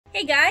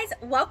Hey guys,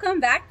 welcome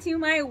back to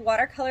my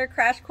watercolor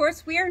crash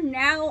course. We are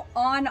now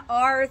on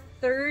our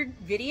third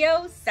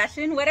video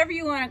session, whatever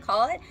you want to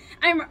call it.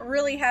 I'm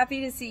really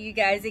happy to see you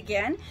guys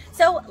again.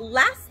 So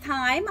last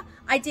time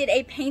I did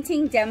a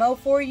painting demo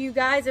for you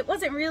guys. It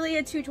wasn't really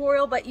a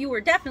tutorial, but you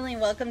were definitely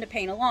welcome to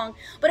paint along.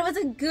 But it was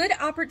a good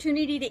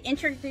opportunity to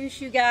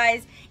introduce you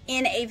guys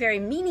in a very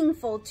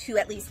meaningful, to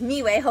at least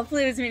me way,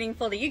 hopefully it was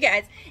meaningful to you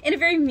guys, in a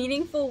very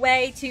meaningful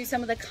way to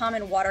some of the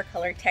common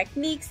watercolor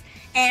techniques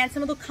and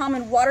some of the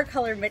common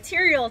watercolor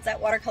materials that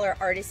watercolor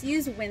artists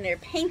use when they're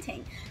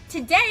painting.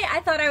 Today,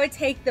 I thought I would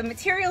take the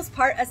materials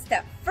part a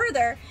step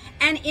further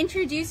and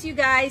introduce you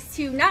guys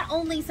to not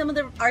only some of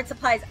the art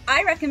supplies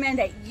I recommend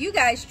that you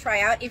guys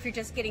try out if you're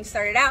just getting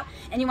started out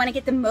and you want to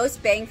get the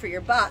most bang for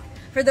your buck.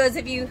 For those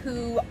of you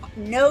who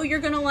know you're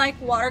going to like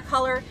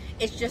watercolor,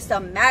 it's just a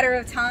matter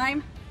of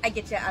time. I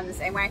get you, I'm the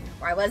same way,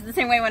 or I was the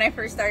same way when I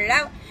first started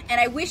out,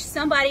 and I wish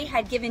somebody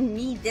had given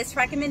me this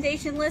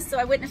recommendation list so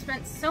I wouldn't have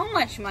spent so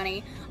much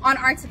money on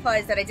art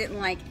supplies that I didn't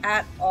like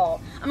at all.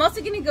 I'm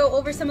also going to go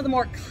over some of the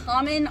more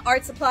common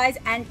art supplies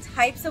and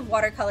types of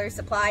watercolor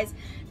supplies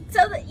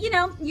so that, you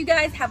know, you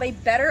guys have a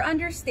better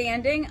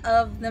understanding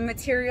of the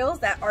materials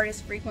that artists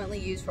frequently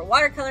use for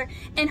watercolor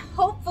and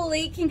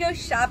hopefully can go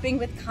shopping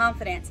with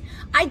confidence.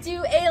 I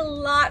do a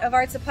lot of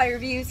art supply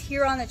reviews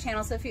here on the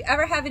channel, so if you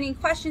ever have any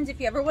questions,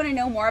 if you ever want to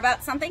know more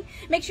about something,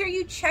 make sure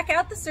you check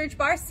out the search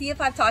bar, see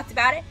if I've talked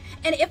about it,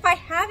 and if I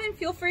haven't,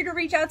 feel free to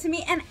reach out to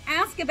me and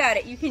ask about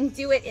it. You can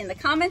do it in the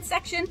comments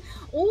section,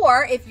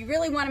 or if you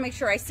really want to make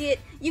sure I see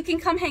it, you can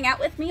come hang out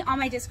with me on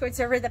my Discord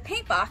server, the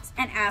Paint Box,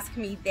 and ask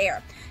me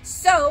there.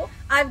 So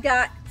I've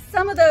got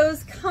some of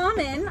those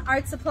common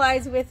art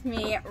supplies with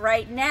me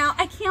right now.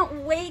 I can't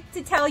wait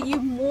to tell you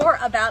more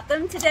about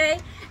them today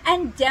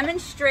and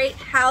demonstrate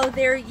how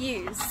they're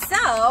used.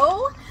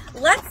 So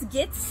let's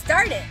get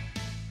started.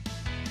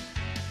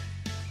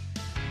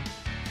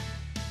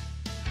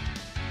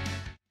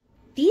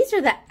 These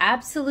are the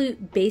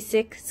absolute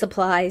basic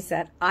supplies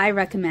that I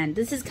recommend.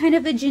 This is kind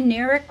of a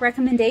generic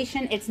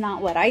recommendation. It's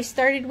not what I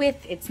started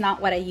with. It's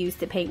not what I use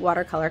to paint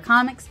watercolor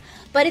comics,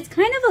 but it's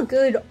kind of a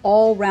good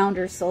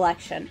all-rounder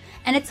selection.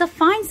 And it's a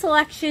fine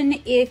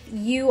selection if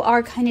you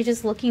are kind of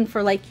just looking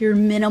for like your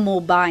minimal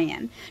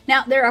buy-in.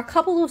 Now, there are a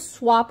couple of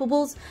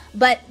swappables,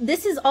 but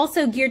this is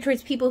also geared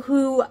towards people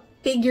who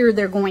figure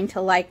they're going to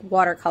like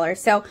watercolor.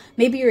 So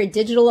maybe you're a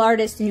digital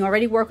artist and you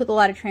already work with a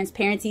lot of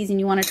transparencies and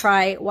you want to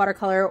try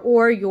watercolor,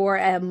 or you're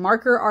a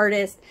marker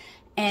artist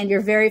and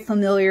you're very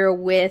familiar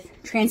with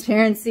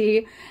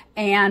transparency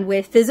and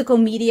with physical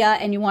media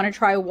and you want to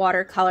try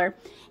watercolor.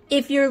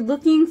 If you're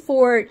looking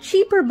for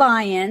cheaper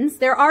buy-ins,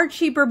 there are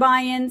cheaper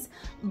buy-ins,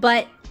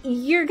 but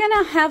you're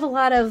gonna have a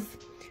lot of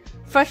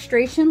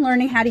frustration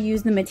learning how to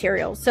use the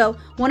materials. So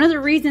one of the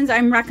reasons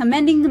I'm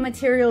recommending the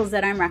materials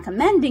that I'm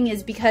recommending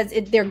is because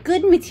they're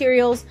good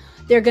materials.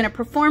 They're going to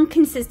perform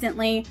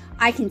consistently.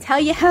 I can tell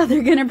you how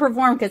they're going to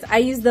perform because I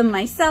use them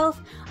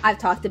myself. I've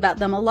talked about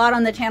them a lot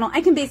on the channel. I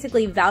can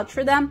basically vouch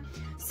for them.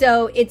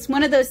 So it's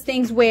one of those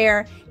things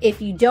where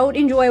if you don't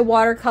enjoy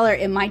watercolor,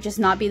 it might just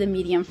not be the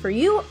medium for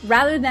you,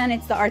 rather than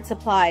it's the art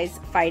supplies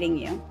fighting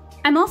you.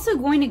 I'm also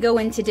going to go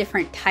into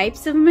different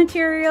types of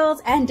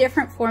materials and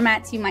different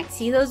formats you might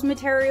see those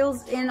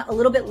materials in a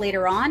little bit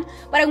later on,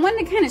 but I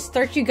wanted to kind of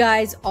start you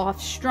guys off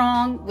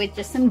strong with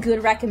just some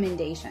good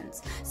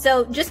recommendations.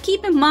 So just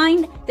keep in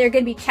mind, there are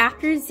going to be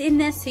chapters in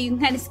this, so you can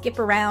kind of skip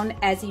around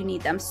as you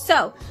need them.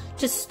 So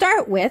to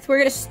start with, we're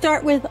going to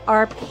start with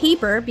our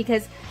paper,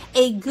 because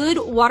a good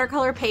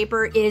watercolor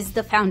paper is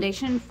the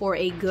foundation for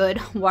a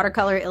good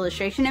watercolor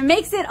illustration. It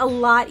makes it a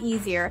lot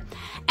easier.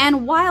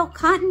 And while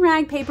cotton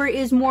rag paper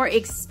is more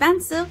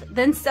expensive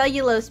than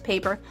cellulose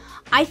paper,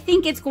 I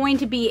think it's going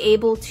to be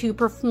able to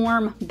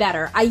perform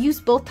better. I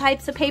use both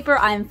types of paper.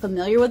 I am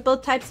familiar with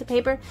both types of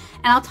paper,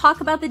 and I'll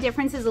talk about the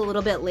differences a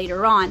little bit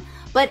later on.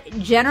 But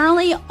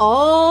generally,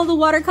 all the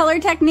watercolor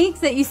techniques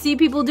that you see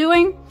people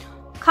doing,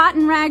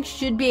 cotton rag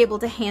should be able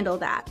to handle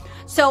that.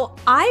 So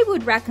I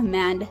would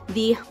recommend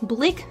the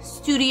Blick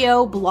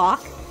Studio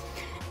block,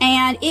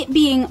 and it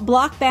being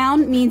block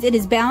bound means it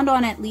is bound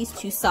on at least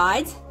 2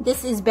 sides.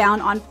 This is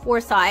bound on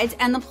 4 sides,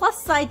 and the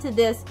plus side to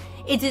this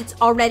is it's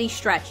already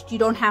stretched. You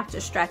don't have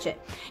to stretch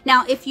it.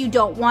 Now, if you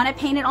don't want to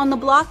paint it on the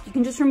block, you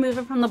can just remove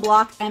it from the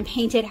block and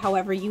paint it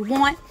however you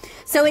want.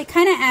 So it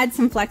kind of adds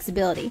some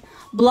flexibility.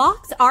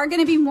 Blocks are going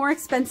to be more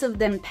expensive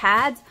than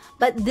pads,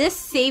 but this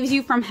saves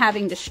you from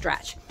having to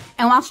stretch.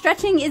 And while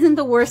stretching isn't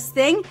the worst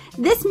thing,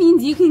 this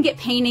means you can get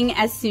painting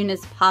as soon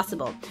as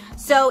possible.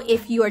 So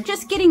if you are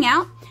just getting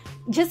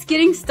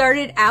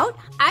started out,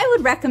 I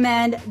would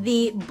recommend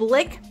the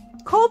Blick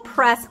Cold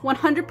Press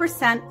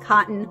 100%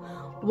 Cotton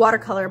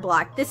Watercolor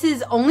Block. This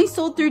is only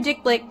sold through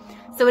Dick Blick,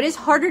 so it is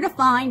harder to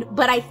find,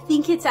 but I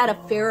think it's at a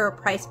fairer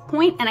price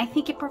point, and I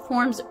think it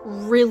performs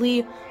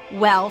really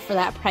well for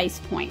that price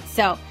point.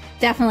 So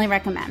definitely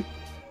recommend.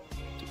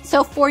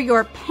 So for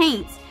your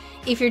paints,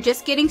 if you're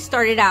just getting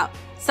started out,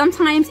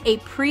 sometimes a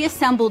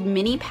pre-assembled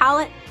mini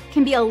palette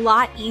can be a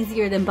lot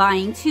easier than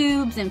buying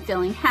tubes and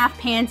filling half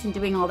pans and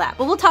doing all that.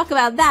 But we'll talk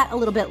about that a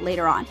little bit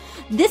later on.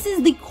 This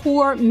is the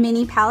Core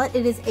Mini Palette.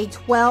 It is a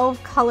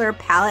 12 color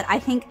palette. I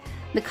think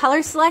the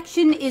color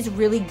selection is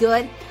really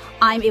good.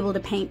 I'm able to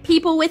paint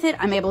people with it.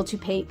 I'm able to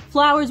paint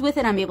flowers with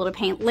it. I'm able to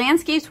paint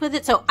landscapes with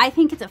it. So I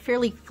think it's a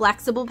fairly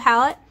flexible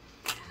palette.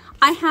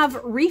 I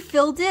have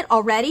refilled it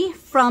already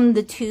from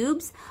the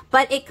tubes,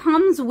 but it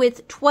comes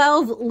with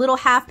 12 little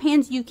half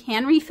pans. You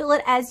can refill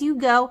it as you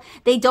go.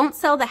 They don't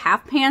sell the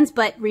half pans,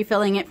 but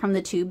refilling it from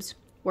the tubes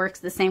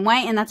works the same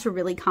way, and that's a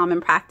really common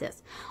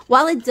practice.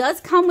 While it does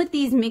come with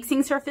these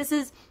mixing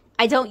surfaces,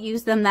 I don't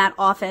use them that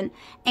often,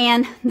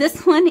 and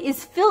this one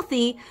is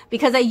filthy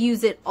because I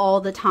use it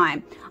all the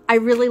time. I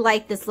really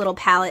like this little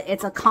palette.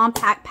 It's a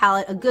compact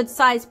palette, a good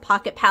sized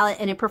pocket palette,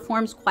 and it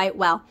performs quite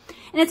well.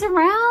 And it's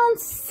around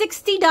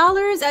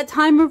 $60 at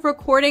time of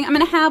recording. I'm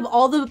gonna have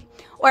I'm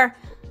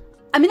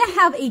gonna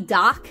have a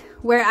doc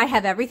where I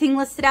have everything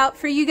listed out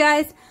for you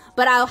guys,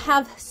 but I'll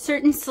have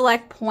certain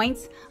select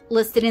points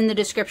listed in the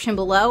description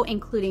below,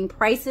 including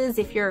prices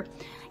if you're,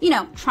 you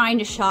know, trying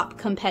to shop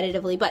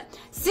competitively. But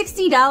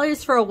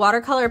 $60 for a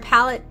watercolor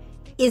palette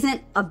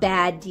isn't a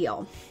bad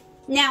deal.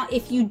 Now,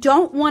 if you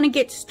don't want to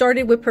get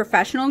started with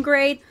professional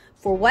grade,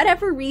 for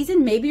whatever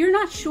reason, maybe you're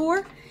not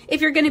sure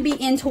if you're going to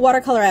be into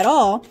watercolor at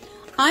all,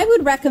 I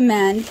would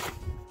recommend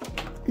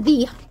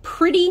the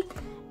Pretty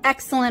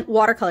Excellent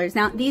Watercolors.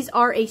 Now, these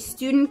are a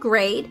student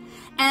grade,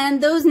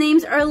 and those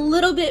names are a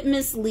little bit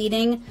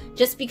misleading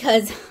just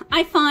because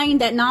I find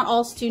that not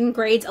all student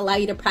grades allow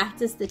you to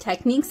practice the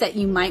techniques that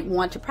you might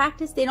want to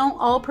practice. They don't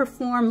all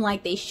perform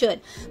like they should.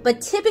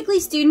 But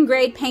typically, student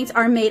grade paints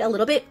are made a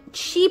little bit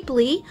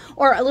cheaply,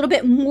 or a little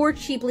bit more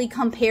cheaply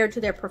compared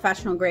to their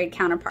professional grade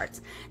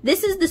counterparts.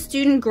 This is the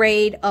student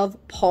grade of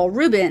Paul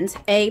Rubens,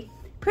 a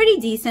pretty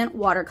decent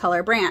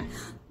watercolor brand.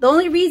 The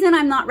only reason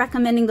I'm not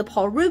recommending the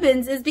Paul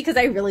Rubens is because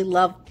I really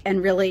love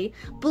and really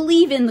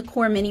believe in the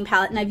Core Mini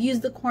palette, and I've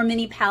used the Core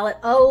Mini palette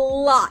a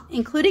lot,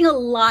 including a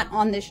lot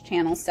on this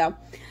channel, so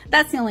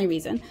that's the only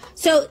reason.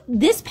 So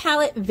this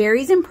palette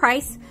varies in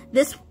price.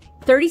 This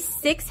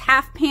 36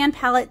 half pan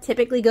palette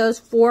typically goes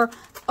for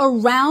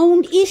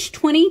around-ish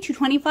 $20 to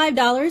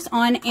 $25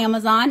 on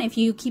Amazon. If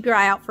you keep your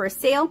eye out for a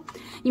sale,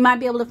 you might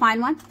be able to find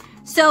one.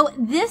 So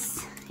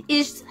this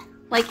is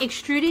like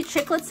extruded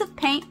chiclets of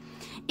paint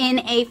in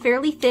a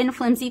fairly thin,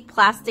 flimsy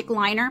plastic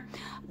liner.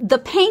 The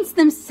paints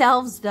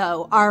themselves,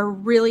 though, are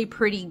really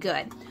pretty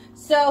good.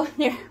 So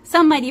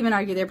some might even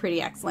argue they're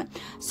pretty excellent.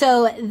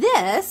 So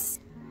this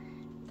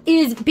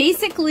is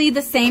basically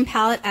the same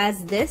palette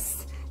as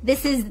this.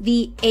 This is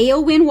the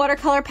Aowin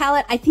watercolor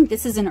palette. I think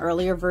this is an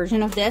earlier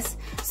version of this.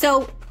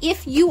 So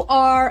if you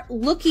are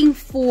looking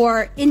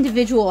for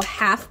individual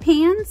half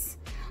pans,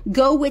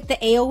 go with the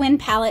Aowin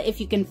palette if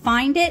you can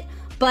find it.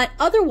 But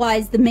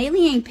otherwise, the Mei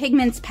Liang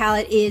Pigments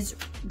palette is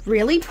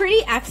really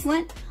pretty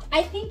excellent.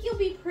 I think you'll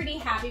be pretty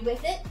happy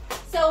with it.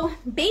 So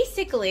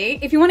basically,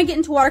 if you want to get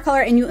into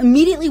watercolor and you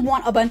immediately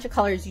want a bunch of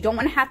colors, you don't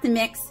want to have to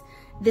mix,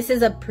 this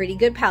is a pretty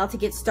good palette to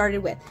get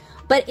started with.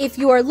 But if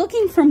you are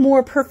looking for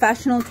more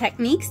professional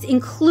techniques,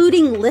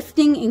 including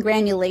lifting and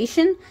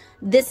granulation,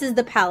 this is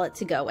the palette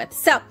to go with.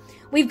 So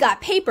we've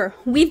got paper,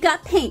 we've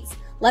got paints.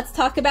 Let's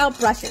talk about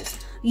brushes.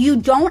 You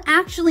don't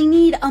actually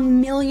need a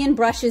million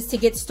brushes to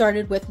get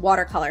started with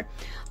watercolor.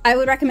 I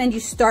would recommend you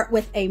start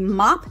with a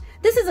mop.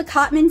 This is a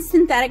Cotman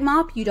synthetic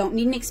mop. You don't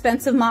need an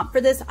expensive mop for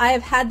this. I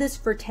have had this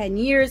for 10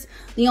 years.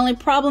 The only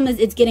problem is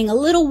it's getting a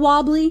little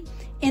wobbly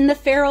in the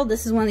ferrule.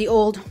 This is one of the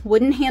old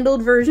wooden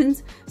handled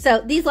versions.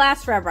 So these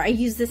last forever. I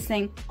use this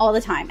thing all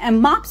the time.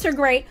 And mops are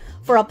great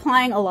for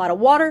applying a lot of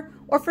water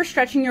or for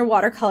stretching your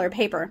watercolor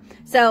paper.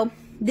 So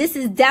this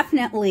is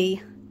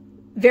definitely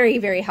very,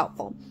 very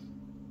helpful.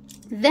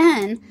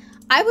 Then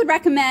I would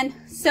recommend,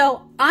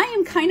 so I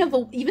am kind of,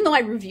 even though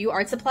I review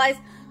art supplies,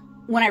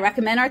 when I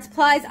recommend art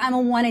supplies, I'm a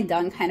one and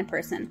done kind of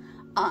person.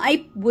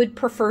 I would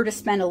prefer to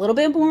spend a little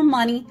bit more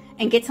money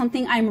and get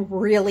something I'm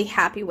really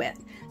happy with.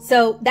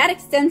 So that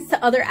extends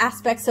to other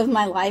aspects of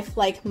my life,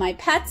 like my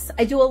pets.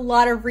 I do a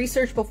lot of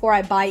research before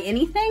I buy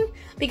anything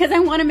because I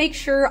want to make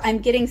sure I'm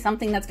getting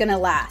something that's going to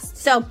last.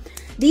 So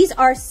these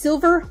are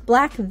silver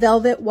black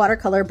velvet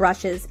watercolor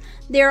brushes.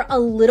 They're a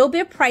little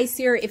bit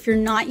pricier. If you're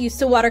not used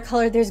to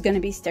watercolor, there's going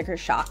to be sticker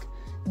shock.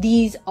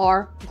 These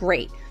are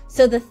great.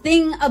 So the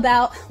thing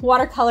about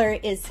watercolor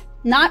is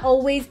not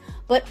always,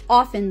 but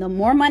often the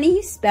more money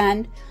you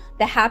spend,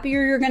 the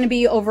happier you're going to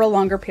be over a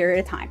longer period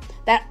of time.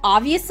 That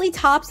obviously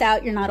tops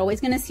out. You're not always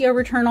going to see a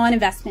return on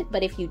investment,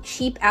 but if you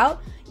cheap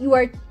out, you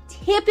are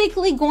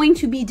typically going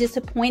to be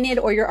disappointed,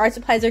 or your art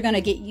supplies are going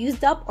to get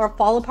used up or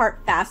fall apart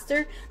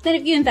faster than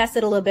if you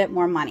invested a little bit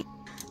more money.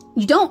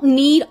 You don't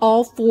need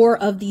all 4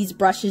 of these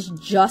brushes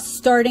just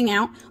starting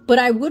out, but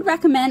I would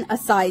recommend a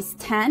size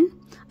 10,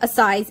 a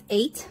size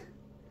 8,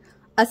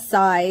 a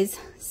size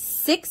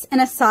 6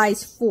 and a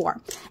size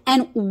 4.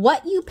 And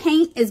what you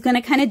paint is going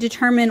to kind of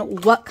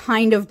determine what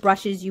kind of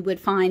brushes you would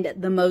find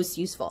the most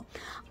useful.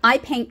 I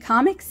paint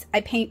comics,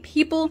 I paint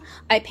people,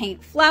 I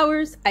paint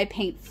flowers, I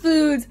paint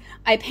foods,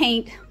 I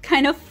paint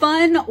kind of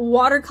fun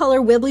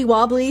watercolor wibbly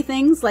wobbly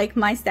things like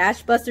my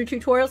Stash Buster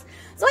tutorials.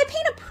 So I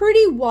paint a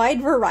pretty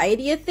wide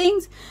variety of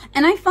things,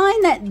 and I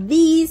find that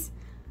these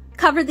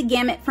cover the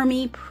gamut for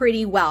me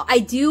pretty well. I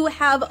do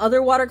have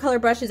other watercolor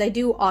brushes. I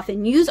do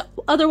often use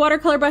other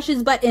watercolor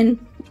brushes, but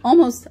in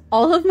almost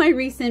all of my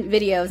recent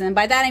videos, and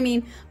by that I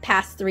mean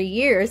past 3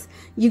 years,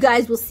 you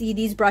guys will see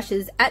these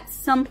brushes at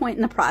some point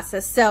in the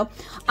process. So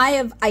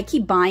I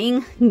keep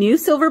buying new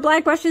silver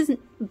black brushes,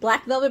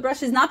 black velvet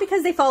brushes, not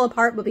because they fall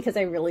apart, but because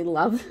I really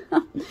love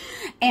them.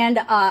 And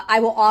I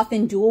will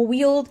often dual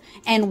wield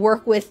and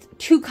work with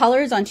 2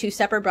 colors on 2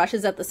 separate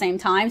brushes at the same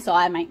time. So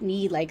I might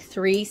need like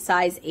 3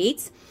 size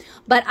 8s.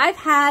 But I've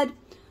had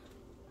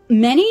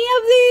many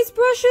of these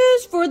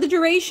brushes for the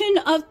duration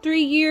of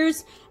 3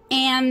 years,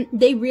 and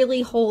they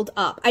really hold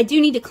up. I do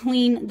need to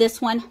clean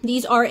this one.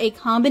 These are a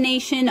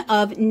combination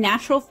of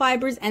natural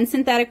fibers and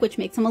synthetic, which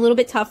makes them a little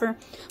bit tougher.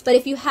 But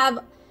if you have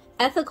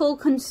ethical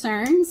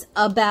concerns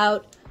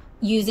about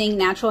using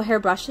natural hair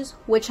brushes,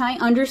 which I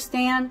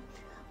understand,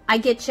 I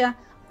get you.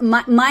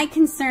 My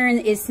concern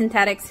is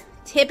synthetics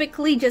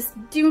typically just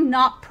do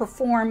not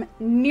perform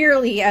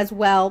nearly as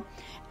well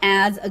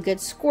as a good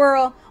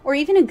squirrel or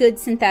even a good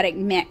synthetic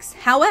mix.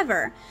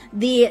 However,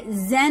 the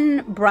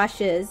Zen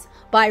brushes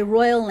by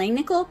Royal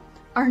Langnickel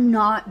are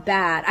not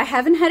bad. I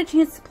haven't had a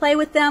chance to play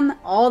with them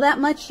all that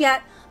much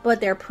yet, but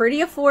they're pretty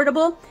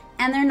affordable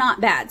and they're not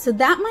bad. So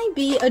that might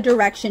be a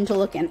direction to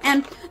look in.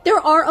 And there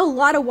are a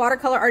lot of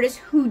watercolor artists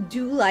who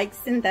do like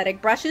synthetic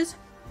brushes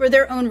for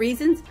their own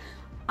reasons.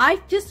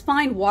 I just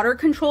find water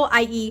control,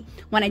 i.e.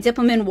 when I dip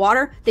them in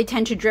water, they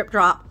tend to drip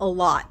drop a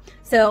lot.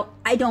 So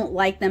I don't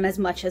like them as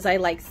much as I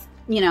like,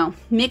 you know,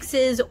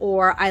 mixes,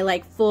 or I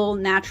like full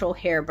natural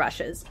hair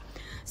brushes.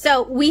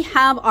 So we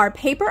have our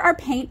paper, our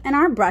paint, and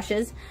our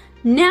brushes.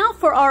 Now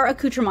for our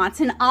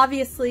accoutrements, and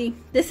obviously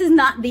this is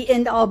not the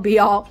end all be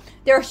all.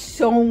 There are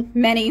so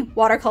many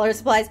watercolor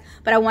supplies,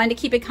 but I wanted to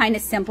keep it kind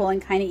of simple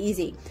and kind of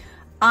easy.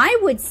 I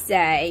would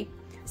say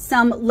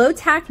some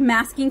low-tack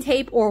masking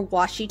tape or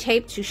washi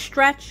tape to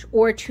stretch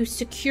or to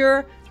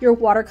secure your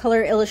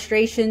watercolor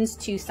illustrations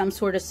to some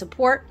sort of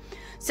support.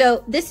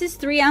 So this is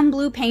 3M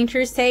Blue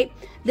Painter's tape.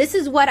 This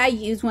is what I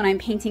use when I'm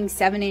painting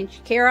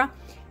 7-inch Cara.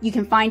 You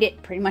can find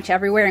it pretty much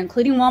everywhere,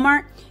 including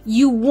Walmart.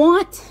 You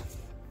want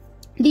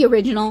the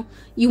original.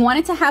 You want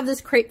it to have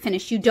this crepe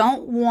finish. You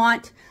don't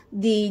want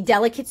the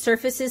delicate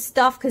surfaces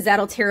stuff because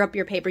that'll tear up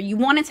your paper. You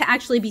want it to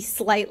actually be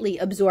slightly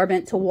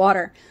absorbent to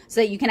water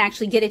so that you can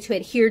actually get it to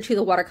adhere to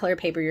the watercolor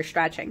paper you're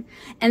stretching.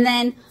 And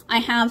then I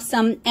have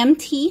some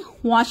MT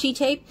washi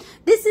tape.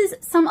 This is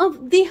some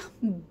of the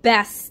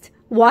best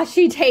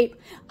washi tape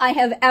I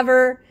have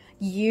ever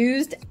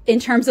used in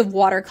terms of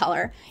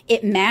watercolor.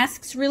 It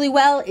masks really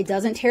well. It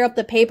doesn't tear up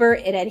the paper.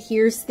 It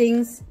adheres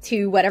things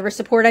to whatever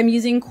support I'm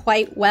using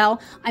quite well.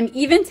 I'm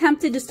even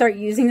tempted to start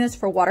using this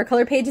for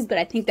watercolor pages, but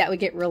I think that would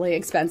get really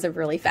expensive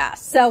really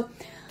fast. So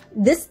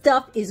this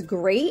stuff is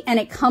great, and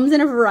it comes in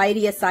a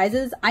variety of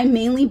sizes. I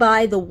mainly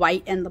buy the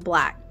white and the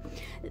black.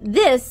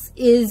 This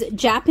is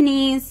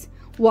Japanese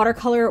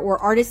watercolor or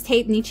artist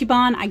tape,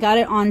 Nichiban. I got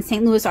it on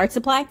St. Louis Art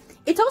Supply.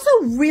 It's also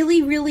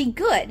really, really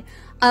good.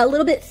 A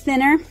little bit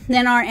thinner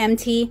than our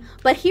MT,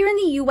 but here in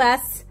the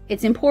US,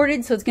 it's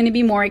imported, so it's going to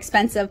be more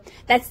expensive.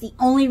 That's the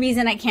only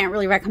reason I can't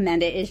really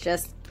recommend it. It's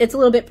just, it's a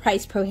little bit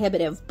price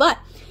prohibitive. But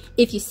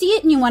if you see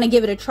it and you want to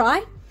give it a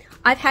try,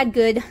 I've had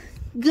good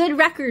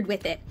record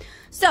with it.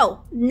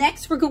 So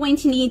next we're going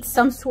to need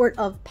some sort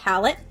of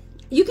palette.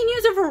 You can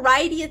use a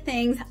variety of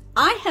things.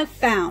 I have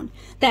found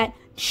that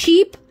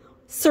cheap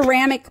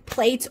ceramic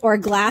plates or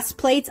glass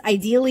plates,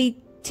 ideally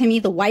to me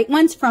the white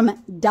ones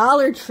from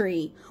Dollar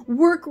Tree,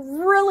 work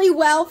really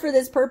well for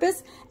this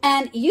purpose.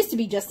 And it used to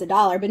be just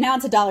 $1, but now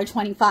it's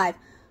 $1.25.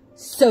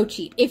 So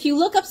cheap. If you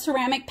look up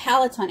ceramic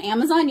palettes on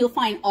Amazon, you'll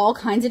find all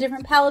kinds of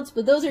different palettes,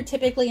 but those are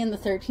typically in the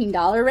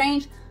 $13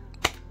 range.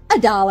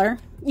 $1.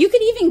 You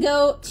could even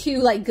go to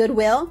like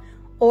Goodwill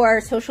or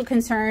Social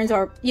Concerns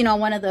or, you know,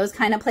 one of those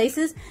kind of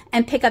places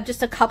and pick up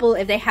just a couple,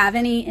 if they have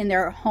any in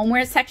their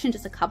homeware section,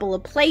 just a couple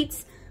of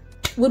plates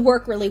would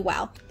work really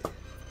well.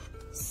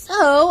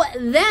 So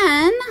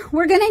then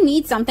we're going to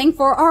need something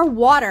for our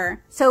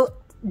water. So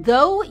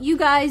though you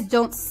guys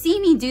don't see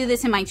me do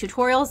this in my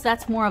tutorials,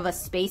 that's more of a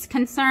space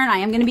concern. I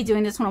am going to be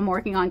doing this when I'm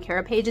working on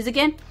Cara pages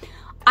again.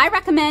 I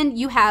recommend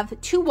you have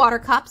 2 water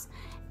cups.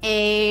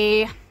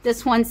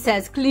 This one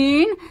says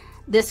clean.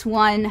 This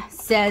one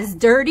says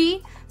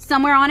dirty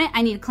somewhere on it.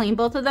 I need to clean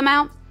both of them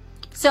out.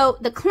 So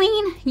the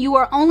clean, you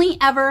are only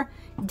ever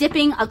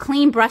dipping a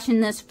clean brush in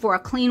this for a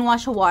clean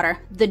wash of water.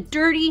 The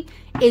dirty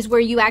is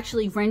where you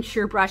actually rinse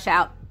your brush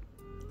out.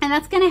 And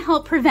that's going to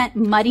help prevent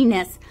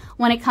muddiness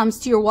when it comes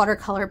to your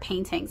watercolor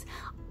paintings.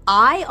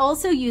 I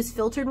also use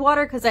filtered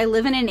water because I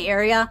live in an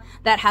area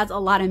that has a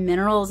lot of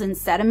minerals and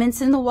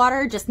sediments in the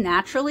water just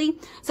naturally.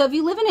 So if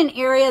you live in an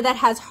area that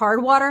has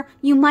hard water,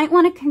 you might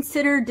want to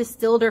consider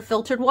distilled or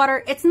filtered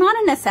water. It's not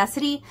a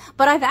necessity,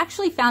 but I've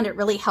actually found it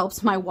really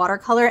helps my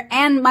watercolor,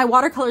 and my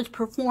watercolors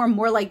perform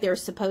more like they're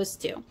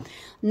supposed to.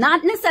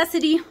 Not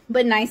necessity,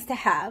 but nice to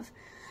have.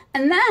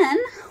 And then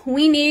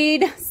we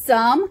need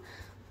some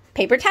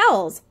paper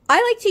towels.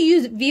 I like to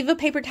use Viva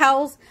paper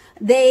towels.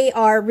 They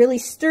are really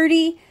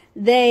sturdy.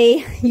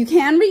 You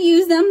can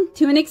reuse them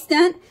to an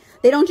extent.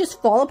 They don't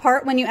just fall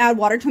apart when you add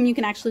water to them. You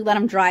can actually let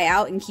them dry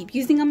out and keep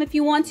using them if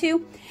you want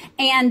to.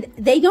 And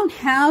they don't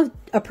have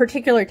a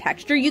particular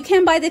texture. You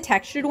can buy the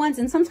textured ones,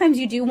 and sometimes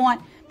you do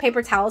want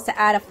paper towels to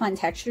add a fun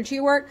texture to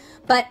your work,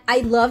 but I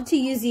love to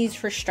use these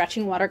for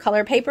stretching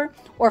watercolor paper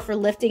or for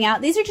lifting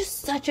out. These are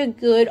just such a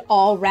good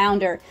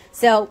all-rounder.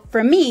 So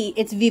for me,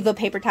 it's Viva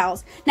paper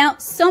towels. Now,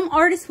 some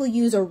artists will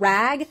use a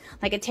rag,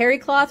 like a terry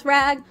cloth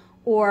rag,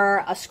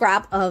 or a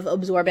scrap of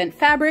absorbent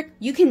fabric.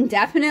 You can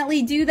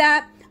definitely do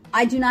that.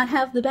 I do not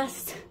have the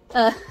best,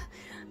 I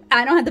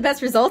don't have the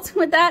best results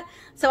with that.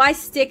 So I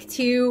stick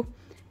to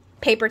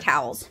paper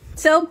towels.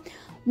 So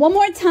one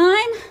more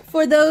time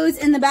for those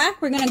in the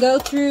back, we're gonna go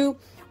through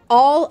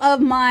all of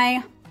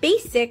my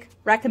basic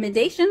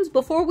recommendations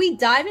before we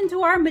dive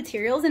into our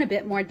materials in a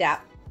bit more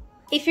depth.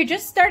 If you're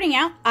just starting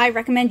out, I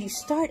recommend you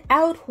start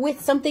out with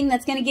something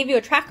that's going to give you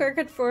a track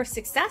record for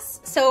success.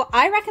 So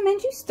I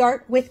recommend you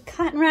start with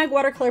cotton rag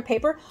watercolor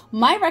paper.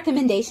 My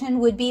recommendation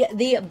would be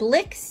the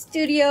Blick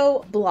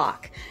Studio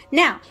Block.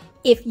 Now,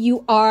 if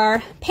you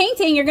are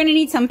painting, you're going to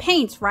need some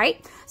paints,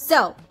 right?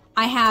 So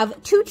I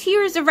have two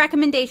tiers of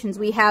recommendations.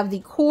 We have the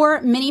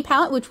Core Mini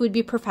Palette, which would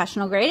be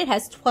professional grade. It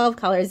has 12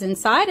 colors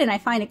inside, and I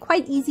find it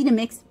quite easy to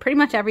mix pretty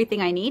much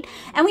everything I need.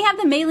 And we have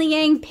the Mei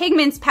Liang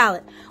Pigments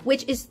Palette,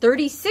 which is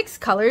 36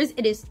 colors.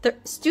 It is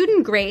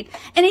student grade,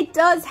 and it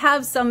does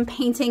have some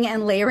painting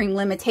and layering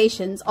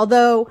limitations,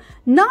 although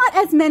not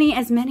as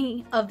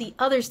many of the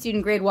other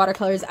student grade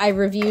watercolors I've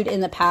reviewed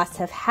in the past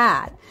have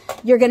had.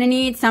 You're going to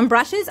need some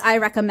brushes. I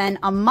recommend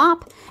a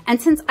mop,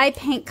 and since I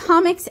paint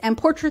comics and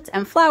portraits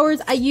and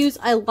flowers, I use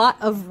a lot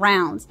of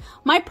rounds.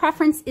 My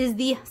preference is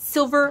the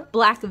silver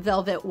black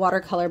velvet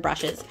watercolor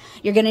brushes.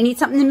 You're going to need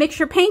something to mix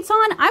your paints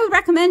on. I would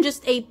recommend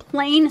just a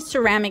plain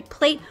ceramic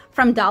plate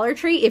from Dollar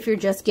Tree if you're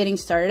just getting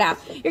started out.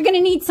 You're going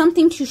to need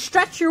something to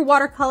stretch your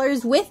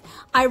watercolors with.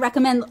 I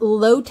recommend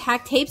low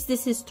tack tapes.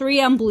 This is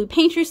 3M Blue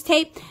Painter's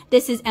tape.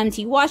 This is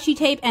MT washi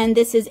tape, and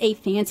this is a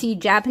fancy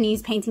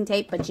Japanese painting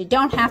tape, but you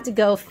don't have to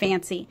go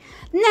fancy.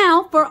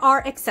 Now for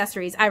our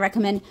accessories, I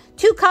recommend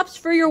 2 cups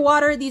for your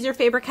water. These are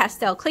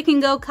Faber-Castell Click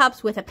and Go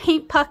cups with a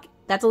paint puck.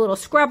 That's a little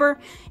scrubber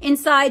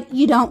inside.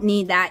 You don't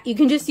need that. You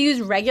can just use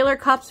regular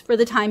cups for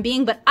the time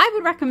being, but I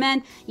would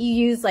recommend you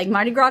use like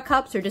Mardi Gras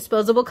cups or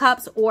disposable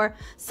cups or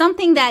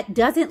something that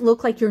doesn't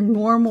look like your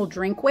normal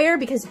drinkware,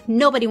 because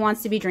nobody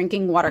wants to be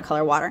drinking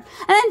watercolor water.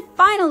 And then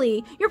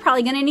finally, you're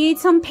probably going to need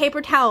some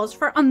paper towels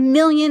for a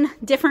million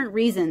different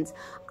reasons.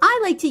 I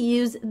like to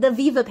use the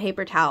Viva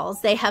paper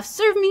towels. They have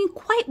served me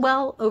quite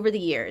well over the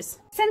years.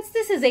 Since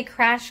this is a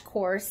crash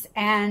course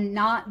and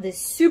not this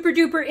super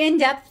duper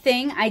in-depth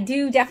thing, I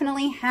do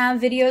definitely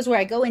have videos where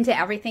I go into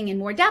everything in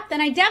more depth,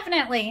 and I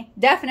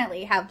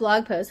definitely have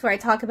blog posts where I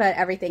talk about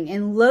everything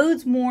in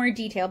loads more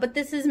detail, but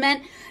this is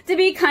meant to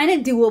be kind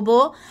of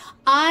doable.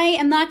 I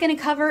am not going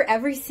to cover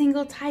every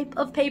single type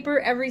of paper,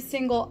 every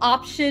single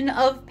option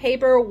of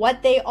paper,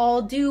 what they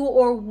all do,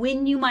 or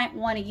when you might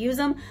want to use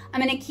them.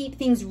 I'm going to keep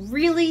things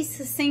really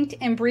succinct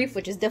and brief,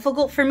 which is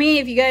difficult for me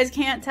if you guys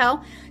can't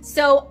tell.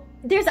 So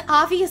there's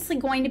obviously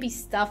going to be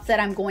stuff that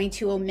I'm going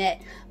to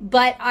omit,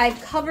 but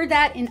I've covered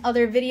that in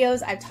other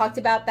videos. I've talked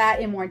about that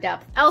in more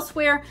depth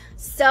elsewhere,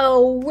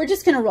 so we're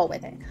just going to roll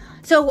with it.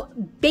 So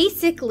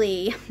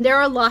basically, there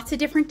are lots of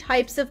different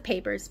types of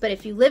papers, but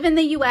if you live in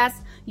the US,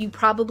 you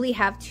probably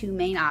have 2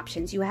 main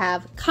options. You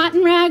have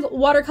cotton rag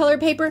watercolor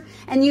paper,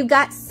 and you've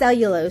got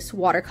cellulose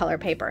watercolor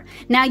paper.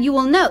 Now, you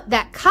will note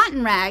that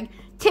cotton rag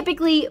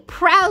typically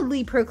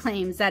proudly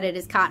proclaims that it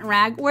is cotton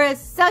rag,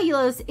 whereas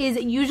cellulose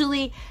is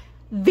usually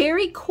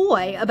very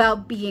coy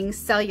about being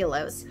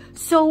cellulose.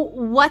 So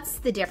what's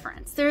the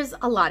difference? There's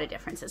a lot of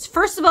differences.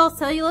 First of all,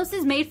 cellulose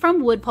is made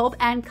from wood pulp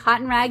and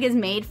cotton rag is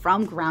made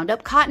from ground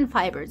up cotton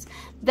fibers.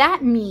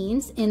 That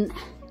means,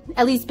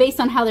 at least based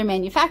on how they're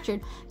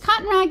manufactured,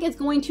 cotton rag is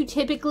going to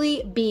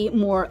typically be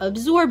more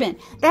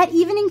absorbent. That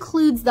even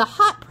includes the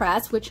hot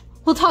press, which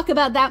we'll talk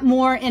about that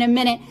more in a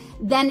minute,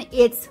 than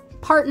its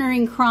partner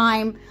in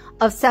crime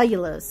of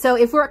cellulose. So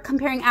if we're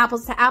comparing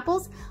apples to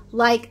apples,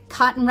 like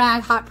cotton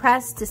rag hot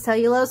press to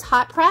cellulose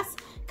hot press,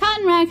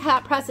 cotton rag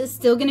hot press is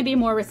still going to be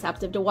more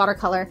receptive to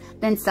watercolor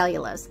than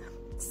cellulose.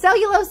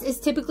 Cellulose is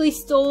typically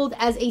sold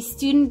as a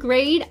student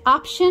grade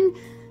option.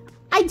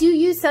 I do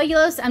use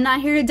cellulose. I'm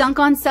not here to dunk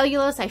on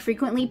cellulose. I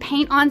frequently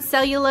paint on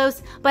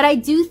cellulose, but I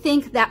do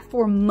think that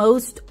for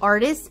most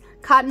artists,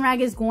 cotton rag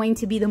is going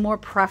to be the more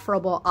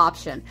preferable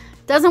option.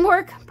 Doesn't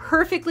work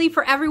perfectly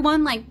for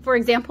everyone. Like, for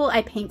example,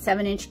 I paint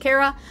 7-inch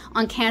Cara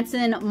on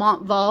Canson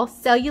Montval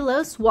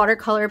cellulose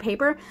watercolor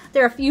paper.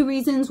 There are a few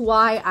reasons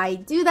why I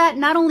do that.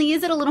 Not only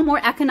is it a little more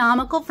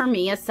economical for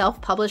me, a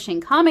self-publishing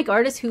comic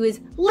artist who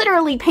is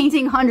literally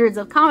painting hundreds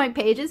of comic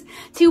pages,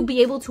 to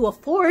be able to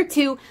afford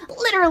to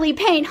literally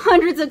paint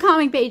hundreds of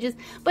comic pages,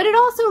 but it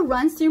also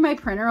runs through my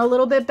printer a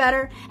little bit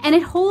better, and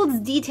it holds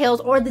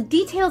details, or the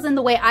details in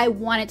the way I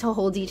want it to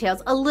hold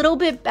details, a little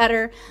bit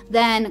better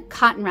than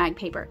cotton rag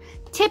paper.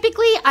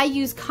 Typically, I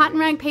use cotton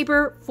rag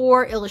paper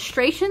for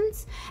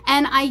illustrations,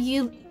 and I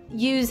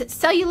use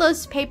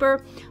cellulose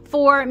paper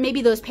for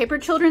maybe those paper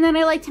children that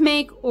I like to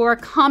make, or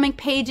comic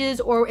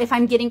pages, or if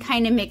I'm getting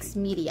kind of mixed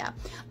media.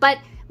 But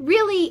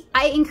really,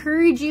 I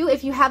encourage you,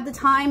 if you have the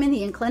time and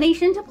the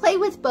inclination, to play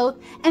with both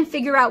and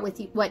figure out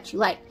what you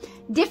like.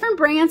 Different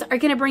brands are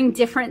going to bring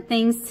different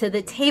things to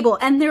the table,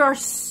 and there are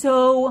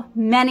so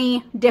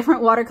many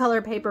different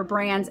watercolor paper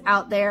brands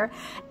out there,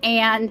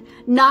 and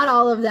not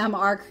all of them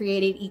are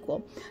created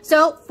equal.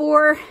 So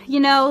for,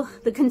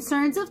 the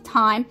concerns of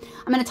time,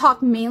 I'm going to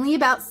talk mainly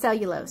about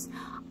cellulose.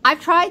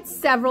 I've tried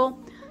several.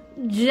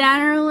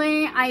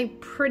 Generally, I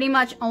pretty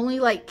much only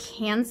like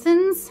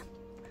Canson's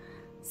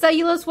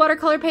cellulose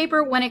watercolor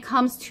paper when it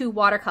comes to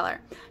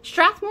watercolor.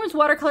 Strathmore's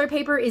watercolor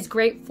paper is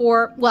great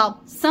for,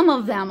 well, some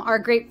of them are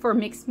great for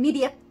mixed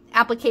media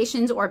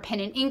applications, or pen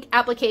and ink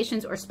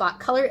applications, or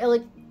spot color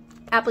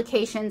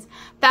applications.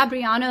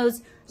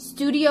 Fabriano's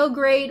studio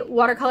grade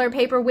watercolor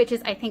paper, which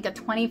is I think a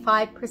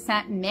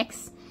 25%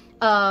 mix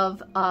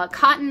of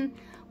cotton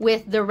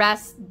with the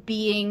rest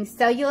being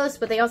cellulose,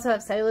 but they also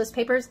have cellulose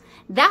papers.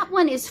 That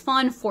one is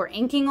fun for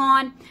inking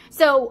on.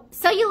 So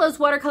cellulose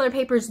watercolor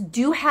papers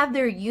do have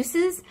their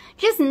uses,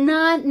 just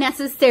not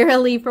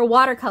necessarily for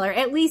watercolor,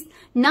 at least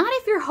not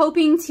if you're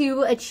hoping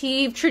to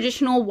achieve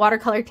traditional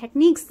watercolor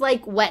techniques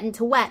like wet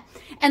into wet.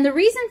 And the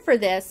reason for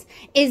this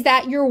is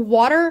that your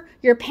water,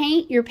 your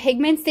paint, your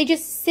pigments, they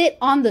just sit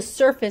on the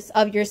surface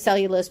of your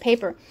cellulose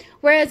paper.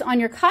 Whereas on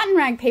your cotton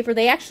rag paper,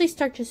 they actually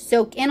start to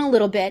soak in a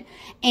little bit,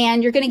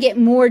 and you're going to get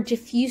more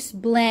diffuse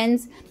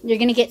blends. You're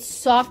going to get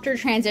softer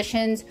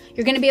transitions.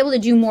 You're going to be able to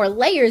do more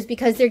layers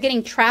because they're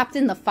getting trapped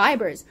in the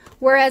fibers.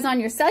 Whereas on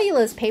your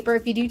cellulose paper,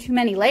 if you do too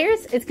many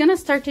layers, it's going to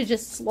start to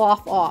just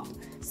slough off.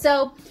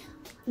 So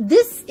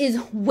this is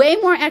way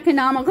more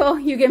economical.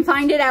 You can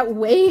find it at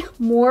way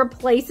more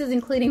places,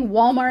 including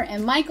Walmart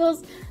and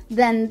Michael's,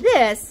 than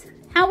this.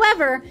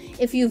 However,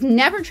 if you've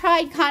never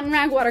tried cotton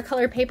rag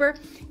watercolor paper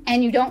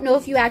and you don't know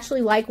if you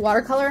actually like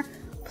watercolor,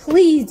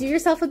 please do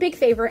yourself a big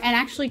favor and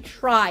actually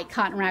try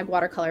cotton rag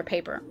watercolor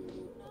paper.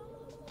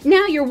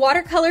 Now, your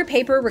watercolor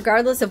paper,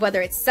 regardless of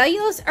whether it's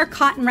cellulose or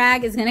cotton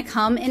rag, is going to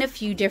come in a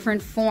few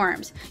different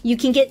forms. You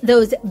can get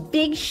those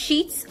big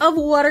sheets of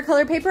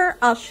watercolor paper.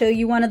 I'll show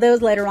you one of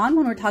those later on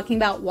when we're talking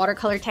about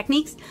watercolor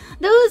techniques.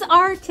 Those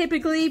are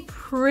typically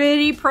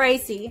pretty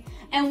pricey.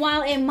 And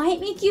while it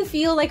might make you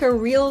feel like a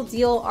real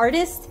deal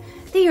artist,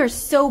 they are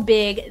so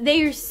big,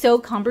 they are so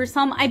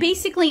cumbersome. I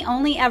basically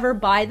only ever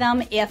buy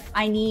them if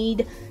I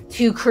need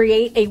to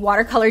create a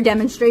watercolor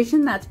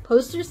demonstration that's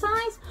poster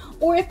size,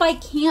 or if I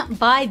can't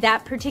buy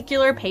that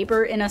particular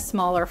paper in a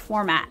smaller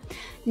format.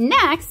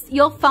 Next,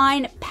 you'll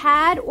find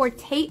pad or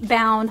tape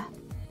bound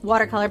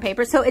watercolor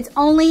paper. So it's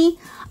only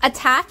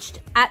attached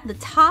at the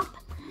top,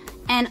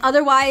 and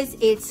otherwise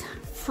it's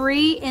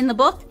free in the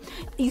book.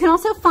 You can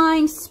also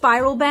find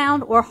spiral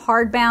bound or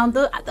hard bound.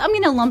 I'm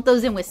going to lump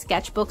those in with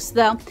sketchbooks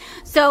though.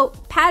 So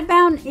pad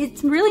bound,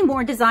 it's really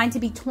more designed to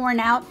be torn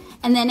out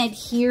and then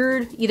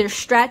adhered, either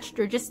stretched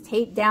or just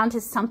taped down to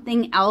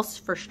something else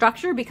for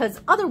structure, because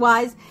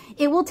otherwise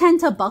it will tend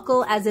to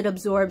buckle as it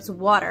absorbs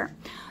water.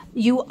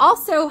 You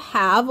also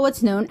have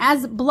what's known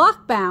as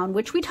block bound,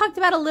 which we talked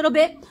about a little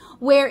bit,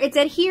 where it's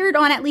adhered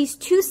on at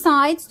least two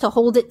sides to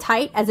hold it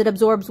tight as it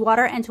absorbs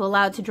water and to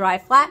allow it to dry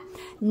flat.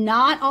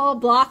 Not all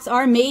blocks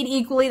are made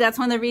equally. That's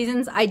one of the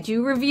reasons I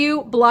do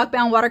review block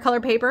bound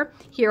watercolor paper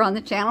here on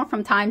the channel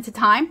from time to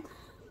time.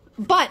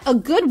 But a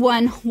good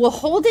one will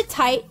hold it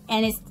tight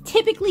and is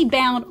typically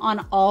bound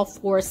on all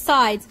four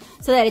sides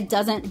so that it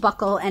doesn't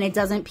buckle and it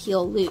doesn't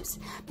peel loose.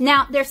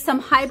 Now, there's some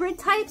hybrid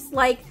types,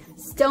 like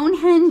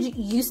Stonehenge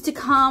used to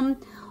come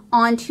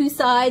on two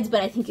sides,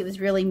 but I think it was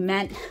really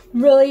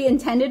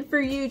intended for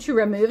you to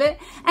remove it,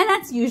 and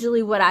that's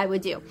usually what I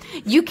would do.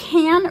 You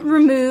can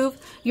remove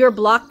your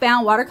block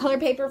bound watercolor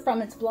paper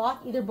from its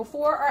block either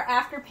before or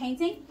after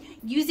painting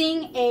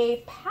using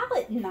a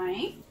palette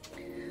knife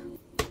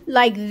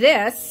like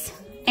this.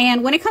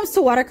 And when it comes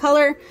to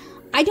watercolor,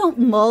 I don't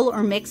mull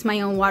or mix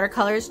my own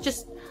watercolors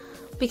just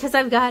because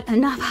I've got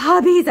enough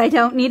hobbies. I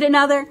don't need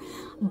another.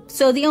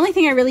 So the only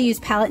thing I really use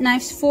palette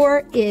knives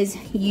for is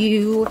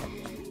you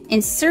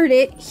insert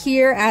it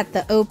here at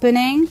the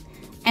opening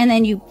and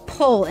then you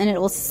pull and it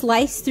will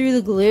slice through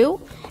the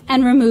glue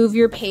and remove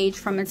your page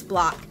from its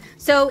block.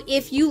 So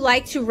if you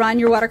like to run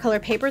your watercolor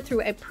paper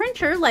through a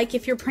printer, like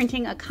if you're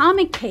printing a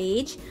comic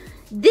page,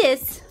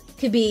 this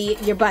could be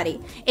your buddy.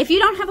 If you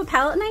don't have a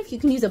palette knife, you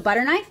can use a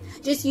butter knife.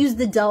 Just use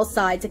the dull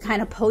side to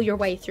kind of pull your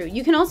way through.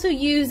 You can also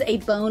use a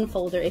bone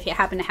folder if you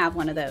happen to have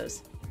one of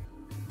those.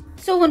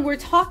 So when we're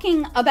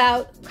talking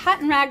about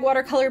cotton rag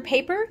watercolor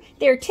paper,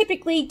 there are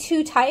typically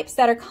two types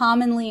that are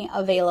commonly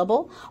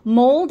available: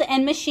 mold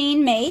and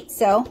machine made,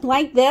 so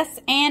like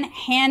this, and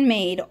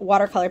handmade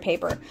watercolor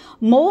paper.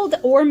 Mold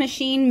or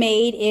machine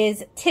made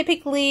is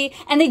typically,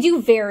 and they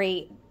do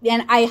vary,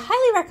 and I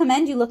highly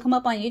recommend you look them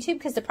up on YouTube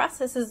because the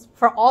processes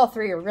for all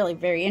three are really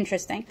very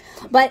interesting.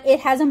 But it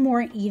has a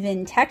more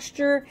even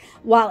texture,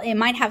 while it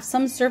might have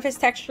some surface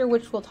texture,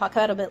 which we'll talk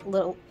about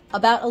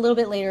a little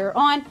bit later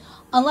on.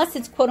 Unless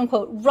it's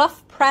quote-unquote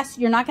rough press,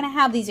 you're not going to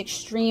have these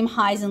extreme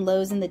highs and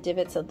lows in the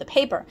divots of the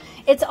paper.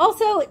 It's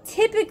also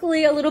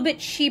typically a little bit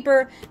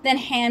cheaper than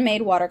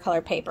handmade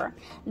watercolor paper.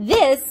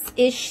 This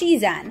is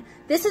Shizen.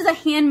 This is a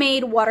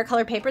handmade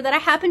watercolor paper that I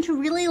happen to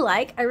really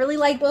like. I really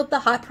like both the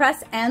hot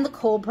press and the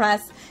cold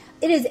press.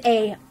 It is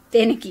a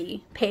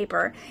finicky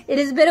paper. It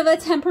is a bit of a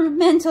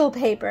temperamental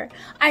paper.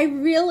 I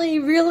really,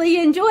 really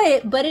enjoy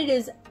it, but it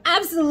is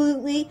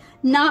absolutely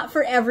not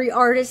for every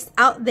artist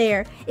out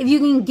there. If you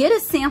can get a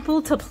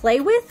sample to play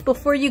with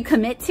before you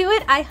commit to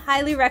it, I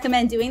highly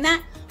recommend doing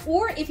that.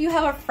 Or if you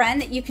have a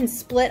friend that you can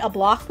split a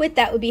block with,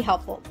 that would be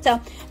helpful. So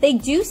they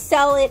do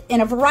sell it in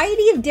a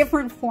variety of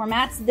different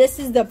formats. This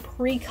is the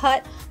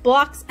pre-cut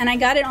blocks, and I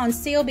got it on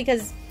sale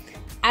because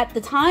at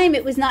the time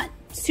it was not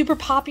super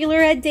popular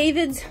at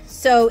David's,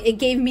 so it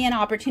gave me an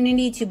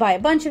opportunity to buy a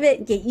bunch of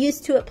it, get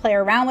used to it, play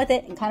around with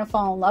it, and kind of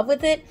fall in love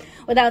with it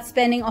without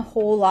spending a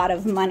whole lot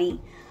of money.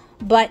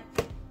 But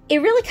it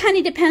really kind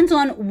of depends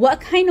on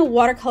what kind of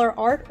watercolor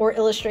art or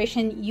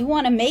illustration you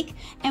want to make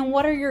and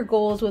what are your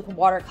goals with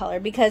watercolor,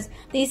 because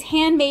these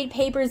handmade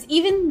papers,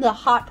 even the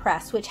hot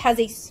press, which has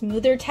a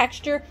smoother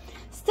texture,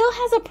 still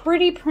has a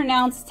pretty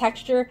pronounced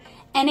texture,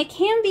 and it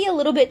can be a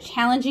little bit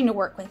challenging to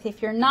work with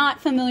if you're not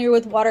familiar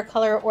with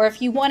watercolor, or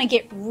if you want to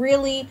get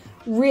really,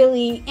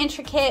 really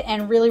intricate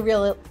and really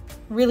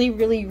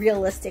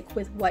realistic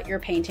with what you're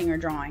painting or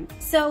drawing.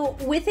 So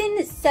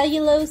within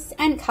cellulose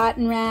and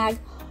cotton rag,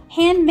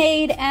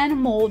 handmade and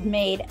mold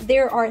made,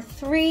 there are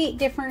three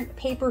different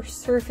paper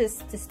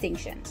surface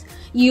distinctions.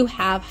 You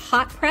have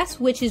hot press,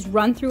 which is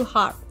run through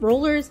hot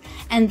rollers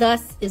and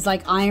thus is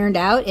like ironed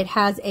out. It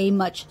has a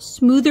much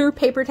smoother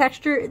paper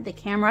texture. The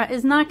camera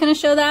is not going to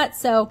show that,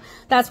 so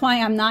that's why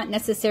I'm not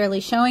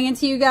necessarily showing it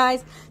to you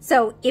guys.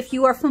 So if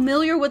you are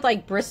familiar with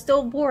like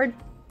Bristol board,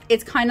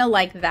 it's kind of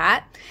like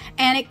that,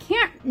 and it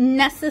can't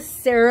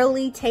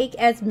necessarily take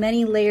as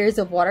many layers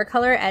of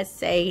watercolor as,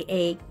 say,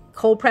 a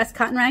cold pressed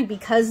cotton rag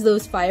because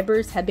those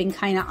fibers have been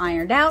kind of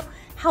ironed out.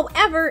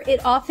 However,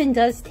 it often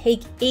does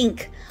take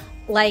ink,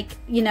 like,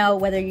 you know,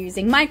 whether you're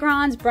using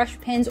microns, brush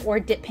pins, or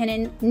dip pin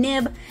and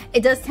nib,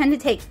 it does tend to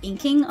take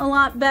inking a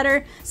lot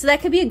better. So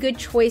that could be a good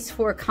choice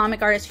for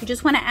comic artists who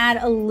just want to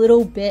add a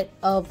little bit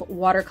of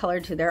watercolor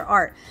to their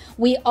art.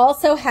 We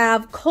also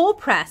have cold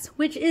press,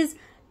 which is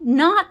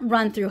not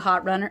run through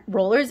hot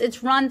rollers.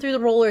 It's run through the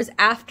rollers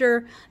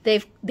after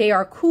they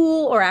are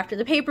cool, or after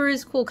the paper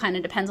is cool, kind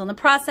of depends on the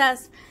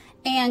process.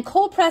 And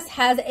cold press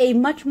has a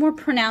much more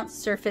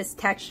pronounced surface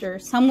texture.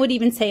 Some would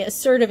even say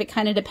assertive. It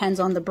kind of depends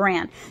on the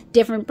brand.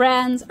 Different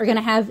brands are going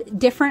to have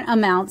different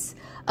amounts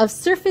of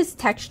surface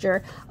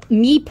texture.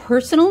 Me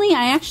personally,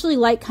 I actually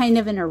like kind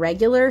of an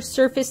irregular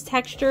surface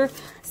texture.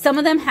 Some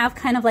of them have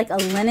kind of like a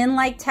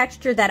linen-like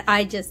texture that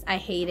I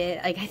hate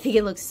it. Like, I think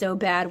it looks so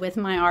bad with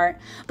my art,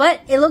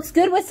 but it looks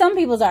good with some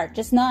people's art,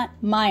 just not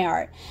my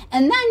art.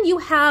 And then you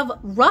have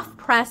rough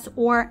press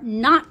or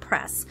not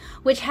press,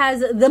 which has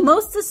the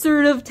most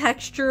assertive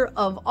texture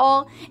of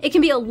all. It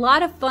can be a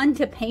lot of fun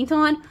to paint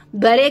on,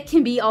 but it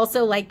can be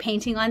also like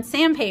painting on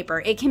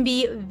sandpaper. It can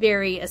be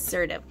very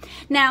assertive.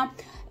 Now,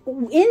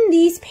 in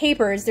these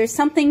papers, there's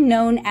something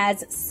known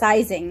as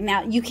sizing.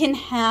 Now, you can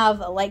have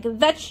like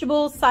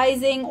vegetable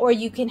sizing, or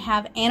you can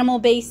have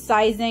animal-based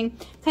sizing.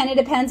 Kind of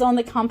depends on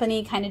the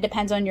company, kind of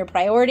depends on your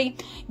priority.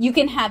 You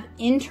can have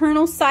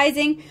internal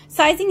sizing.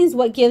 Sizing is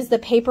what gives the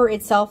paper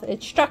itself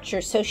its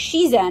structure. So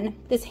Shizen,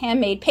 this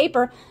handmade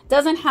paper,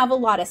 doesn't have a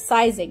lot of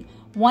sizing.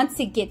 Once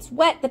it gets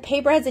wet, the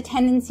paper has a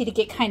tendency to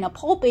get kind of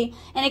pulpy,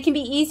 and it can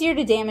be easier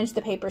to damage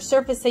the paper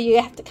surface, so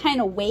you have to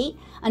kind of wait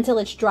until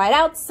it's dried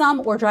out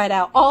some or dried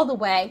out all the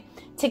way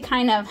to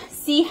kind of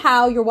see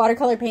how your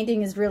watercolor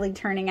painting is really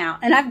turning out.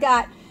 And I've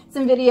got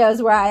some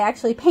videos where I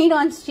actually paint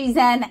on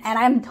Shizen and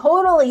I'm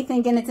totally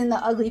thinking it's in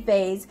the ugly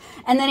phase,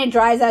 and then it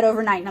dries out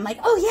overnight and I'm like,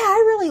 oh yeah,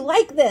 I really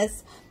like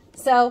this.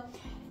 So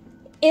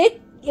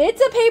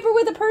it's a paper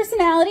with a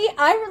personality.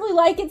 I really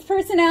like its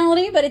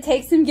personality, but it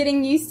takes some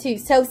getting used to.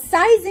 So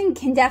sizing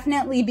can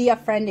definitely be a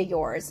friend of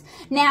yours.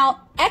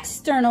 Now,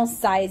 external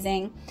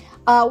sizing.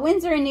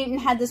 Winsor & Newton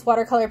had this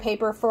watercolor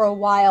paper for a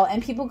while,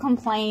 and people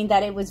complained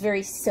that it was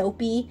very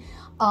soapy.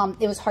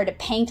 It was hard to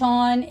paint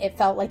on. It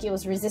felt like it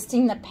was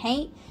resisting the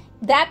paint.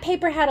 That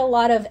paper had a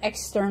lot of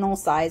external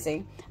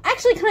sizing. I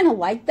actually kind of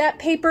liked that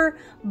paper,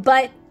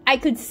 but I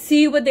could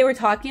see what they were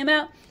talking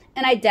about,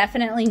 and I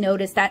definitely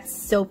noticed that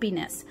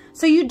soapiness.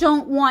 So you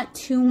don't want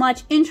too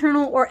much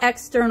internal or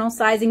external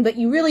sizing, but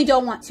you really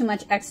don't want too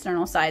much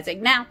external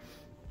sizing. Now,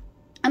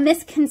 a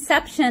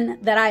misconception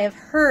that I have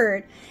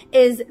heard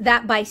is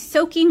that by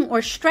soaking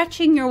or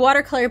stretching your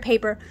watercolor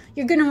paper,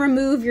 you're going to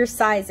remove your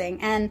sizing,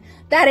 and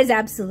that is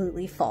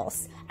absolutely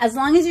false. As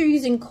long as you're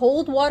using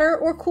cold water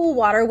or cool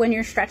water when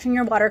you're stretching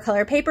your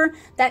watercolor paper,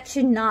 that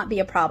should not be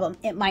a problem.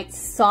 It might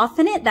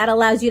soften it, that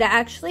allows you to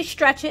actually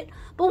stretch it,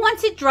 but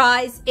once it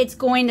dries, it's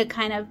going to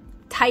kind of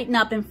tighten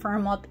up and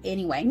firm up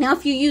anyway. Now,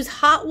 if you use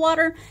hot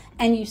water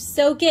and you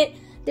soak it,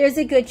 there's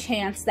a good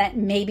chance that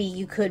maybe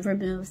you could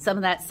remove some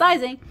of that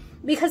sizing,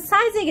 because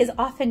sizing is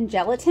often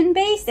gelatin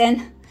based,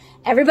 and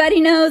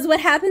everybody knows what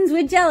happens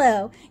with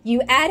Jello.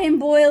 You add in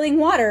boiling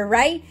water,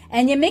 right?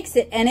 And you mix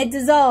it and it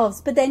dissolves,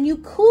 but then you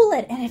cool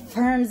it and it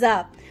firms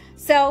up.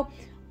 So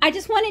I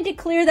just wanted to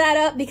clear that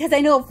up, because I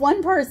know if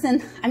one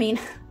person,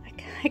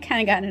 I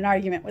kind of got in an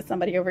argument with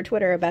somebody over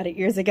Twitter about it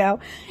years ago.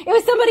 It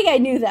was somebody I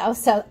knew though,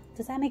 so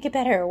does that make it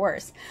better or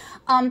worse?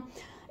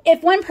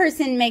 If one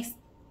person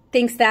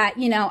thinks that,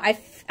 you know,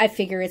 I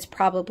figure it's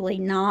probably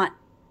not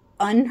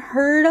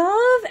unheard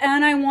of,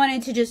 and I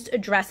wanted to just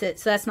address it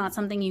so that's not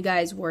something you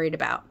guys worried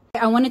about.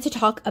 I wanted to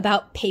talk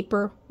about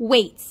paper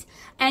weights,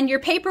 and your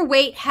paper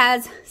weight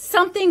has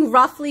something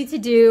roughly to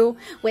do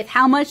with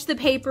how much the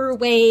paper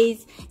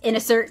weighs in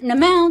a certain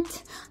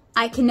amount.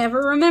 I can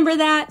never remember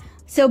that.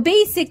 So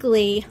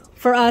basically,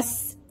 for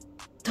us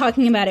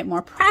talking about it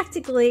more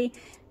practically,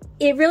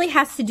 it really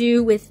has to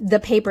do with the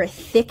paper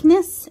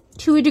thickness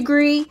to a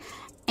degree,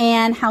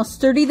 and how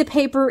sturdy the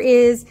paper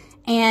is,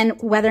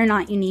 and whether or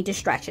not you need to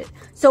stretch it.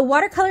 So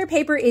watercolor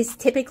paper is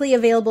typically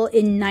available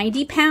in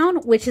 90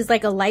 pound, which is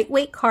like a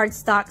lightweight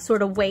cardstock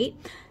sort of weight,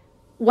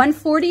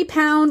 140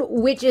 pound,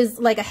 which is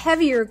like a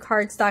heavier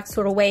cardstock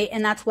sort of weight,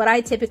 and that's what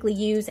I typically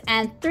use,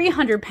 and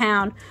 300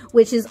 pound,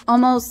 which is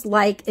almost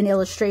like an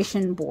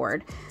illustration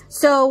board.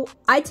 So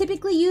I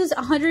typically use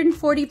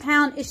 140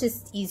 pound. It's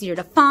just easier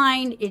to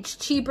find, it's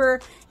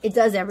cheaper, it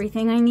does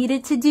everything I need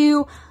it to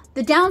do.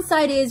 The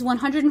downside is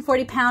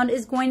 140 pound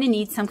is going to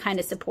need some kind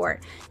of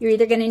support. You're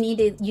either going to need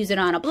to use it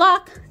on a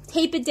block,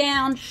 tape it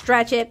down,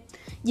 stretch it.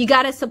 You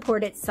got to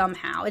support it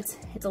somehow. It's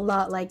a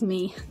lot like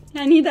me.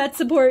 I need that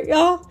support,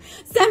 y'all.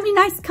 Send me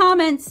nice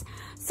comments.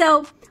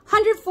 So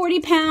 140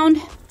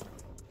 pound.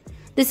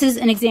 This is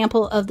an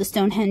example of the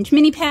Stonehenge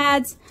mini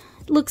pads.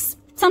 It looks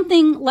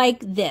something like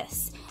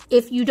this.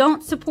 If you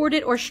don't support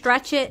it or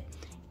stretch it,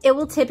 it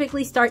will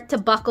typically start to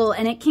buckle,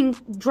 and it can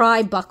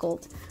dry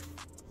buckled.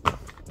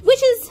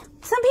 Which is,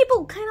 some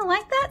people kind of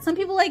like that. Some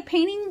people like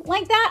painting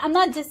like that. I'm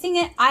not dissing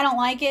it. I don't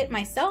like it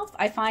myself.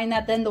 I find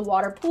that then the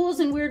water pools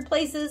in weird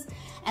places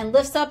and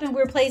lifts up in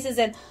weird places,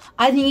 and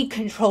I need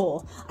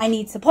control. I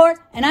need support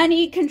and I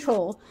need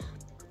control.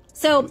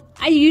 So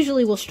I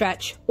usually will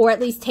stretch or at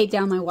least tape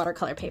down my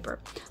watercolor paper.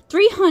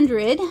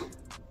 300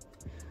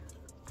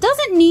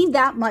 doesn't need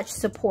that much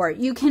support.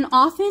 You can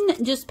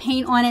often just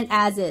paint on it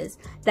as is.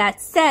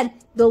 That said,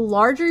 the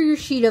larger your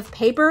sheet of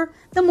paper,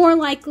 the more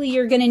likely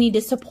you're going to need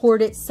to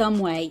support it some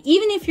way.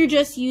 Even if you're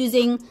just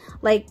using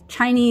like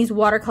Chinese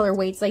watercolor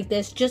weights like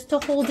this, just to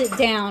hold it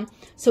down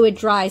so it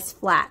dries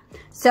flat.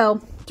 So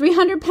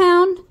 300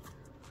 pound,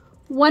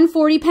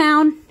 140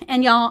 pound,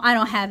 and y'all, I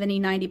don't have any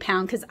 90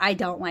 pound because I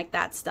don't like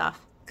that stuff.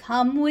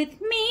 Come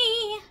with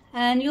me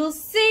and you'll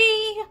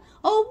see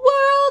a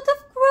world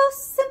of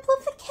gross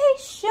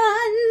simplification.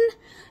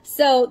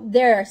 So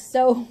there are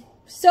so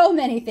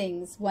many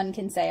things one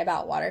can say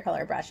about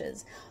watercolor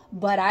brushes,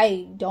 but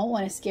I don't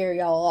want to scare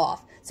y'all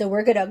off. So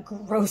we're going to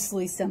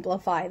grossly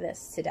simplify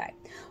this today.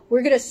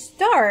 We're going to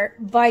start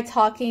by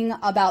talking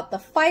about the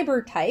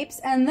fiber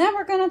types, and then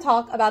we're going to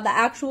talk about the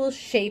actual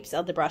shapes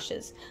of the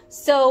brushes.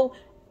 So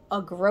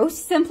a gross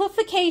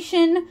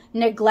simplification,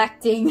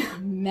 neglecting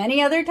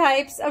many other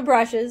types of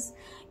brushes.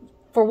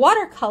 For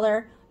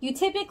watercolor, you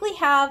typically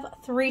have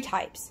three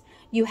types.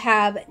 You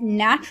have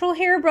natural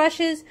hair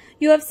brushes,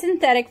 you have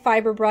synthetic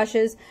fiber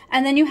brushes,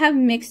 and then you have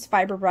mixed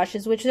fiber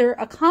brushes, which are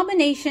a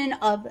combination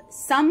of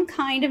some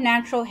kind of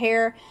natural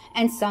hair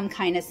and some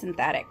kind of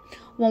synthetic.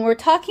 When we're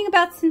talking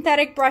about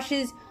synthetic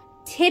brushes,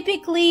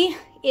 typically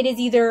it is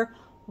either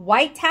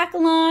white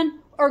Takalon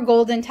or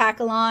golden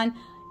Takalon.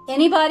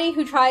 Anybody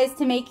who tries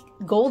to make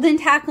golden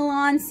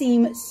Takalon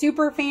seem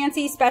super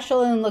fancy,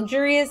 special, and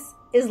luxurious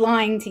is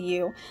lying to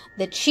you.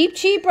 The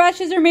cheap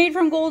brushes are made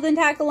from golden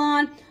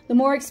Takalon. The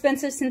more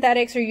expensive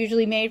synthetics are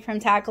usually made from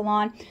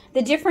Takalon.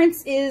 The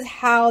difference is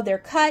how they're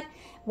cut,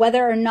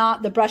 whether or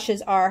not the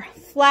brushes are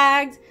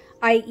flagged,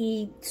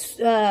 i.e.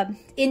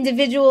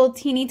 individual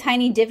teeny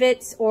tiny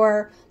divots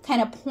or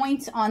kind of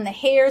points on the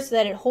hair so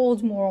that it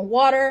holds more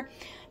water.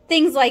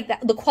 Things like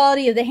that. The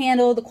quality of the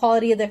handle, the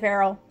quality of the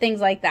ferrule,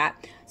 things like that.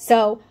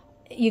 So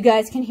you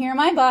guys can hear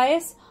my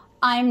bias.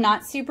 I'm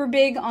not super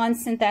big on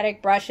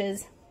synthetic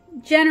brushes.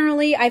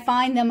 Generally, I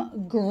find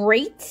them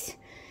great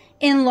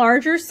in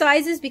larger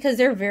sizes because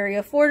they're very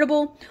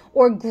affordable,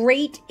 or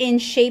great in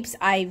shapes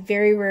I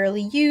very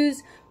rarely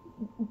use,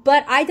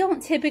 but I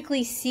don't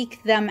typically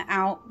seek them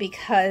out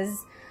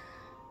because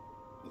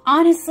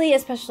honestly,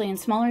 especially in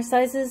smaller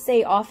sizes,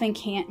 they often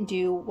can't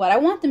do what I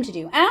want them to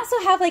do. I also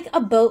have like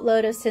a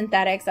boatload of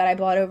synthetics that I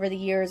bought over the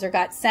years or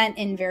got sent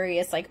in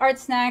various like Art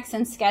Snacks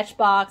and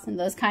Sketchbox and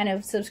those kind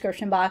of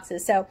subscription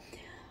boxes. So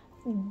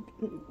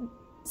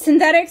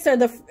synthetics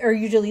are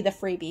usually the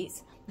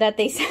freebies that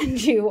they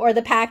send you, or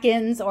the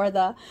pack-ins, or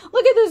the,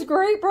 look at this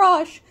great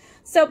brush.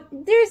 So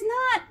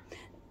I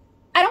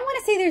don't want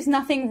to say there's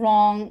nothing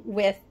wrong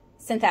with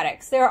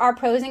synthetics. There are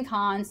pros and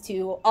cons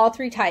to all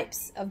three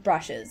types of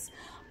brushes.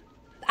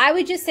 I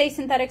would just say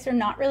synthetics are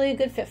not really a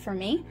good fit for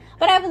me,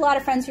 but I have a lot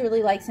of friends who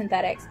really like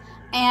synthetics.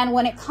 And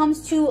when it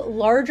comes to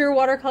larger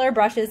watercolor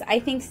brushes, I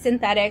think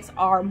synthetics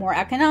are more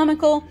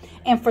economical.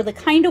 And for the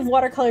kind of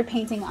watercolor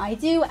painting I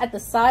do, at the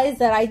size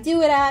that I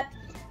do it at,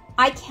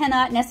 I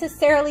cannot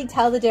necessarily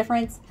tell the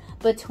difference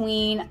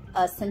between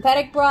a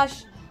synthetic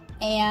brush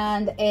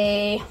and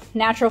a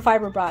natural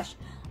fiber brush.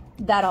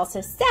 That also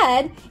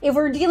said, if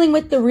we're dealing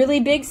with the really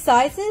big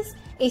sizes,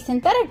 a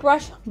synthetic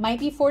brush might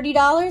be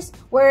 $40,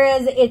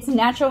 whereas its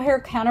natural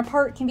hair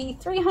counterpart can be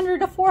 $300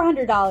 to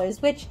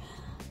 $400, which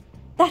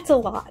that's a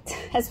lot,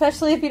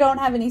 especially if you don't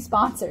have any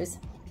sponsors.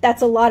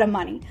 That's a lot of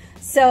money.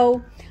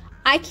 So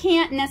I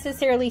can't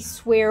necessarily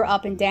swear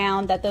up and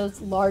down that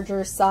those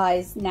larger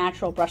size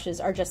natural brushes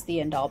are just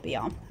the end all be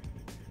all.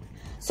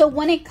 So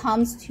when it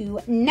comes to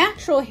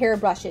natural hair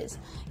brushes,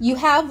 you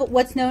have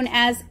what's known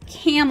as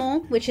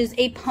camel, which is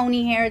a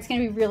pony hair. It's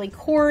going to be really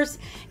coarse.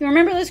 You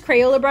remember those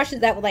Crayola brushes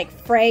that would like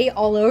fray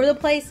all over the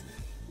place?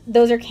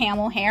 Those are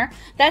camel hair.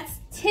 That's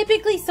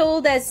typically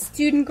sold as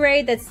student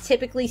grade. That's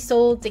typically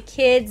sold to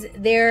kids.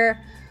 They're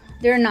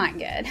not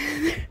good.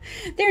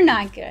 They're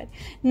not good.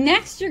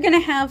 Next, you're going to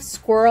have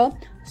squirrel.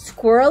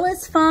 Squirrel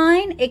is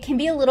fine. It can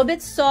be a little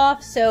bit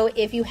soft. So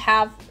if you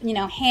have,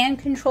 hand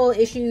control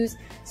issues,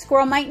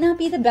 squirrel might not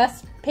be the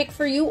best pick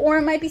for you, or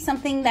it might be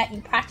something that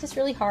you practice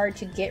really hard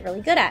to get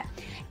really good at.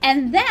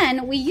 And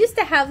then we used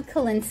to have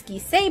Kolinsky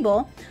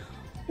Sable,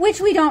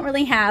 which we don't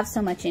really have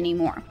so much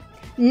anymore.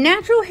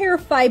 Natural hair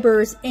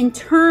fibers, in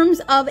terms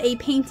of a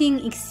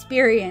painting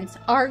experience,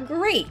 are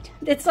great.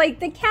 It's like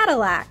the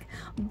Cadillac,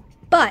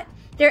 but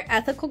there are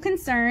ethical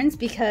concerns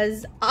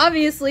because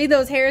obviously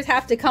those hairs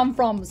have to come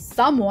from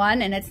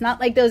someone, and it's not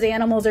like those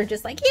animals are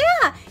just like,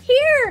 yeah,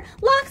 here,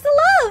 locks of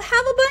love,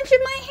 have a bunch of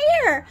my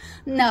hair.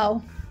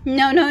 No.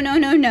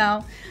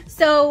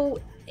 So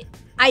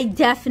I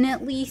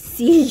definitely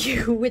see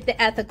you with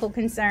the ethical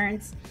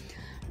concerns.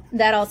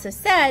 That also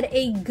said,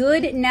 a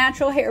good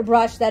natural hair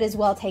brush that is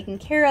well taken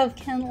care of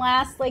can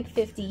last like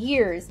 50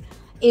 years.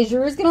 Is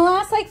yours gonna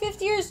last like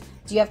 50 years?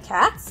 Do you have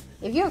cats?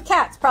 If you have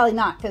cats, probably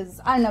not, because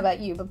I don't know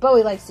about you, but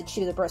Bowie likes to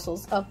chew the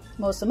bristles of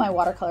most of my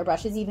watercolor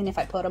brushes, even if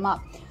I put them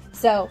up.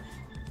 So,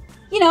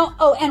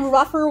 oh, and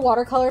rougher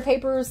watercolor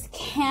papers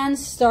can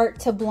start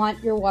to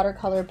blunt your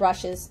watercolor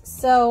brushes.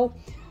 So,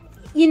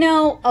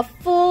 a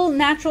full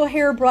natural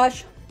hair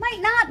brush might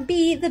not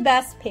be the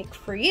best pick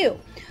for you.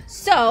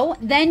 So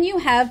then you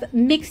have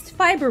mixed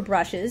fiber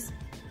brushes,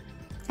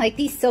 like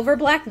these Silver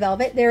Black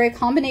Velvet. They're a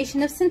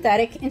combination of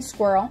synthetic and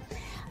squirrel.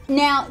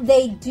 Now,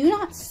 they do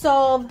not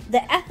solve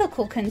the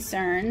ethical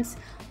concerns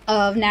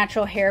of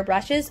natural hair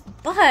brushes,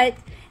 but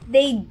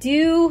they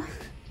do...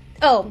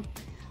 Oh,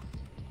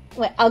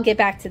 wait, I'll get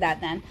back to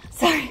that then.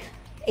 Sorry,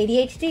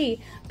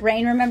 ADHD,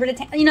 brain remember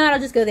to... You know what, I'll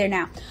just go there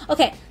now.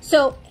 Okay,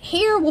 so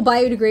hair will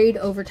biodegrade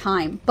over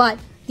time, but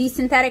these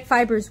synthetic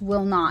fibers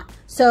will not.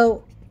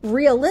 So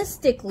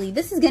realistically,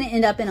 this is going to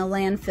end up in a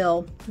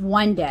landfill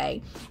one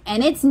day,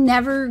 and it's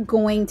never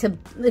going to,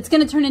 it's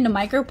going to turn into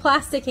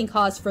microplastic and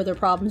cause further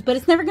problems, but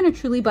it's never going to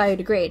truly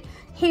biodegrade.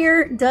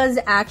 Hair does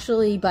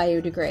actually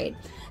biodegrade.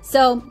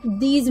 So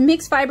these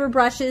mixed fiber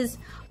brushes,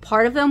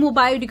 part of them will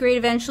biodegrade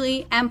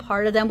eventually, and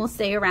part of them will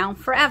stay around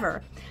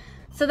forever.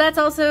 So that's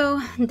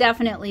also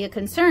definitely a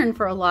concern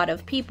for a lot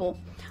of people.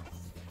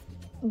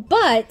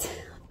 But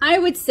I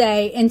would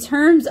say in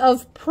terms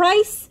of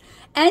price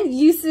and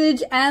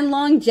usage and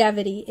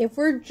longevity, if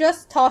we're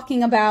just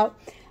talking about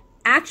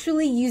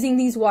actually using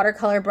these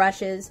watercolor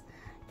brushes,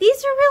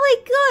 these are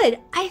really good.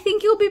 I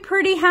think you'll be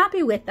pretty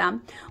happy with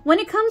them. When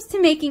it comes to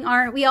making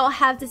art, we all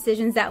have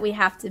decisions that we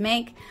have to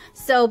make.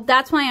 So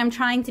that's why I'm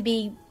trying to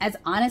be as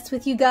honest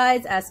with you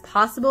guys as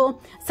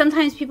possible.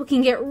 Sometimes people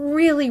can get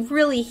really,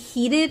 really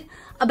heated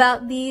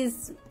about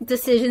these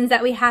decisions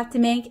that we have to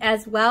make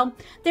as well.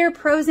 There are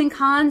pros and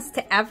cons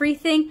to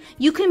everything.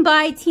 You can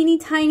buy teeny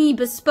tiny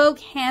bespoke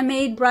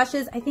handmade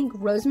brushes. I think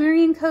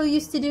Rosemary & Co.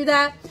 used to do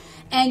that.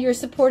 And you're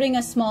supporting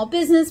a small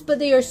business, but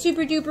they are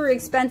super duper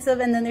expensive.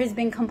 And then there's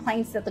been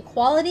complaints that the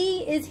quality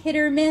is hit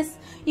or miss.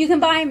 You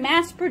can buy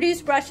mass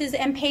produced brushes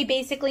and pay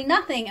basically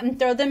nothing and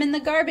throw them in the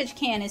garbage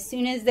can as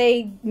soon as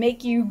they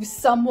make you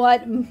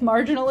somewhat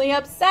marginally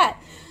upset.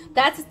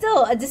 That's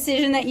still a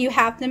decision that you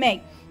have to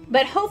make.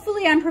 But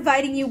hopefully I'm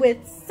providing you with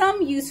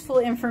some useful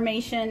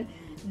information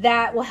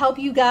that will help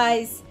you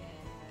guys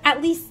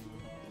at least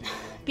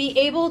be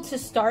able to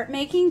start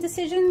making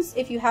decisions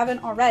if you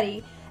haven't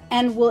already,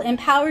 and will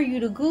empower you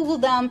to Google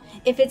them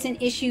if it's an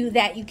issue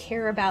that you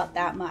care about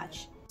that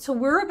much. So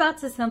we're about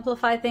to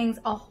simplify things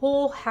a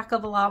whole heck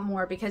of a lot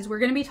more because we're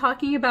going to be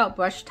talking about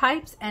brush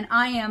types, and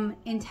I am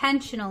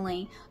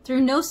intentionally, through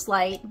no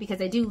slight,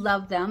 because I do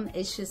love them,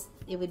 it's just,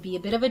 it would be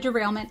a bit of a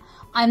derailment.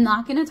 I'm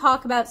not going to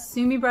talk about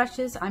sumi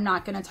brushes. I'm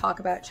not going to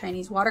talk about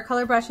Chinese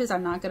watercolor brushes.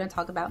 I'm not going to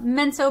talk about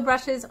Menso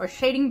brushes or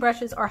shading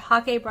brushes or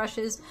hake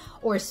brushes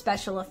or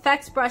special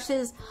effects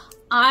brushes.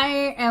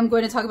 I am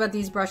going to talk about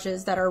these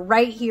brushes that are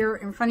right here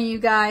in front of you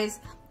guys,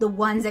 the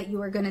ones that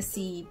you are going to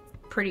see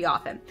pretty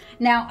often.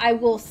 Now, I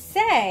will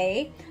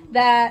say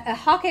that a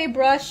hake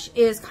brush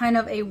is kind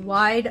of a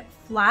wide,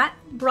 flat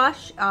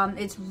brush.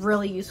 It's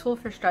really useful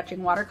for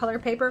stretching watercolor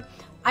paper.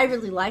 I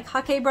really like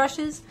hake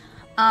brushes.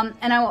 And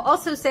I will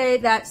also say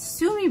that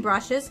sumi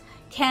brushes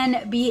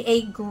can be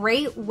a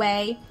great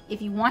way, if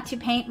you want to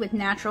paint with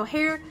natural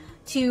hair,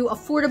 to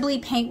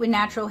affordably paint with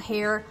natural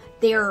hair.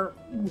 They're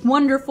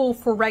wonderful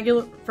for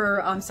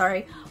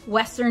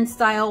Western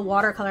style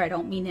watercolor. I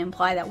don't mean to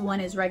imply that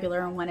one is regular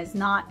and one is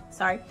not,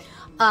 sorry.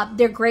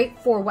 They're great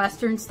for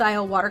Western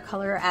style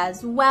watercolor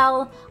as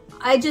well.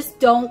 I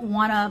just don't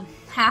want to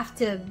have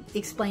to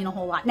explain a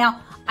whole lot.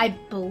 Now, I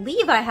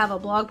believe I have a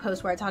blog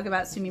post where I talk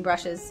about sumi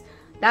brushes.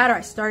 That, or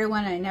I started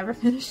one and I never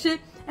finished it.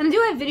 And I do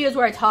have videos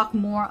where I talk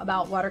more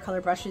about watercolor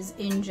brushes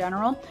in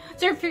general.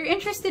 So if you're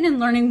interested in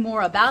learning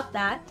more about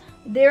that,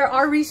 there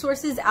are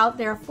resources out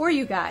there for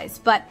you guys.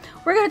 But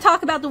we're going to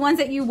talk about the ones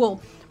that you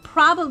will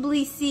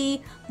probably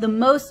see the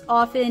most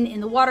often in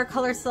the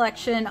watercolor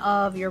selection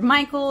of your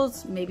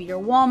Michaels, maybe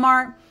your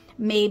Walmart,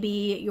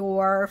 maybe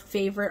your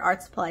favorite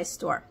art supply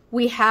store.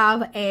 We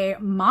have a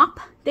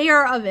mop. They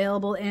are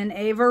available in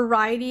a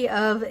variety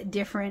of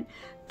different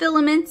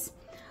filaments.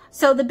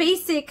 So the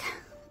basic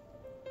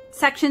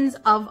sections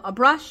of a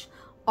brush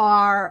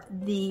are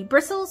the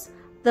bristles,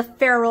 the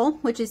ferrule,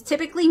 which is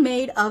typically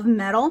made of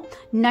metal.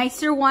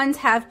 Nicer ones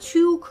have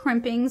 2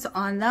 crimpings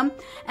on them.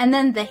 And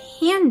then the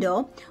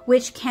handle,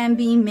 which can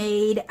be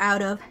made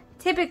out of,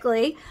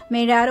 typically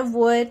made out of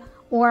wood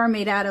or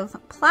made out of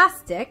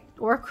plastic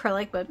or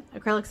acrylic, but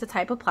acrylic's a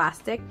type of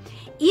plastic.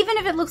 Even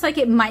if it looks like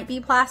it might be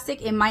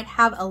plastic, it might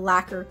have a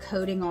lacquer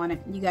coating on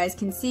it. You guys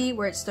can see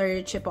where it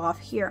started to chip off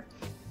here.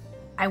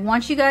 I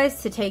want you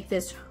guys to take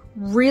this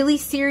really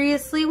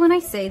seriously when I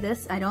say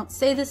this. I don't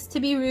say this to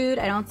be rude.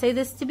 I don't say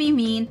this to be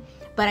mean,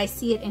 but I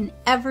see it in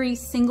every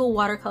single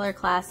watercolor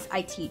class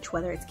I teach,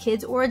 whether it's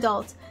kids or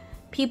adults.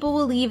 People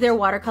will leave their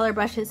watercolor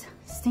brushes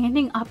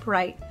standing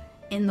upright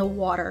in the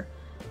water.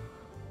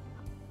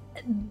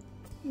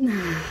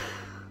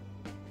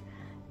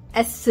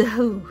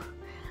 So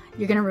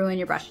you're gonna ruin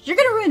your brushes. You're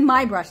gonna ruin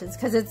my brushes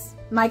because it's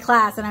my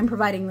class and I'm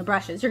providing the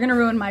brushes. You're gonna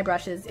ruin my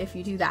brushes if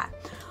you do that.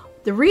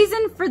 The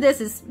reason for this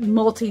is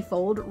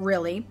multifold,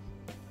 really.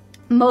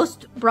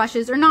 Most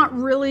brushes are not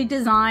really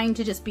designed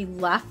to just be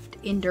left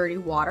in dirty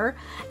water.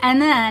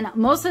 And then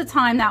most of the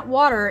time that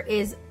water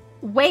is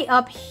way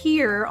up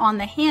here on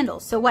the handle.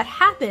 So what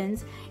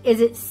happens is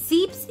it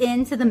seeps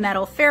into the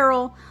metal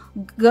ferrule,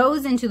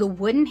 goes into the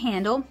wooden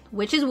handle,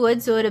 which is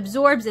wood, so it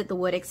absorbs it, the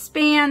wood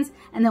expands,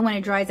 and then when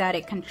it dries out,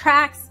 it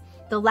contracts.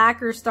 The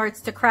lacquer starts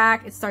to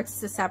crack, it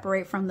starts to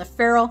separate from the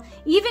ferrule.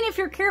 Even if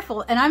you're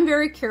careful, and I'm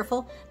very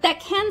careful,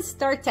 that can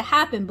start to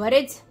happen, but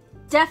it's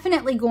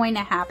definitely going to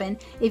happen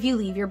if you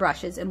leave your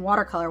brushes in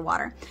watercolor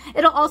water.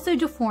 It'll also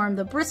deform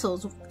the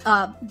bristles.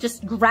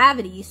 Just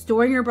gravity,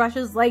 storing your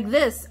brushes like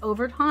this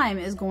over time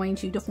is going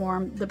to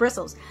deform the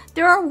bristles.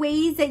 There are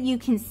ways that you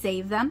can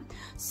save them.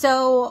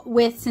 So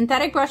with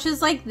synthetic brushes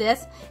like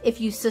this,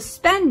 if you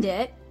suspend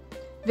it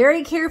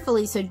very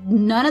carefully, so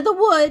none of the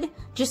wood,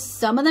 just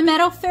some of the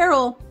metal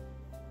ferrule,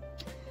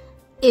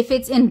 if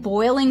it's in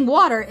boiling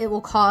water, it will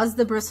cause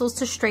the bristles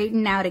to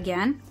straighten out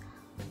again.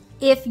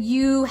 If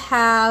you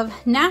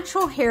have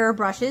natural hair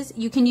brushes,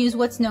 you can use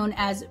what's known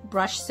as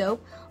brush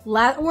soap,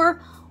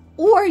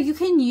 or you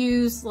can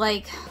use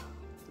like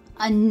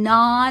a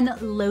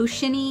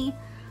non-lotiony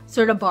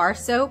sort of bar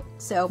soap.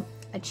 So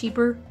a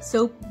cheaper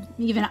soap,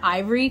 even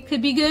Ivory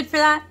could be good for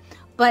that.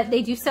 But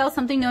they do sell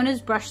something known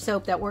as brush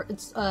soap that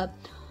works,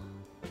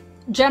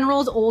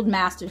 General's Old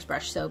Masters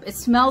brush soap. It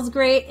smells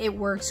great, it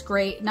works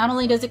great. Not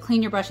only does it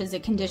clean your brushes,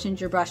 it conditions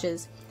your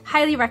brushes.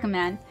 Highly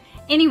recommend.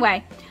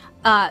 Anyway,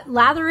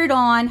 lather it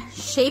on,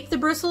 shape the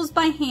bristles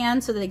by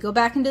hand so that they go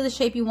back into the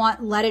shape you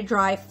want, let it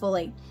dry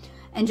fully.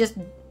 And just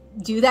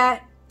do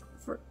that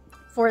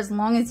for as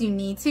long as you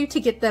need to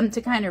get them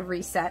to kind of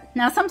reset.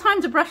 Now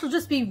sometimes a brush will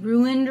just be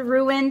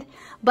ruined,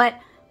 but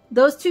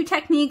those 2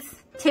 techniques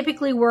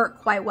typically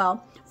work quite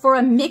well. For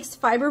a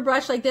mixed fiber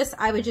brush like this,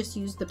 I would just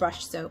use the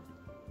brush soap.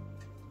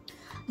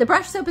 The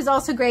brush soap is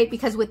also great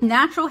because with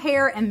natural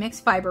hair and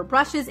mixed fiber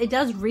brushes, it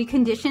does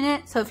recondition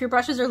it. So if your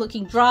brushes are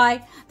looking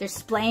dry, they're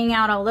splaying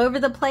out all over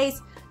the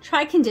place,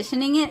 try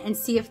conditioning it and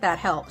see if that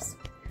helps.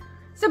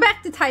 So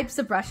back to types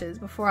of brushes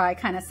before I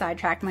kind of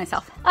sidetrack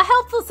myself. A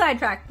helpful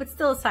sidetrack, but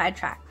still a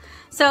sidetrack.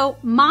 So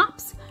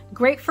mops,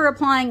 great for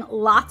applying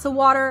lots of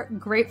water,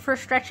 great for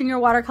stretching your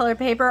watercolor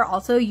paper,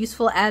 also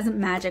useful as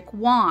magic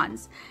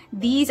wands.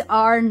 These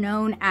are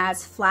known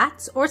as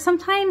flats or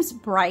sometimes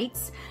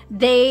brights.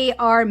 They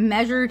are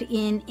measured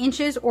in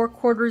inches or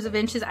quarters of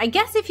inches. I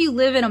guess if you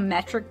live in a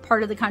metric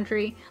part of the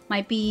country,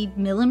 might be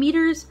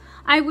millimeters,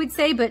 I would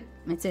say, but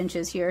it's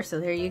inches here, so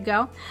there you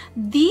go.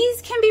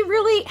 These can be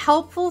really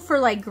helpful for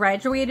like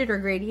graduated or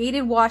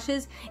gradiated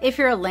washes. If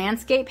you're a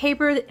landscape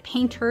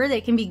painter, they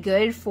can be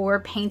good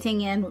for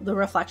painting in the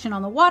reflection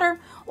on the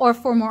water, or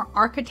for more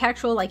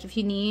architectural, like if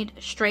you need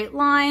straight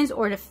lines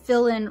or to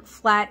fill in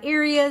flat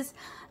areas.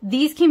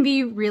 These can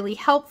be really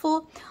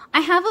helpful.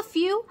 I have a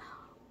few.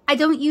 I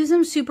don't use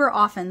them super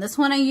often. This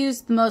one I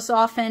use the most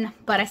often,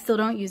 but I still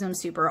don't use them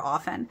super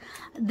often.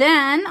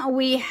 Then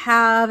we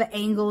have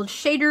angled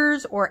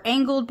shaders or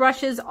angled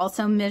brushes,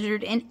 also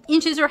measured in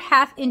inches or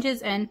half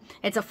inches, and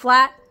it's a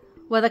flat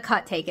with a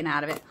cut taken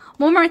out of it.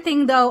 One more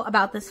thing though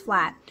about this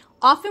flat.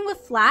 Often with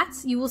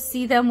flats, you will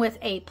see them with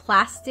a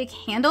plastic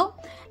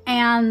handle,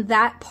 and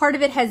that part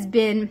of it has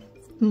been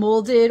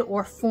molded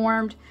or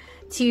formed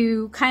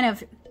to kind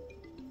of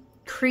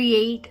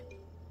create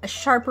a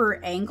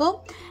sharper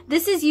angle.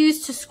 This is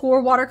used to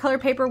score watercolor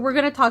paper. We're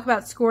going to talk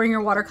about scoring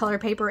your watercolor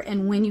paper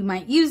and when you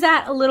might use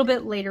that a little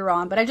bit later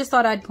on, but I just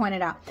thought I'd point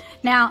it out.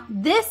 Now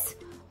this,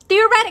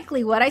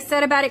 theoretically, what I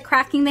said about it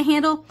cracking the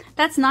handle,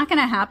 that's not going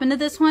to happen to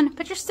this one,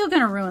 but you're still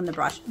going to ruin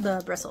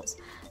the bristles.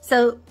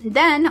 So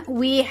then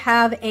we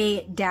have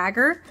a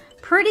dagger,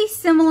 pretty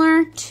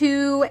similar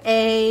to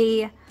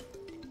a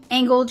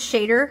angled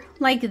shader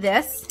like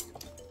this.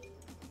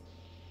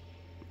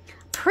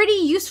 Pretty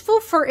useful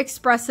for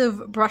expressive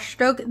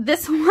brushstroke.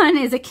 This one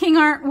is a King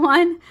Art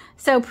one,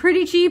 so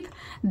pretty cheap.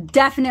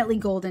 Definitely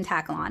golden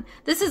Taklon.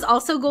 This is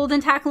also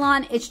golden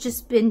Taklon. It's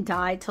just been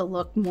dyed to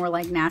look more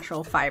like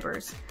natural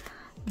fibers.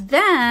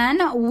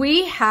 Then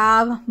we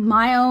have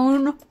my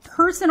own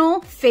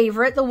personal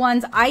favorite, the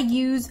ones I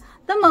use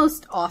the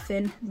most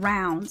often,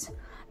 rounds.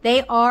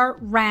 They are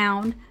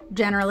round.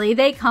 Generally,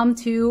 they come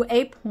to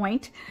a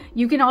point.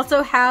 You can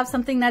also have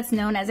something that's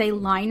known as a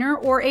liner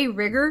or a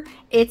rigger.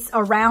 It's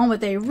a round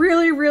with a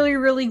really, really,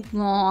 really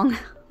long,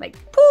 like,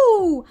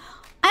 poo!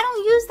 I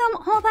don't use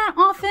them all that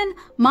often.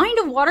 Mind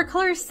of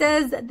Watercolor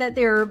says that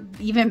they're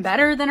even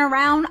better than a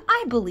round.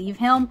 I believe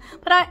him.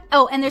 But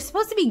oh, and they're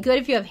supposed to be good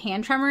if you have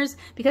hand tremors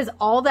because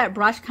all that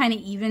brush kind of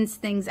evens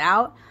things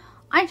out.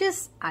 I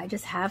just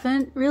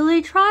haven't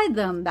really tried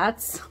them.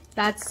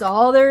 That's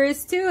all there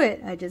is to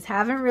it. I just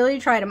haven't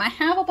really tried them. I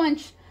have a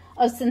bunch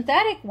of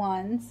synthetic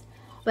ones,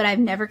 but I've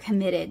never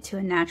committed to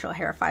a natural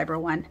hair fiber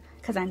one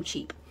because I'm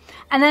cheap.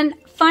 And then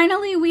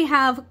finally we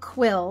have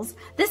quills.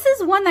 This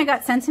is one that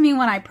got sent to me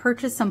when I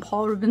purchased some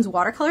Paul Rubens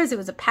watercolors. It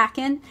was a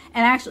pack-in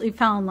and I actually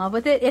fell in love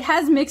with it. It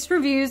has mixed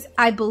reviews.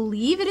 I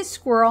believe it is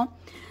squirrel.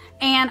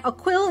 And a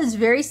quill is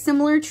very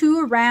similar to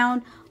a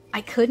round. I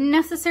couldn't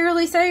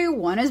necessarily say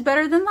one is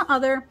better than the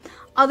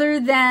other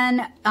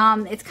than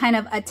it's kind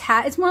of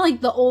it's more like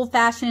the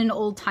old-fashioned,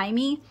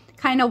 old-timey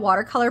kind of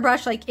watercolor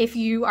brush. Like if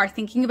you are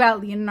thinking about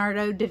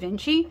Leonardo da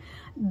Vinci,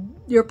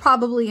 you're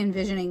probably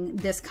envisioning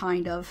this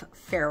kind of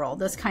ferrule,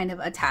 this kind of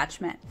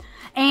attachment.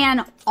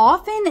 And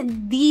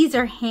often these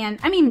are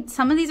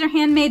some of these are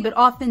handmade, but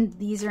often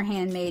these are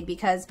handmade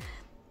because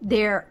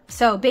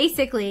so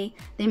basically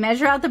they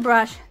measure out the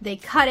brush, they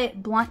cut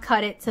it, blunt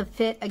cut it to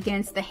fit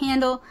against the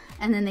handle,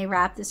 and then they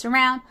wrap this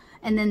around,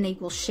 and then they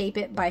will shape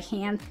it by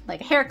hand like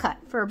a haircut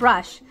for a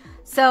brush.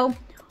 So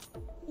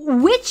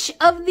which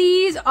of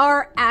these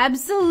are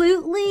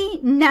absolutely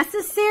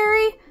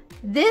necessary?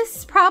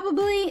 This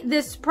probably,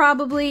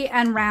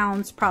 and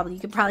rounds probably.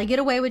 You could probably get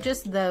away with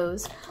just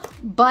those.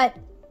 But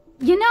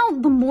you know,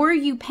 the more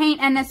you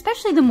paint, and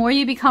especially the more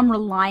you become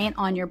reliant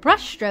on your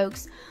brush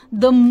strokes,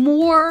 the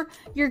more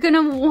you're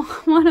gonna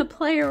want to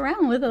play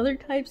around with other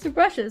types of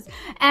brushes.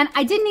 And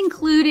I didn't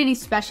include any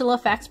special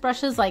effects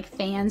brushes like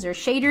fans or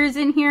shaders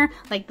in here,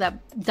 like the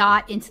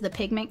dot into the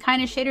pigment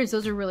kind of shaders.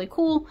 Those are really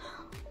cool.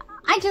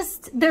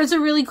 Those are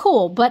really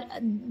cool, but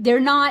they're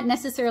not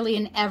necessarily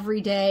an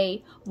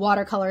everyday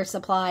watercolor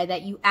supply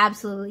that you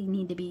absolutely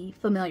need to be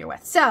familiar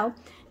with. So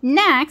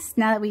next,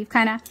 now that we've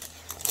kind of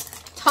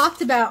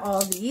talked about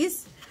all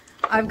these,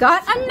 I've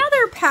got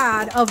another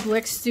pad of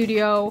Blick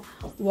Studio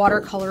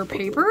watercolor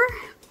paper.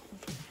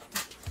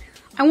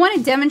 I want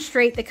to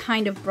demonstrate the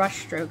kind of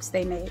brush strokes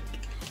they make.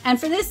 And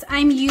for this,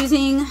 I'm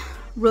using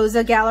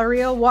Rosa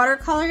Galleria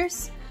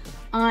watercolors.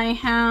 I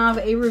have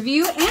a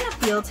review and a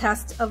field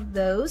test of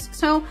those,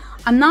 so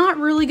I'm not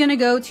really going to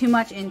go too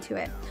much into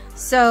it.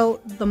 So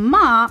the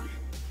mop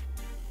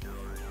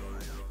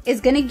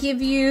is going to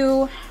give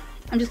you,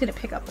 I'm just going to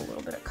pick up a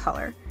little bit of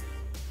color.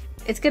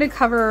 It's going to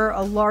cover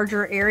a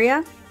larger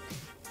area.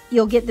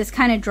 You'll get this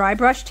kind of dry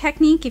brush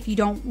technique if you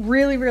don't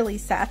really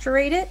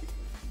saturate it.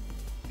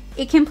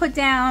 It can put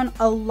down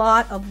a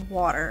lot of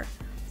water,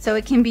 so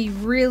it can be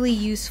really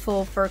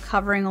useful for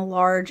covering a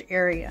large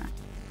area.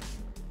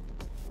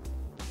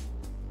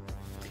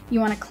 You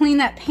want to clean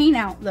that paint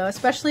out though,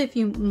 especially if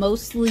you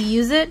mostly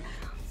use it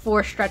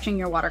for stretching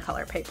your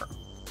watercolor paper.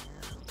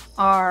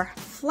 Our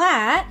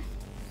flat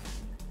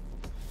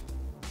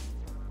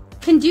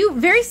can do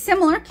very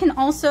similar, can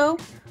also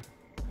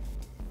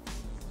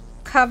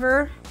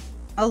cover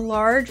a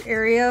large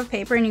area of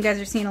paper, and you guys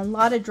are seeing a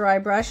lot of dry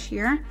brush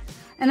here.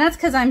 And that's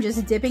because I'm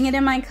just dipping it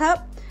in my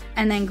cup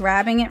and then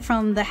grabbing it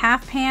from the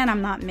half pan.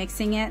 I'm not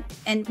mixing it.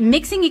 And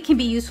mixing it can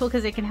be useful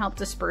because it can help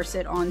disperse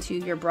it onto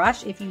your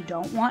brush if you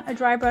don't want a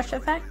dry brush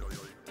effect.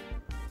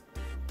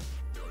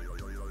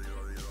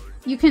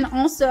 You can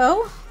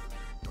also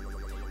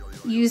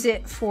use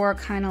it for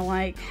kind of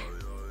like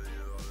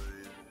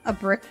a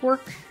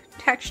brickwork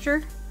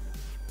texture.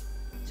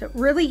 So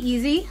really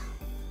easy.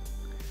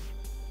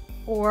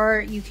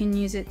 Or you can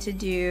use it to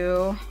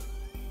do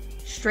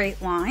straight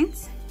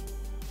lines.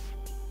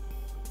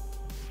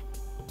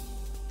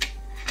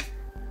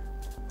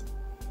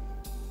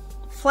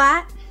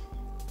 Flat,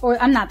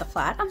 or I'm not the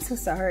flat, I'm so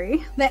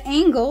sorry. The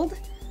angled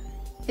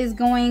is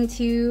going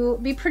to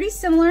be pretty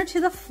similar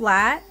to the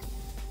flat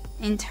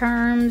in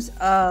terms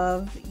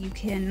of you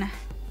can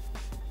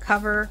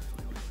cover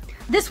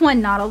this one,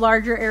 not a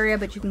larger area,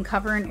 but you can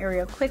cover an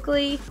area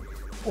quickly,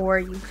 or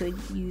you could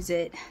use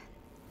it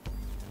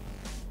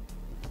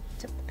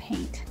to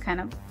paint kind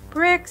of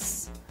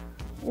bricks,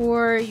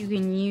 or you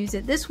can use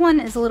it. This one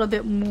is a little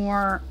bit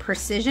more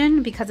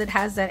precision because it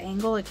has that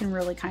angle. It can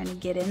really kind of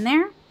get in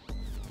there.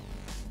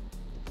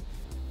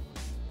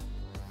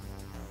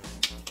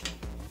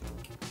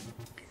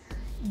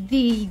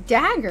 The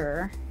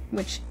dagger,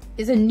 which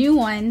is a new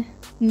one,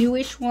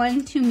 newish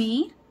one to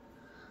me.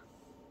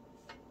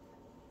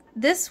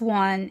 This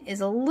one is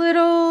a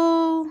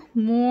little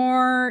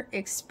more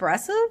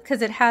expressive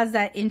because it has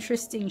that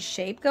interesting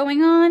shape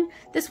going on.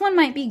 This one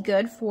might be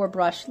good for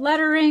brush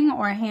lettering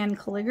or hand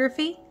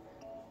calligraphy,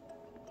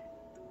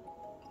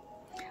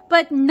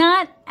 but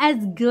not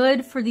as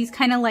good for these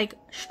kind of like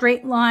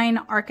straight line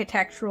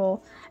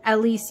architectural,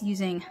 at least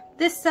using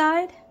this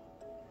side.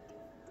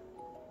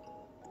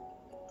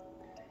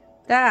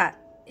 That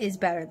is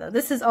better though.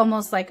 This is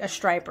almost like a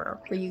striper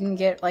where you can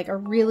get like a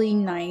really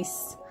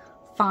nice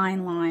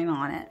fine line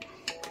on it.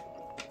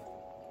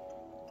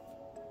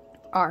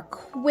 Our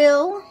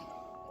quill.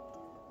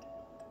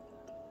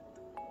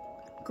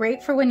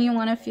 Great for when you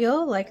want to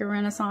feel like a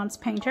Renaissance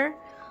painter,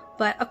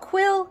 but a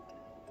quill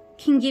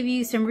can give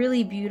you some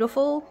really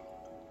beautiful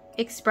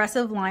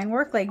expressive line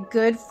work, like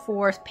good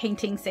for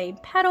painting, say,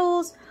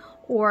 petals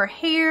or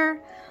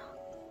hair.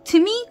 To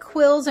me,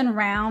 quills and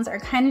rounds are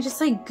kind of just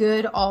like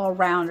good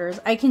all-rounders.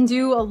 I can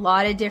do a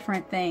lot of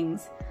different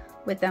things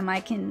with them.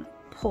 I can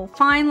pull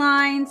fine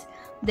lines.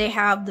 They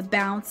have the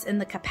bounce and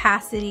the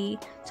capacity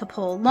to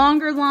pull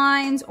longer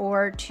lines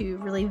or to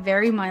really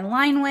vary my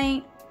line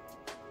weight.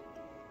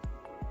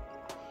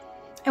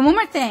 And one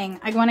more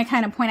thing I want to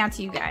kind of point out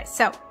to you guys.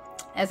 So,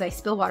 as I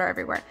spill water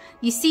everywhere,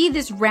 you see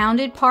this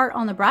rounded part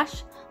on the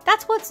brush?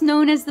 That's what's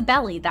known as the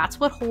belly. That's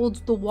what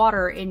holds the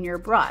water in your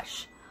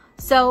brush.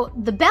 So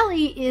the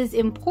belly is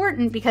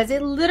important because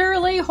it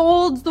literally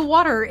holds the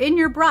water in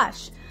your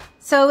brush.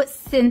 So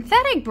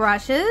synthetic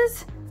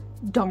brushes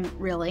don't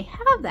really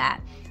have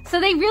that. So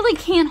they really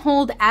can't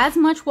hold as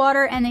much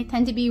water, and they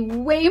tend to be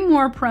way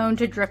more prone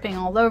to dripping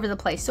all over the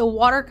place. So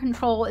water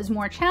control is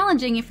more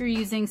challenging if you're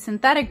using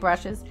synthetic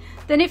brushes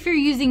than if you're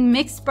using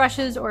mixed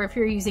brushes or if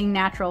you're using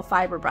natural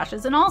fiber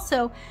brushes. And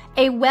also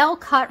a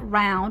well-cut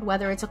round,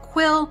 whether it's a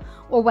quill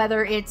or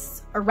whether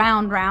it's a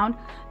round,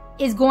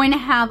 is going to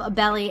have a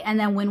belly, and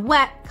then when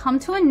wet, come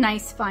to a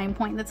nice fine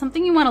point. That's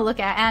something you want to look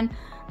at. And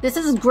this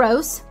is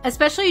gross,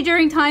 especially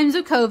during times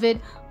of COVID,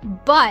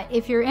 but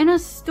if you're in a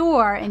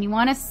store and you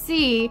want to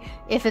see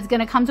if it's going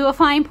to come to a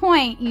fine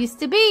point, used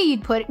to be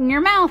you'd put it in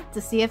your mouth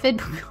to see if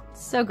it,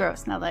 so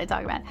gross now that I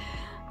talk about it,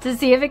 to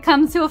see if it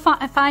comes to a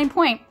fine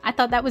point. I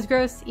thought that was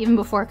gross even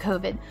before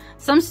COVID.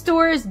 Some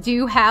stores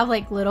do have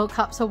like little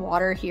cups of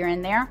water here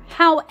and there.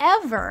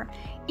 However,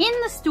 in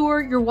the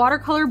store, your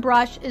watercolor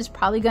brush is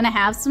probably going to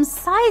have some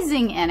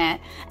sizing in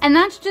it, and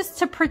that's just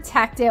to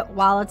protect it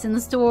while it's in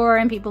the store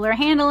and people are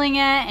handling it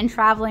and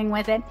traveling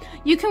with it.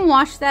 You can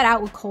wash that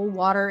out with cold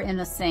water in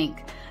a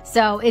sink.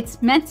 So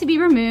it's meant to be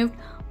removed.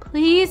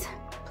 Please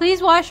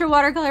wash your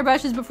watercolor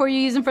brushes before you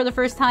use them for the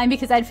first time,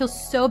 because I'd feel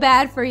so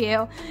bad for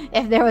you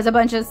if there was a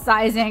bunch of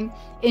sizing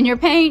in your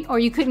paint or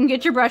you couldn't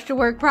get your brush to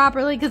work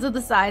properly because of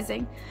the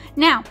sizing.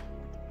 Now,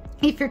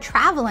 if you're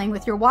traveling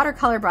with your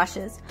watercolor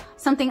brushes,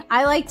 something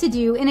I like to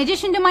do, in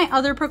addition to my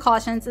other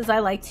precautions, is I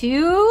like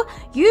to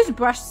use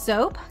brush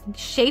soap,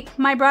 shape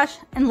my brush,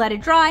 and let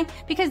it dry,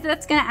 because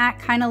that's going to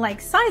act kind of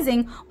like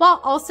sizing while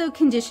also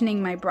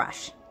conditioning my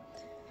brush.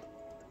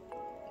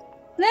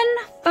 Then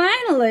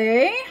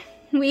finally,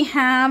 we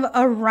have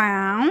a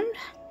round.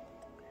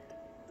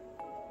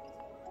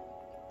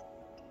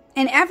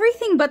 And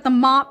everything but the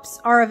mops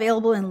are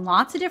available in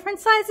lots of different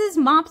sizes.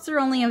 Mops are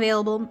only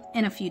available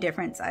in a few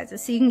different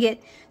sizes. So you can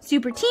get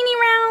super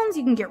teeny rounds,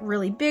 you can get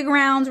really big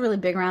rounds. Really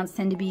big rounds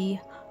tend to be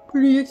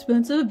pretty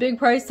expensive. Big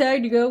price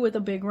tag to go with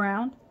a big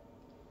round.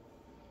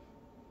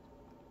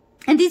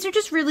 And these are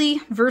just really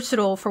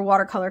versatile for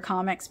watercolor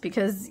comics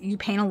because you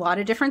paint a lot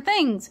of different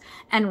things,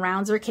 and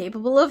rounds are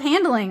capable of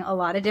handling a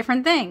lot of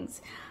different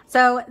things.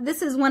 So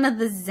this is one of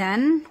the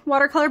Zen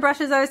watercolor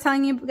brushes I was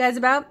telling you guys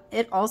about.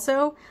 It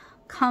also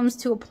comes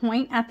to a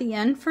point at the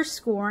end for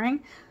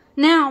scoring.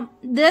 Now,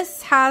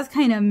 this has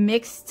kind of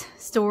mixed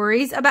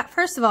stories about,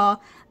 first of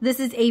all, this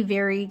is a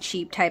very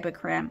cheap type of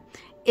crimp.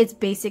 It's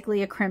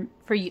basically a crimp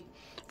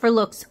for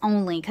looks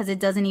only because it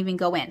doesn't even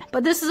go in.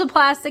 But this is a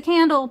plastic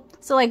handle,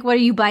 so like what are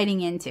you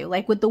biting into?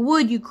 Like with the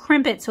wood, you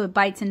crimp it so it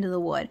bites into the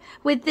wood.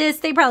 With this,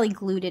 they probably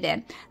glued it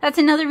in. That's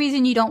another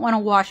reason you don't want to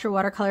wash your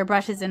watercolor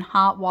brushes in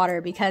hot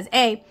water because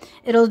A,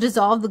 it'll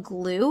dissolve the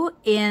glue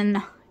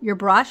in your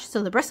brush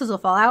so the bristles will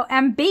fall out,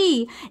 and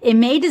B, it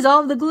may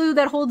dissolve the glue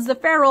that holds the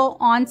ferrule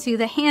onto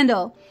the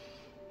handle.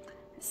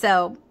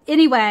 So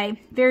anyway,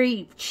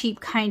 very cheap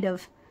kind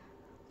of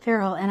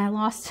ferrule, and I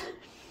lost...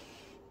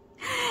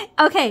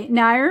 Okay,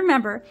 now I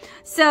remember.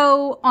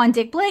 So on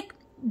Dick Blick,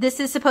 this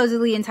is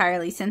supposedly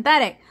entirely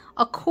synthetic.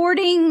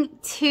 According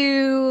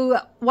to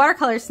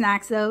Watercolor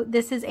Snacks, though,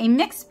 this is a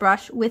mixed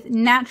brush with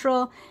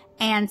natural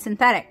and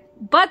synthetic.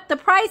 But the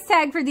price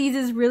tag for these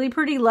is really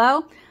pretty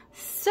low,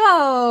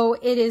 so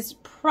it is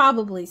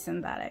probably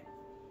synthetic.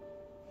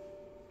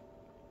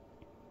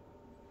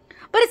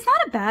 But it's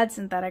not a bad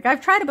synthetic.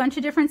 I've tried a bunch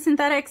of different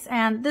synthetics,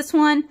 and this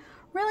one,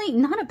 really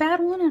not a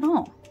bad one at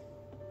all.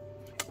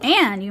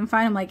 And you can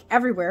find them like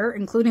everywhere,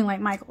 including like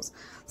Michael's.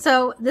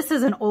 So this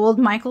is an old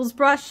Michael's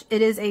brush.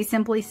 It is a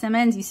Simply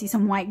Simmons. You see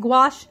some white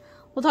gouache.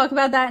 We'll talk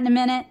about that in a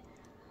minute.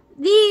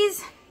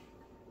 These,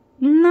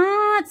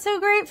 not so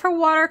great for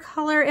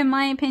watercolor in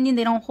my opinion.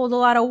 They don't hold a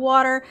lot of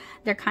water.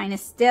 They're kind of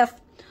stiff.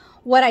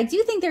 What I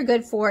do think they're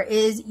good for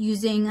is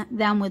using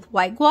them with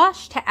white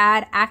gouache to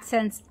add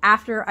accents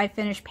after I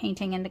finish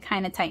painting and to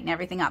kind of tighten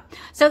everything up.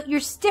 So your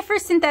stiffer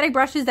synthetic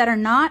brushes that are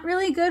not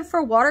really good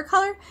for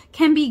watercolor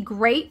can be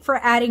great for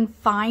adding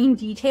fine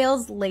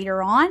details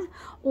later on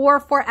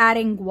or for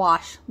adding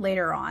gouache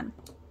later on.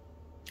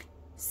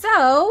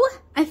 So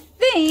I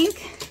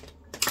think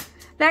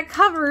that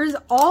covers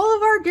all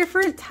of our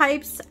different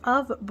types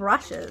of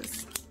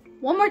brushes.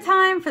 One more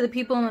time for the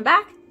people in the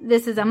back.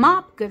 This is a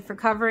mop, good for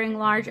covering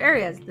large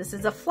areas. This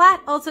is a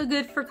flat, also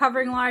good for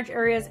covering large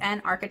areas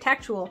and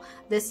architectural.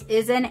 This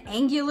is an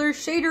angular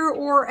shader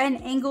or an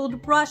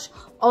angled brush,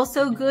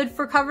 also good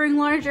for covering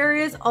large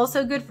areas,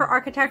 also good for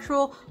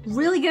architectural,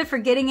 really good for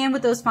getting in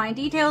with those fine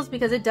details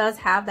because it does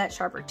have that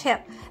sharper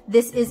tip.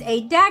 This is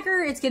a dagger.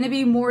 It's going to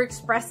be more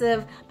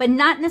expressive, but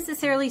not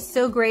necessarily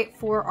so great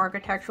for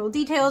architectural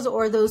details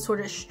or those sort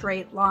of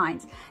straight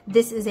lines.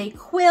 This is a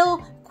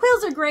quill.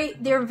 Quills are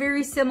great. They're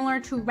very similar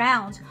to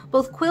rounds.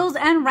 Both quills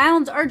and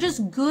rounds are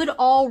just good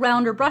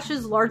all-rounder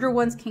brushes. Larger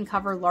ones can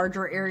cover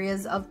larger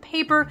areas of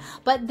paper,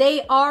 but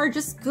they are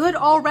just good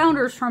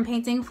all-rounders from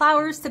painting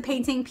flowers to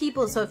painting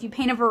people. So if you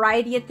paint a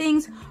variety of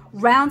things,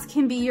 rounds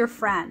can be your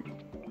friend.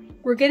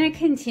 We're going to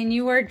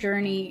continue our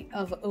journey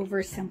of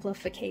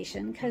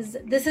oversimplification because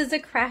this is a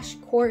crash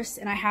course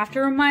and I have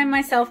to remind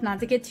myself not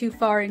to get too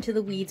far into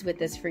the weeds with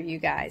this for you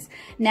guys.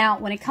 Now,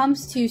 when it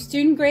comes to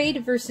student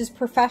grade versus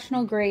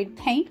professional grade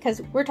paint,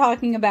 because we're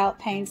talking about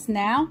paints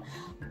now,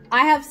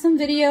 I have some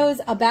videos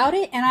about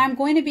it and I'm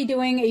going to be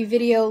doing a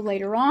video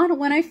later on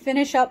when I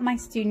finish up my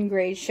student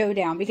grade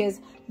showdown because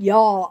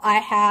y'all, I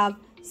have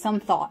some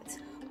thoughts.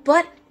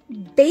 But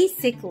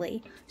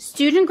basically,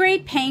 student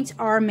grade paints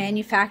are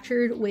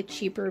manufactured with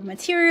cheaper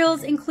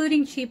materials,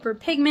 including cheaper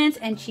pigments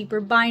and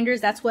cheaper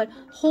binders. That's what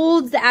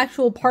holds the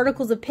actual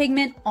particles of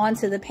pigment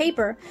onto the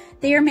paper.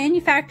 They are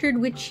manufactured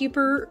with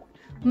cheaper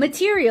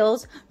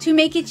materials to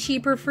make it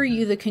cheaper for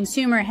you, the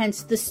consumer,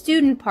 hence the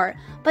student part.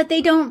 But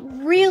they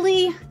don't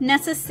really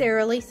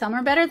necessarily, some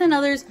are better than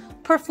others,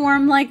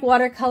 perform like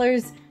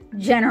watercolors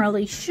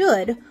generally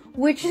should,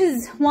 which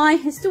is why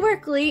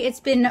historically it's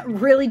been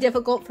really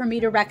difficult for me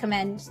to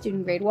recommend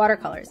student grade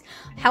watercolors.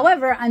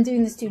 However, I'm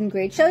doing the student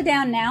grade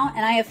showdown now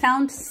and I have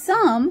found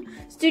some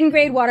student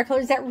grade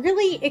watercolors that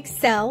really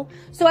excel.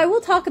 So I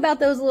will talk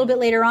about those a little bit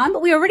later on,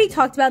 but we already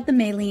talked about the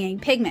Meliane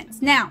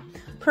pigments. Now,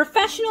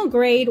 professional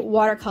grade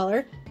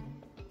watercolor,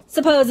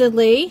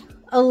 supposedly,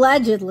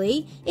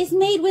 allegedly, is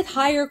made with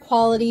higher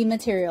quality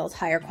materials,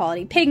 higher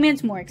quality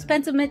pigments, more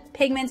expensive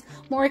pigments,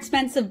 more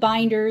expensive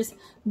binders,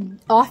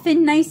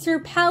 often nicer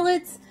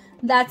palettes,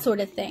 that sort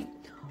of thing.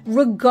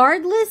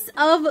 Regardless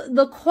of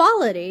the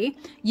quality,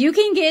 you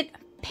can get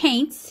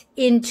paints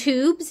in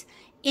tubes,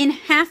 in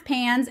half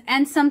pans,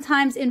 and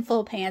sometimes in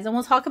full pans. And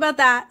we'll talk about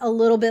that a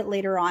little bit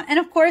later on. And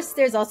of course,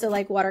 there's also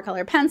like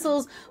watercolor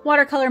pencils,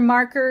 watercolor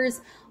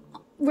markers.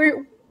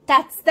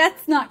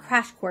 That's not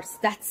crash course.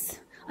 That's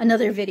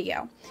another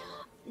video.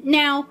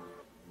 Now,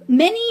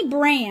 many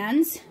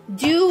brands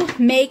do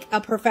make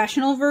a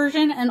professional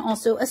version and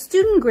also a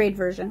student grade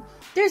version.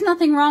 There's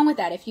nothing wrong with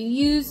that. If you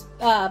use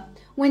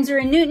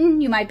Winsor & Newton,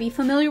 you might be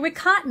familiar with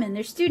Cotman,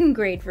 their student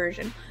grade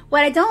version.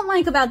 What I don't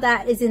like about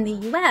that is in the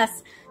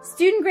US,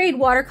 student grade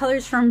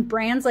watercolors from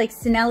brands like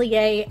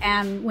Sennelier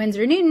and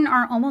Winsor Newton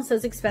are almost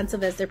as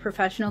expensive as their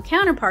professional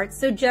counterparts.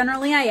 So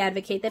generally I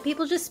advocate that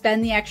people just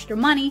spend the extra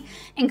money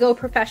and go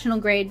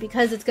professional grade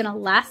because it's gonna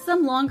last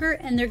them longer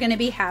and they're gonna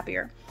be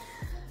happier.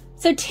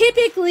 So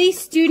typically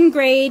student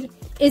grade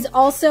is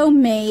also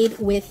made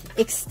with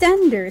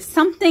extenders,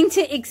 something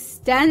to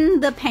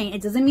extend the paint.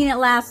 It doesn't mean it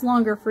lasts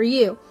longer for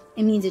you.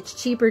 It means it's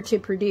cheaper to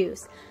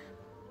produce.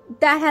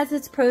 That has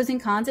its pros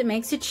and cons. It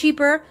makes it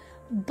cheaper,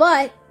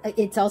 but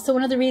it's also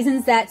one of the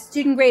reasons that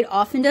student grade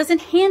often doesn't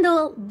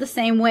handle the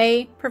same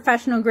way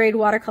professional grade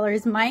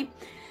watercolors might.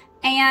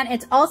 And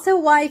it's also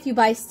why if you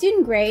buy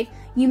student grade,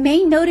 you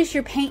may notice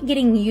your paint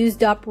getting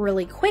used up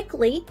really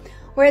quickly.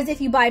 Whereas if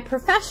you buy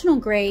professional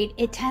grade,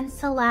 it tends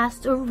to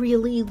last a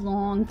really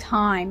long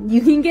time.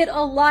 You can get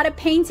a lot of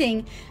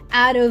painting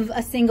out of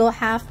a single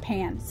half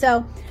pan.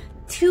 So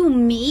to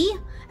me,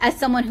 as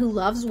someone who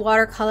loves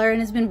watercolor and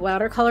has been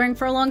watercoloring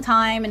for a long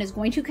time and is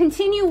going to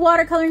continue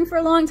watercoloring for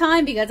a long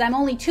time because I'm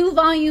only 2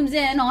 volumes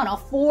in on a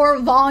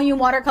 4-volume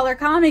watercolor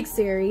comic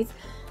series,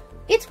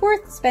 it's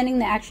worth spending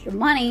the extra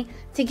money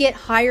to get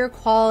higher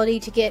quality,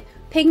 to get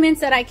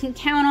pigments that I can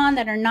count on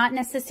that are not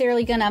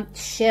necessarily gonna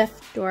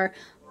shift or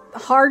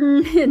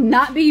harden and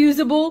not be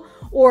usable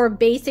or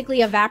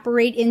basically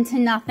evaporate into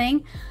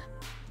nothing.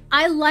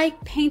 I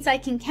like paints I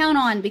can count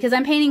on because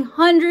I'm painting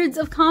hundreds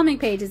of comic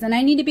pages and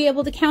I need to be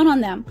able to count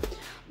on them.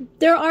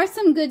 There are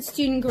some good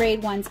student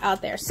grade ones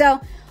out there. So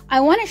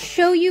I want to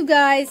show you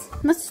guys,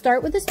 let's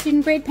start with the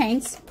student grade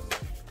paints.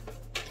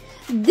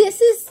 This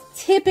is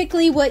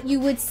typically what you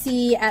would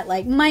see at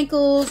like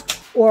Michael's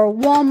or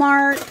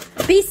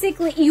Walmart.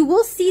 Basically, you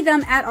will see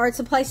them at art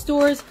supply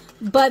stores,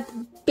 but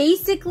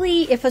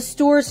basically if a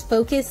store's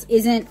focus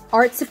isn't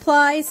art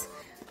supplies,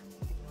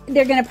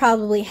 they're going to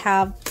probably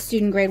have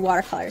student grade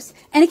watercolors.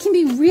 And it can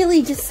be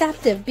really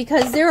deceptive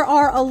because there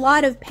are a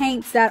lot of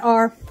paints that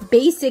are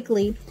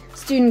basically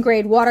student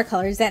grade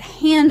watercolors that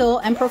handle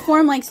and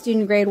perform like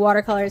student grade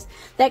watercolors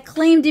that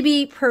claim to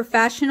be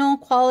professional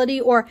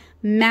quality or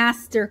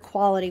master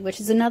quality,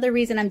 which is another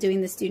reason I'm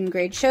doing the student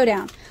grade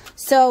showdown.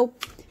 So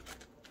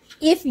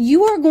if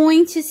you are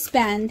going to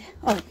spend,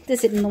 oh,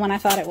 this isn't the one I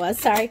thought it was,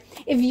 sorry.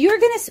 If you're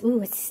going to,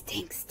 ooh, it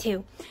stinks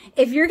too.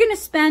 If you're going to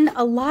spend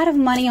a lot of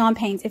money on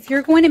paints, if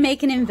you're going to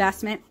make an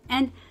investment,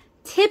 and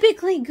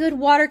typically good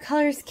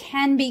watercolors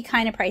can be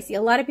kind of pricey.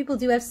 A lot of people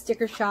do have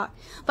sticker shock,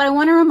 but I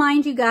want to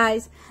remind you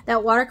guys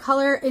that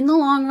watercolor in the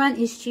long run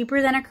is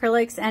cheaper than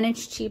acrylics and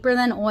it's cheaper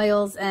than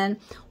oils. And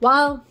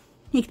while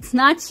it's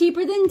not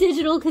cheaper than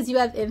digital because you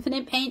have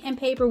infinite paint and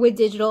paper with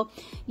digital,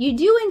 you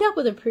do end up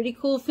with a pretty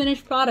cool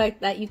finished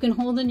product that you can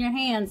hold in your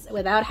hands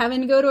without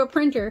having to go to a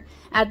printer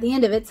at the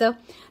end of it. So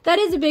that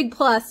is a big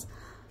plus.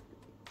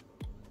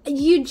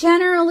 You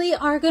generally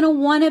are going to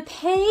want to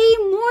pay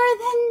more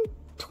than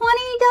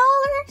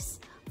 $20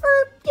 for,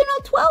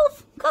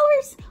 12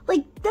 colors.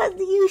 Like that,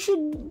 you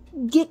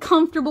should get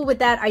comfortable with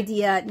that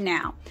idea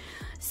now.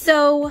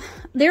 So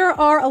there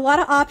are a lot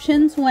of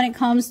options when it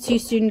comes to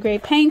student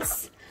grade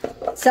paints.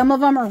 Some of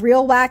them are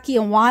real wacky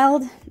and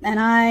wild, and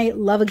I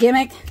love a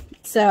gimmick.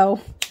 So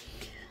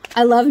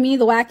I love the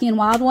wacky and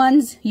wild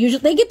ones.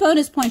 Usually they get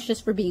bonus points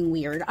just for being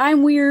weird.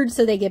 I'm weird,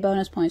 so they get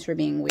bonus points for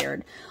being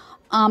weird.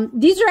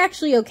 These are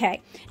actually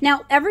okay.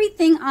 Now,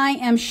 everything I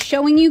am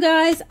showing you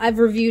guys, I've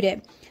reviewed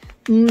it.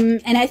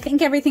 And I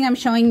think everything I'm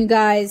showing you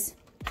guys,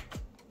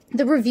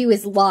 the review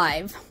is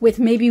live with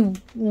maybe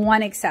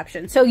one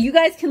exception. So you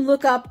guys can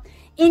look up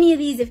any of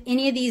these if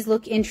any of these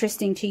look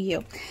interesting to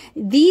you.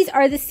 These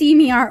are the See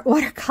Me Art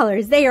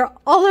watercolors. They are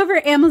all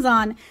over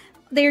Amazon.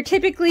 They are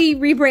typically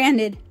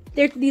rebranded.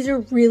 These are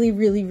really,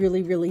 really,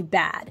 really, really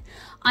bad.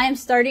 I am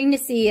starting to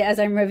see, as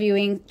I'm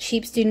reviewing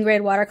cheap student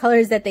grade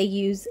watercolors, that they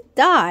use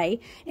dye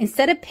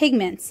instead of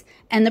pigments.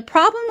 And the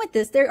problem with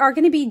this, there are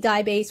going to be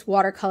dye-based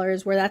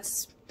watercolors where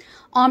that's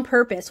on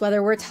purpose,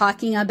 whether we're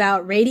talking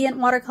about radiant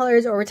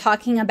watercolors or we're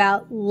talking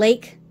about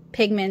lake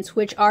pigments,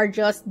 which are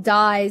just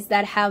dyes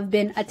that have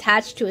been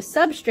attached to a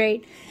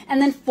substrate and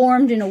then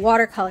formed into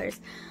watercolors.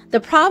 The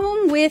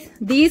problem with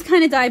these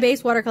kind of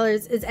dye-based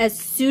watercolors is as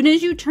soon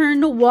as you turn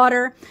to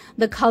water,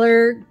 the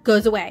color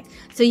goes away.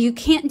 So you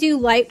can't do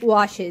light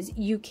washes,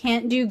 you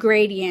can't do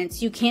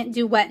gradients, you can't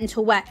do wet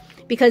into wet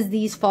because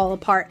these fall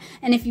apart.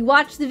 And if you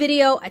watch the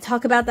video, I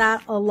talk about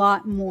that a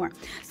lot more.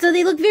 So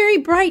they look very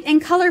bright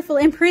and colorful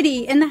and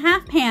pretty in the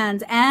half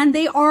pans, and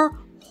they are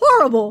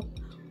horrible,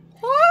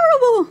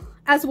 horrible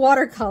as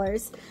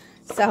watercolors.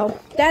 So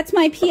that's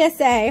my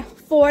PSA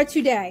for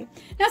today.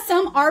 Now,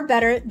 some are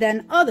better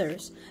than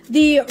others.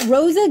 The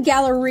Rosa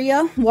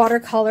Galleria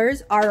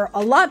watercolors are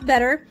a lot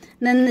better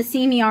than the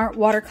See Me Art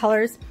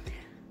watercolors.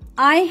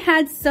 I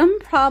had some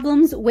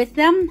problems with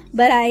them,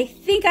 but I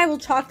think I will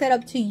chalk that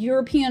up to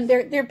European.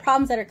 They're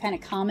problems that are kind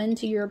of common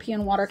to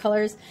European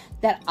watercolors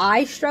that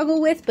I struggle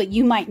with, but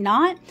you might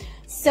not.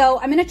 So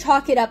I'm going to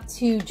chalk it up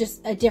to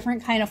just a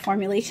different kind of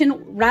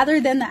formulation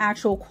rather than the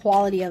actual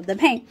quality of the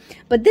paint.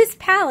 But this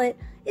palette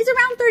is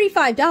around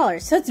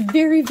 $35. So it's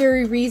very,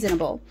 very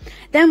reasonable.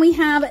 Then we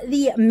have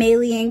the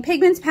Mailing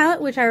Pigments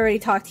palette, which I already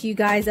talked to you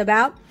guys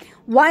about.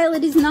 While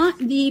it is not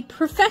the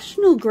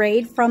professional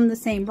grade from the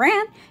same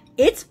brand,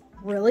 it's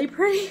really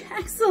pretty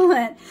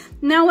excellent.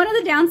 Now, one of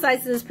the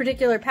downsides to this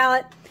particular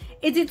palette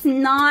is it's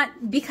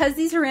not, because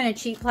these are in a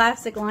cheap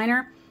plastic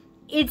liner,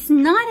 it's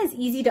not as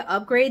easy to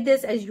upgrade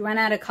this as you run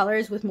out of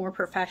colors with more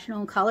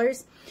professional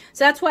colors.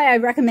 So that's why I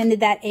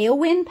recommended that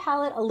Aowen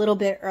palette a little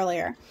bit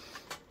earlier.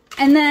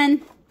 And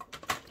then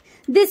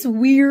this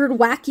weird,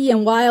 wacky,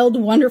 and wild,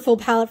 wonderful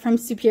palette from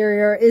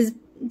Superior is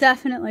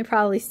definitely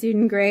probably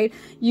student grade.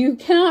 You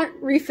cannot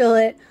refill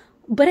it,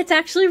 but it's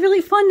actually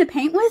really fun to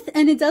paint with,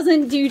 and it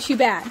doesn't do too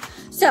bad.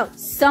 So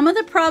some of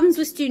the problems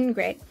with student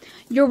grade: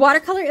 your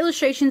watercolor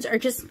illustrations are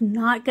just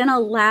not gonna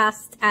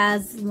last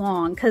as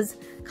long because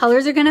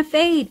colors are gonna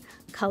fade,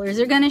 colors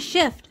are gonna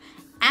shift.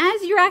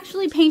 As you're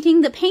actually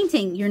painting the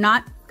painting, you're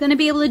not gonna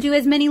be able to do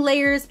as many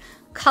layers.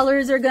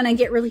 Colors are gonna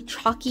get really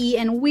chalky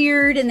and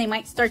weird, and they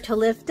might start to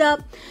lift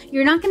up.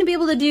 You're not gonna be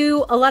able to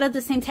do a lot of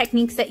the same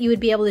techniques that you would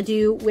be able to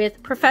do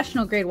with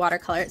professional grade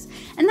watercolors.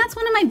 And that's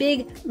one of my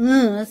big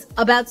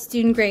about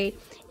student grade,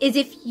 is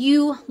if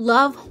you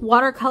love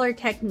watercolor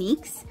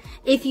techniques,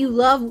 if you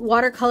love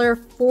watercolor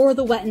for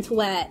the wet into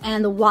wet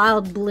and the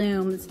wild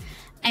blooms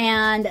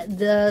and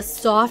the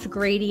soft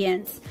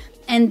gradients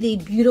and the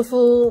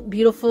beautiful,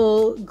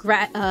 beautiful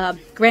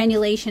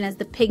granulation as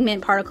the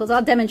pigment particles,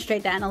 I'll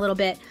demonstrate that in a little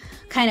bit,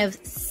 kind of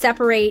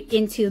separate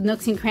into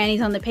nooks and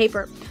crannies on the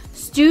paper.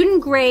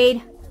 Student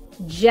grade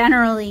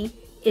generally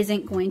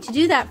isn't going to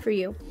do that for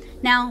you.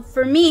 Now,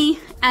 for me,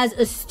 as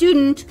a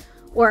student,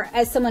 or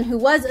as someone who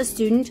was a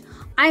student,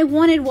 I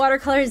wanted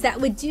watercolors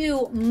that would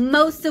do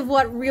most of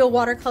what real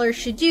watercolors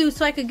should do,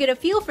 so I could get a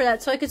feel for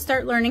that, so I could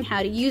start learning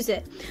how to use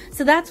it.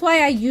 So that's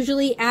why I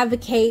usually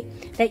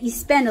advocate that you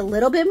spend a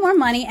little bit more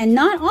money, and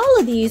not all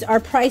of these are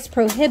price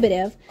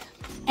prohibitive,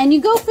 and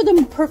you go for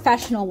the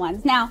professional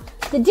ones. Now,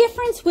 the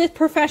difference with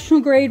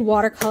professional grade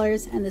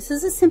watercolors, and this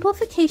is a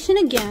simplification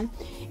again,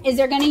 is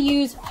they're going to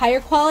use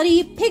higher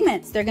quality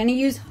pigments. They're going to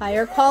use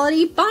higher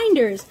quality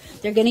binders.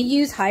 They're going to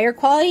use higher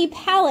quality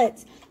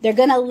palettes. They're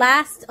going to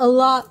last a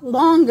lot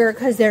longer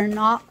because they're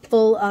not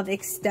full of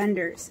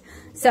extenders.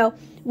 So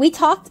we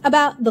talked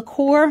about the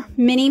core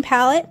mini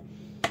palette.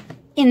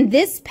 In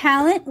this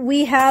palette,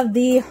 we have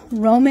the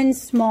Roman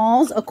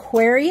Smalls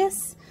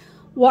Aquarius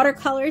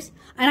watercolors.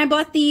 And I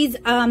bought these,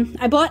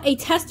 I bought a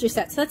tester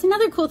set. So that's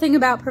another cool thing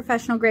about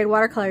professional grade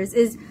watercolors,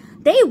 is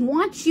they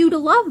want you to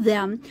love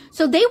them.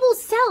 So they will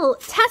sell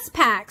test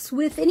packs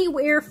with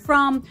anywhere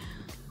from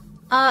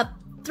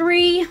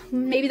 3,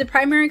 maybe the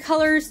primary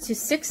colors, to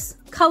 6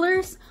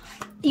 colors,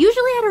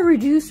 usually at a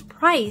reduced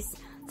price.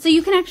 So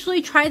you can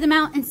actually try them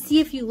out and see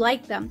if you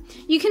like them.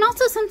 You can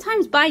also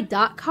sometimes buy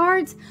dot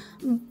cards,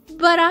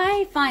 but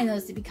I find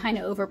those to be kind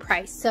of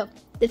overpriced. So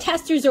the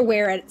testers are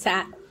where it's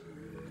at.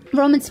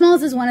 Roman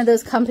Smalls is one of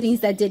those companies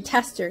that did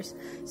testers.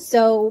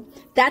 So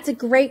that's a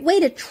great way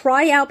to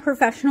try out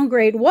professional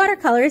grade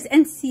watercolors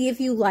and see if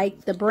you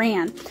like the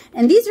brand.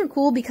 And these are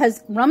cool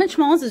because Roman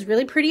Smalls is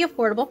really pretty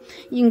affordable.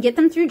 You can get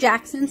them through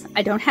Jackson's.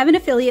 I don't have an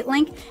affiliate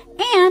link.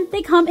 And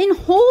they come in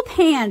whole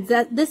pans.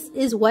 This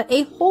is what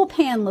a whole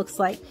pan looks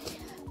like.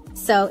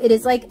 So it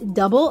is like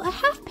double a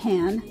half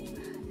pan.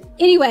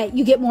 Anyway,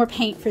 you get more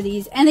paint for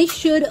these, and they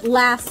should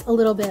last a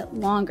little bit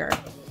longer.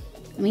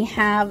 And we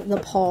have the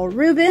Paul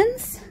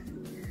Rubens.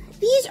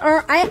 These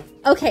are,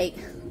 okay,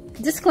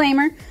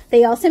 disclaimer,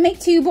 they also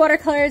make tube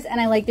watercolors, and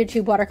I like their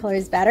tube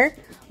watercolors better,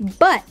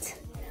 but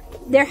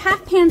their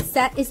half pan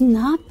set is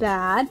not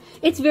bad.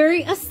 It's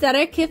very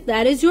aesthetic if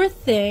that is your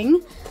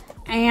thing,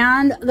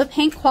 and the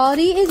paint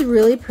quality is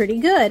really pretty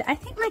good. I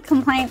think my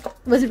complaint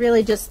was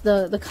really just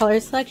the color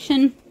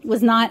selection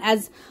was not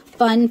as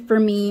fun for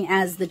me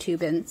as the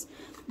Tubins.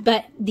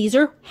 But these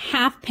are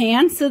half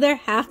pans, so they're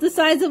half the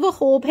size of a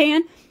whole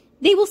pan.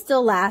 They will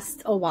still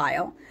last a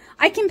while.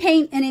 I can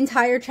paint an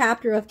entire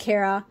chapter of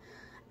Kara,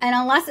 and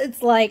unless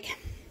it's like,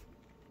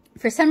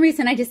 for some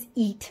reason I just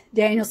eat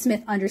Daniel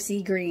Smith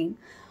Undersea Green,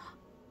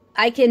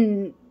 I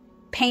can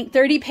paint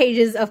 30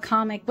 pages of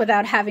comic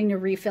without having to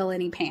refill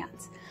any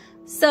pans.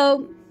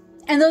 So,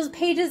 and those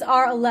pages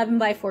are 11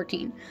 by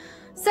 14.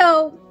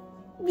 So,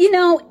 you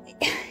know,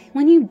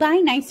 when you buy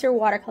nicer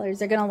watercolors,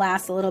 they're going to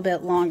last a little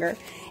bit longer.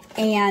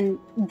 And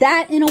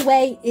that, in a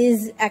way,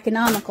 is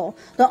economical.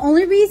 The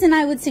only reason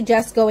I would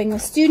suggest going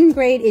with student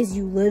grade is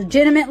you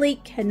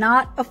legitimately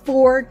cannot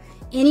afford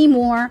any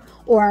more,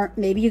 or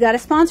maybe you got a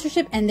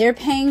sponsorship and they're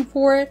paying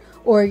for it,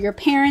 or your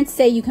parents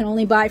say you can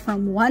only buy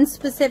from one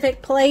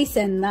specific place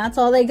and that's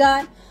all they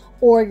got,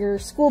 or your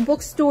school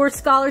bookstore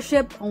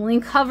scholarship only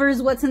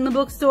covers what's in the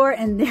bookstore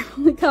and they're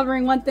only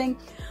covering one thing,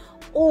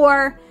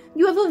 or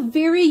you have a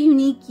very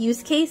unique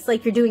use case,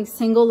 like you're doing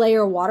single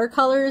layer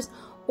watercolors,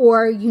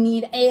 or you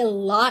need a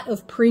lot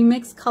of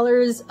pre-mixed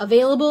colors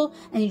available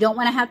and you don't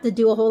want to have to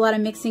do a whole lot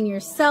of mixing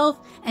yourself,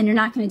 and you're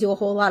not going to do a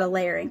whole lot of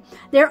layering.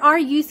 There are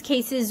use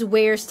cases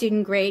where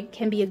student grade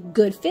can be a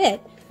good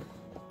fit,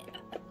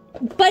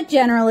 but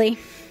generally,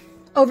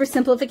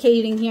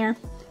 oversimplificating here,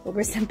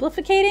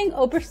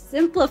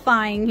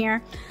 oversimplifying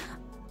here.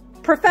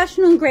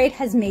 Professional grade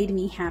has made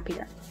me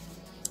happier.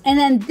 And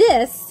then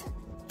this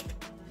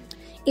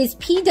is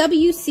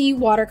PWC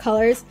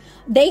watercolors.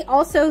 They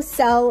also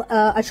sell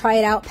a try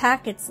it out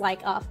pack. It's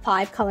like a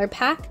 5-color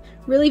pack,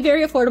 really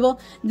very affordable.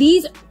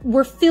 These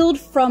were filled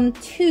from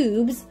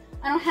tubes.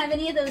 I don't have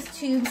any of those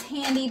tubes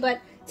handy,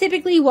 but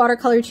typically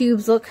watercolor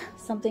tubes look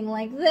something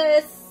like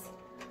this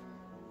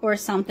or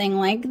something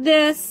like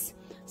this.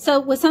 So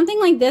with something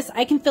like this,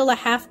 I can fill a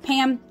half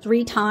pan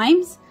 3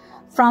 times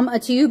from a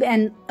tube,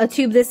 and a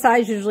tube this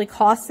size usually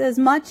costs as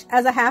much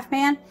as a half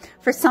pan.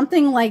 For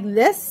something like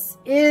this,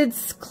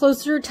 it's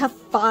closer to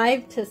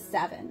 5 to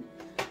 7.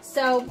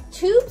 So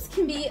tubes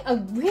can be a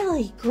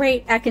really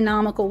great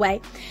economical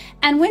way.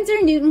 And Winsor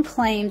 & Newton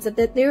claims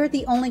that they're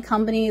the only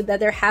company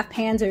that their half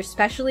pans are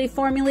specially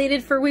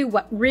formulated for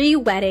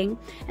re-wetting,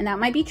 and that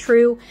might be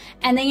true.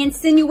 And they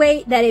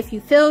insinuate that if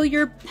you fill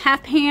your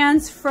half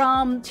pans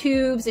from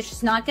tubes, it's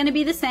just not going to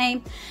be the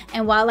same.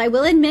 And while I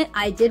will admit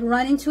I did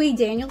run into a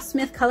Daniel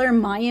Smith color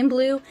Mayan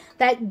blue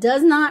that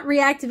does not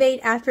reactivate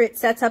after it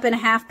sets up in a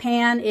half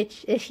pan,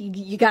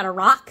 you got to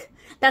rock.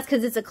 That's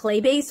because it's a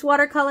clay-based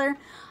watercolor.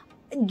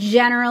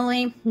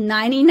 Generally,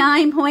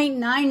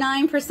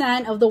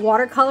 99.99% of the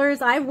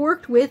watercolors I've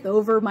worked with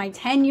over my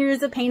 10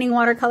 years of painting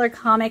watercolor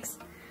comics,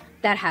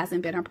 that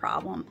hasn't been a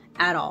problem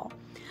at all.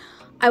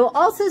 I will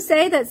also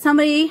say that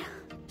somebody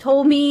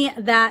told me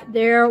that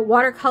their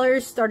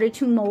watercolors started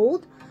to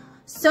mold.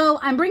 So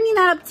I'm bringing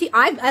that up to you.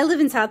 I live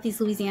in Southeast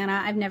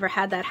Louisiana. I've never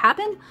had that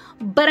happen,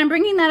 but I'm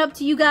bringing that up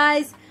to you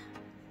guys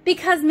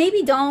because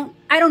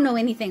I don't know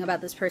anything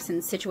about this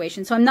person's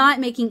situation, so I'm not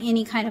making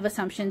any kind of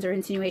assumptions or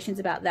insinuations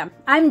about them.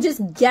 I'm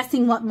just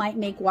guessing what might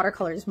make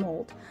watercolors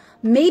mold.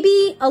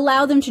 Maybe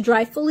allow them to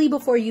dry fully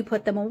before you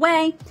put them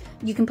away.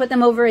 You can put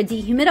them over a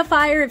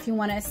dehumidifier if you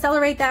want to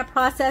accelerate that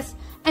process,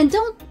 and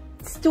don't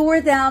store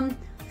them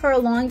for a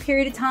long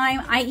period of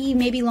time, i.e.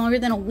 maybe longer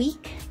than a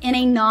week, in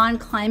a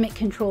non-climate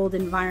controlled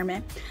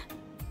environment.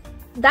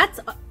 That's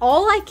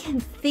all I can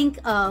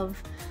think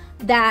of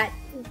that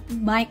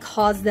might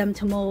cause them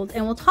to mold,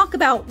 and we'll talk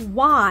about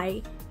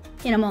why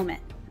in a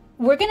moment.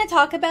 We're going to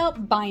talk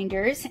about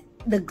binders,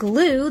 the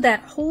glue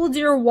that holds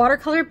your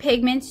watercolor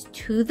pigments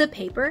to the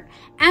paper,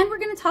 and we're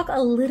going to talk a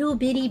little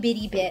bitty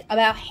bit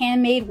about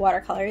handmade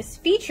watercolors,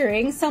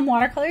 featuring some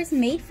watercolors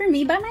made for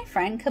me by my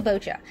friend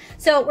Kabocha.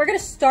 So we're going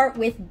to start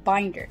with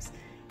binders.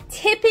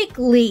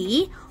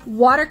 Typically,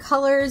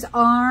 watercolors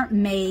are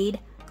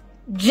made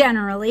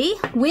generally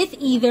with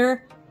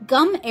either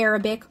gum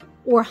arabic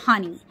or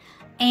honey.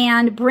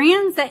 And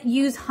brands that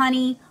use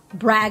honey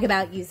brag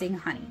about using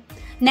honey.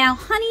 Now,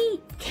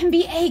 honey can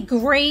be a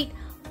great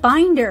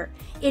binder.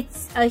 It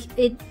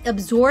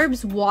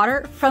absorbs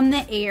water from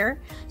the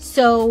air,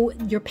 so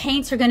your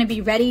paints are going to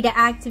be ready to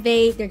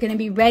activate. They're going to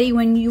be ready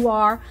when you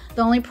are.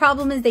 The only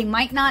problem is they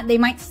might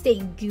stay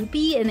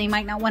goopy, and they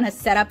might not want to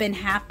set up in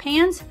half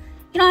pans.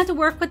 You don't have to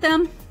work with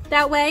them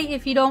that way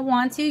if you don't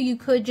want to. You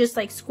could just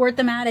like squirt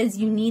them out as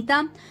you need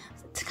them.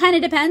 It kind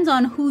of depends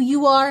on who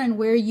you are and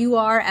where you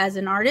are as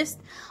an artist.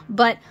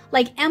 But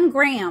like M.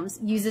 Grams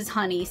uses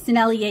honey,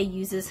 Sennelier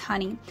uses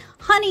honey.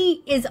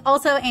 Honey is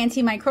also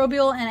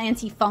antimicrobial and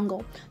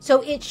antifungal,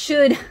 so it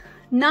should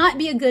not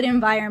be a good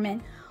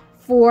environment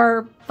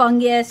for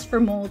fungus,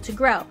 for mold to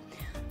grow.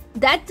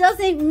 That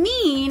doesn't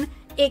mean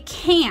it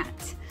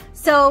can't.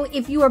 So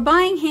if you are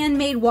buying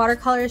handmade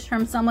watercolors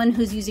from someone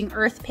who's using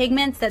earth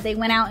pigments that they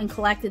went out and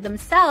collected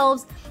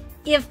themselves,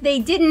 if they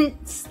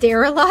didn't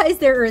sterilize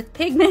their earth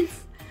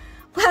pigments,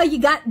 well, you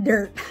got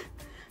dirt.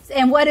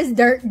 And what does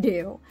dirt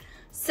do?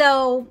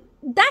 So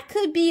that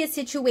could be a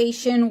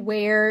situation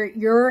where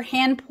your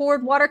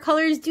hand-poured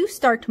watercolors do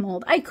start to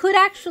mold. I could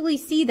actually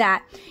see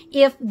that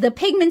if the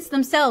pigments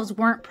themselves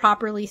weren't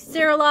properly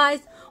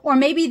sterilized, or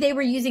maybe they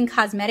were using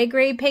cosmetic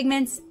grade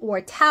pigments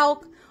or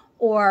talc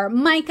or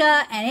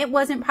mica and it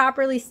wasn't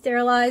properly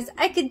sterilized.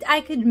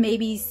 I could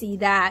maybe see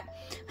that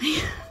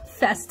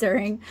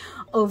festering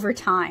over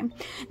time.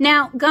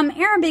 Now, gum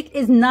arabic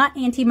is not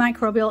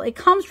antimicrobial. It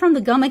comes from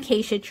the gum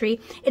acacia tree.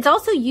 It's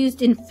also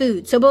used in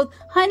food. So both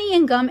honey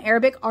and gum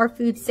arabic are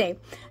food safe.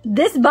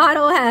 This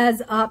bottle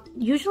has,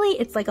 usually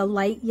it's like a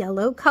light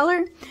yellow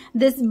color.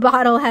 This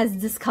bottle has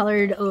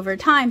discolored over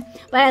time.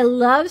 But I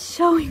love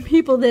showing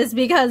people this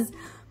because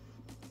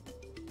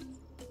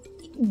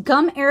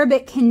gum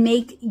arabic can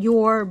make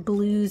your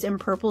blues and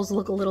purples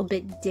look a little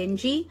bit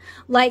dingy.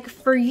 Like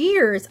for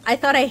years, I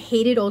thought I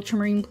hated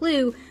ultramarine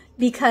blue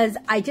because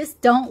I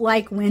just don't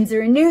like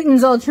Winsor &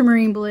 Newton's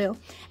ultramarine blue.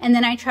 And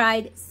then I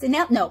tried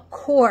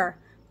Core,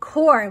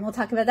 and we'll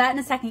talk about that in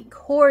a second,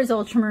 Core's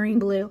ultramarine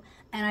blue,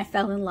 and I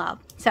fell in love.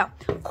 So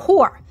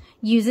Core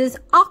uses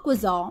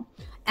Aquazol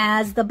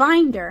as the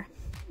binder.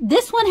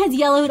 This one has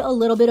yellowed a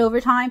little bit over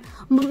time.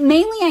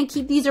 Mainly I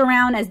keep these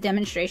around as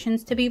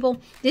demonstrations to people.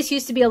 This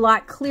used to be a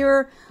lot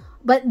clearer,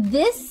 but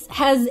this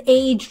has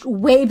aged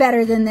way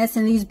better than this,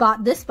 and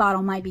this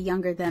bottle might be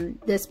younger than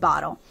this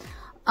bottle.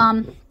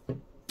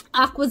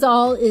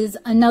 Aquazol is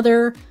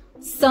another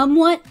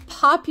somewhat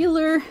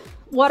popular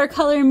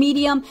watercolor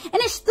medium,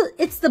 and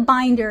it's the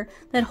binder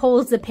that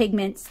holds the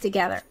pigments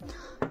together.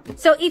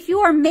 So if you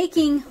are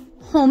making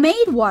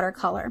homemade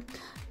watercolor,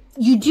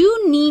 you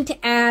do need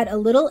to add a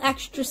little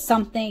extra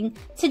something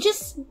to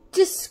just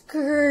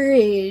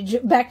discourage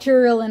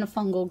bacterial and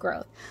fungal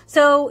growth.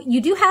 So you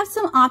do have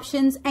some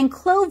options, and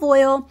clove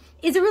oil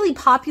is a really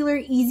popular,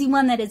 easy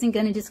one that isn't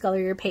going to discolor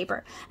your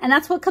paper. And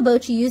that's what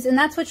Gouache used, and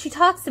that's what she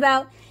talks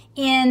about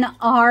in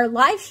our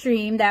live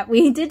stream that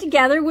we did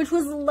together, which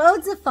was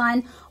loads of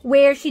fun,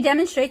 where she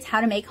demonstrates how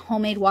to make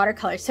homemade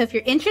watercolors. So if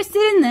you're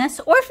interested in this,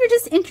 or if you're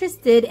just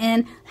interested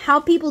in how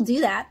people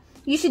do that,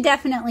 you should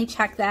definitely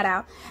check that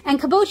out.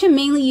 And Gouache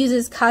mainly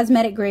uses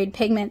cosmetic grade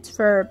pigments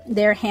for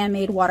their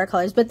handmade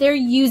watercolors, but they're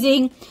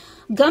using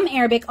gum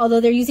arabic, although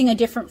they're using a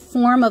different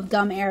form of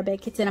gum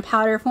arabic. It's in a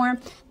powder form.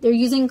 They're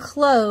using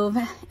clove,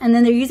 and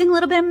then they're using a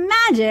little bit of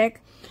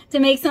magic to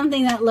make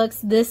something that looks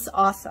this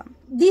awesome.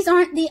 These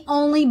aren't the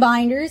only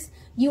binders.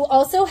 You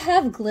also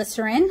have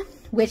glycerin,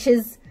 which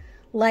is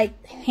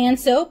like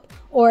hand soap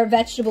or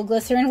vegetable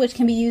glycerin, which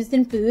can be used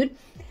in food.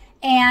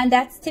 And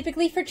that's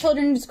typically for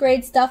children's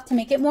grade stuff to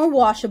make it more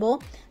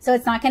washable. So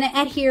it's not going to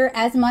adhere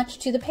as much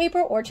to the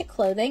paper or to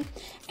clothing.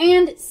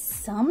 And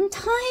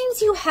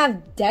sometimes you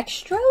have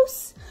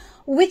dextrose,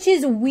 which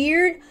is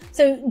weird.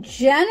 So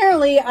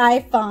generally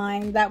I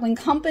find that when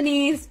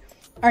companies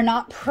are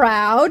not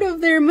proud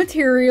of their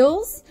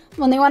materials,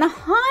 when they want to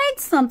hide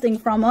something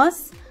from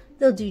us,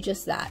 they'll do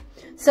just that.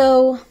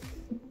 So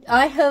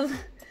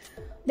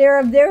there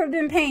have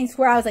been paints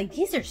where I was like,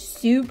 these are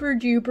super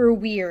duper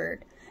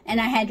weird. And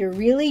I had to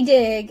really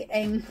dig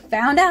and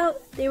found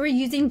out they were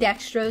using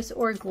dextrose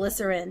or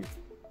glycerin.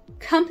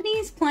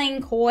 Companies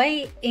playing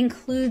coy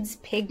includes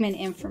pigment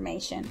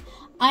information.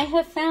 I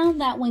have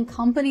found that when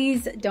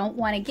companies don't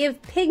want to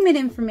give pigment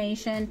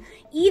information,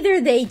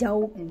 either they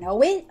don't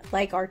know it,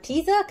 like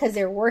Arteza, because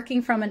they're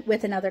working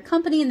with another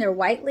company and they're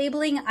white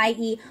labeling,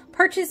 i.e.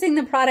 purchasing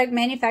the product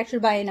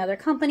manufactured by another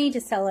company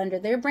to sell under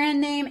their brand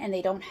name, and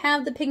they don't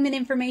have the pigment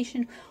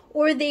information,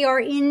 or they are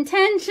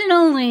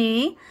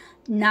intentionally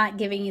not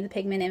giving you the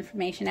pigment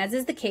information, as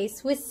is the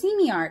case with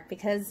semi-art,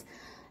 because,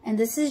 and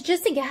this is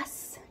just a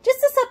guess, just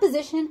a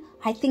supposition,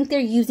 I think they're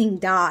using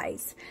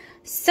dyes.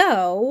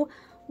 So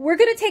we're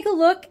going to take a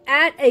look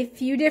at a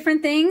few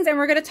different things, and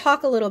we're going to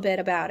talk a little bit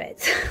about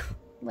it.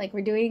 Like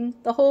we're doing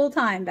the whole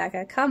time,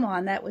 Becca. Come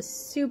on, that was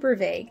super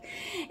vague.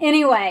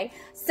 Anyway,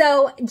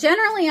 so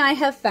generally I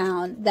have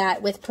found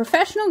that with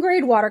professional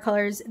grade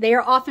watercolors, they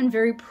are often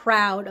very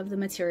proud of the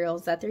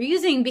materials that they're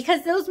using,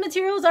 because those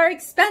materials are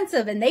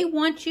expensive and they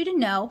want you to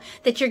know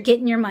that you're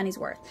getting your money's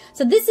worth.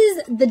 So this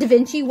is the Da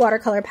Vinci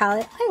watercolor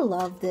palette. I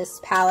love this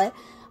palette.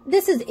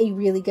 This is a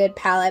really good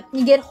palette.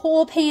 You get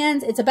whole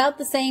pans. It's about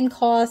the same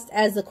cost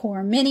as the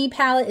Core Mini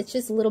palette. It's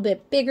just a little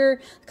bit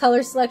bigger. The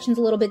color selection's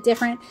a little bit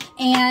different.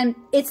 And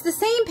it's the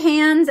same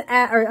pans,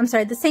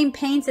 the same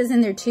paints as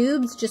in their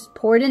tubes, just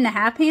poured into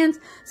half pans.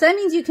 So that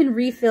means you can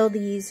refill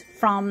these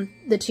from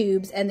the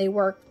tubes and they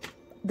work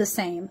the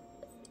same.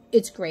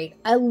 It's great.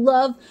 I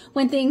love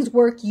when things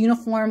work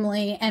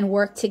uniformly and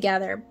work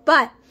together.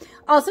 But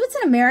also it's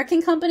an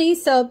American company,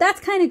 so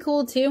that's kind of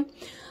cool too.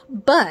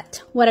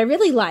 But what I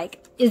really like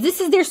is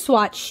this is their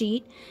swatch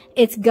sheet.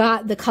 It's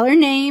got the color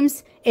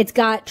names. It's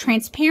got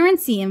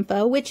transparency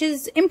info, which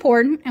is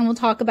important, and we'll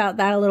talk about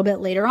that a little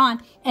bit later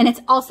on. And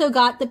it's also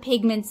got the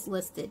pigments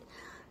listed.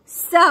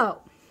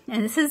 So,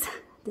 and this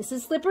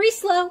is slippery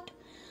slope.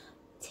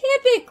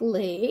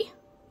 Typically,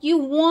 you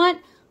want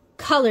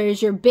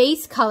colors, your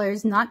base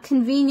colors, not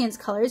convenience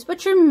colors,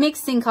 but your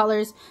mixing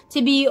colors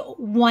to be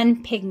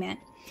one pigment.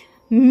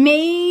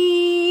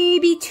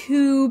 Maybe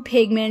two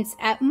pigments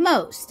at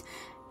most.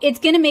 It's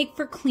going to make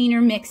for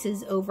cleaner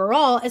mixes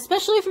overall,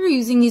 especially if you're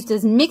using these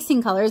as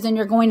mixing colors and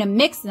you're going to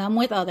mix them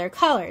with other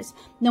colors.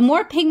 The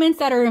more pigments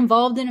that are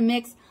involved in a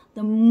mix,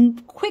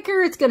 the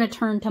quicker it's going to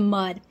turn to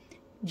mud,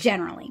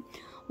 generally.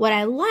 What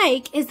I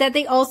like is that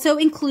they also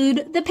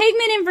include the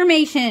pigment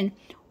information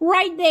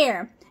right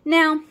there.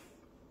 Now,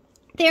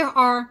 there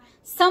are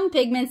some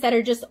pigments that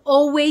are just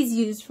always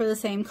used for the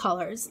same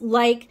colors,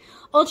 like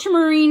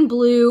ultramarine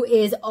blue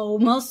is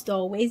almost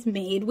always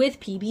made with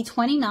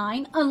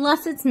PB29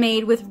 unless it's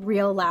made with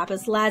real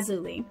lapis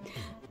lazuli.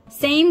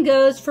 Same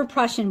goes for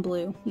Prussian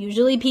blue,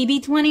 usually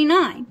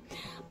PB29.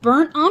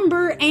 Burnt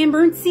umber and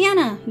burnt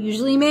sienna,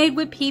 usually made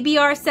with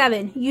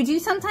PBR7. You do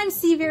sometimes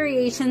see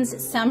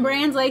variations. Some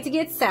brands like to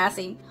get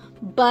sassy,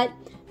 but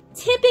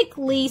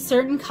typically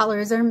certain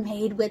colors are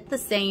made with the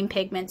same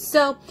pigments.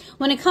 So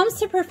when it comes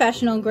to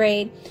professional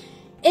grade,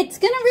 it's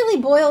going to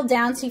really boil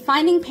down to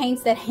finding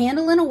paints that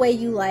handle in a way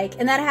you like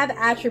and that have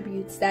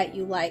attributes that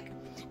you like,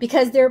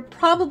 because they're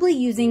probably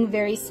using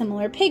very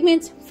similar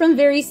pigments from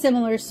very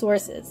similar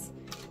sources.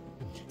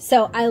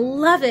 So I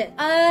love it.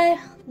 I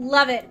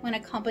love it when a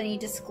company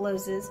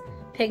discloses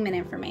pigment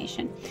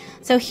information.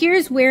 So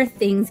here's where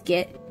things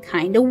get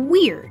kind of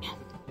weird.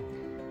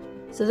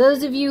 So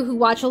those of you who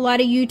watch a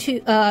lot of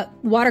YouTube,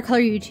 watercolor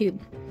YouTube,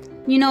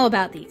 You know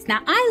about these.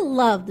 Now, I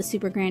love the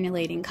super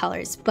granulating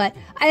colors, but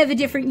I have a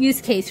different use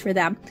case for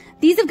them.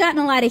 These have gotten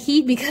a lot of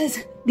heat because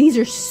these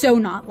are so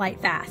not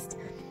light fast.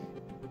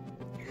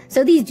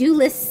 So these do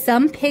list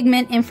some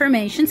pigment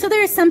information, so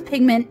there is some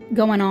pigment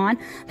going on.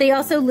 They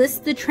also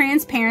list the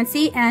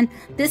transparency, and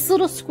this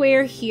little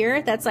square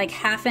here that's like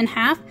half and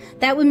half,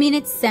 that would mean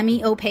it's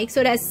semi-opaque,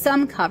 so it has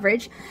some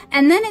coverage.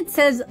 And then it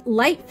says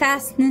light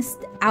fastness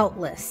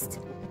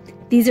outlist.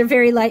 These are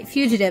very light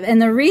fugitive,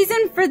 and the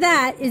reason for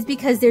that is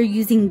because they're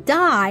using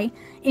dye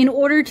in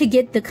order to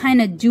get the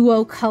kind of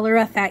duo color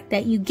effect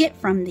that you get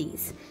from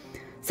these.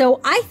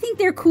 So I think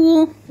they're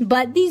cool,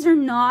 but these are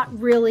not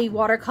really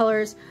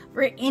watercolors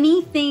for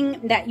anything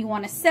that you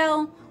want to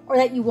sell or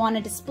that you want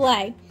to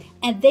display,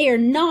 and they are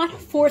not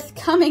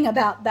forthcoming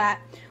about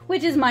that,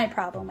 which is my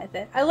problem with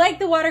it. I like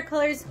the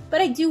watercolors, but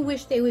I do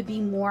wish they would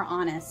be more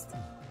honest.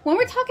 When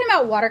we're talking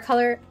about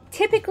watercolor,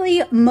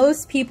 typically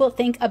most people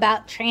think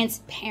about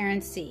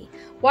transparency.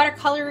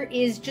 Watercolor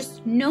is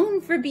just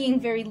known for being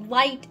very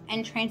light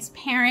and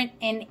transparent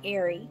and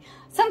airy.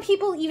 Some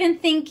people even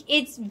think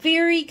it's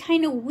very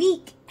kind of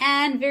weak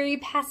and very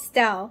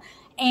pastel.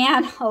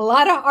 And a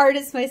lot of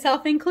artists,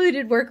 myself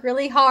included, work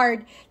really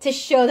hard to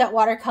show that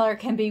watercolor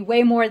can be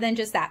way more than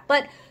just that.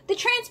 But the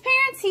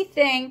transparency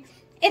thing,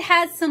 it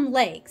has some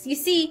legs. You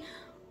see,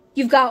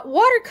 you've got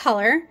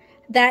watercolor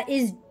that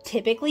is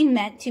typically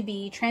meant to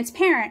be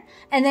transparent.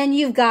 And then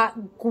you've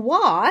got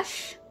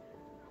gouache,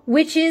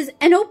 which is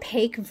an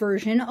opaque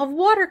version of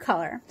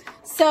watercolor.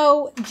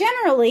 So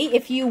generally,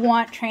 if you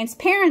want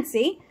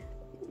transparency,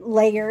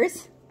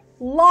 layers,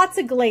 lots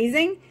of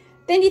glazing,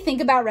 then you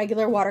think about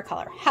regular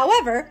watercolor.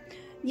 However,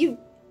 you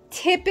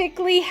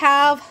typically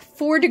have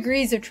 4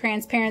 degrees of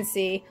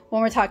transparency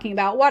when we're talking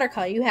about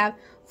watercolor. You have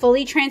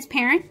fully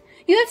transparent,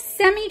 you have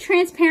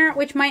semi-transparent,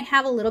 which might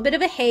have a little bit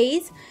of a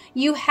haze.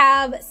 You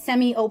have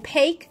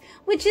semi-opaque,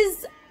 which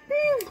is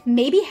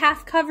maybe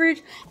half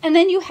coverage. And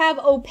then you have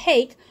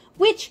opaque,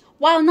 which,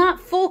 while not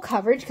full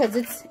coverage, because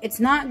it's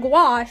not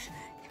gouache,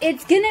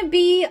 it's gonna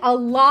be a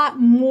lot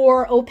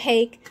more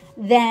opaque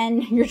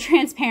than your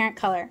transparent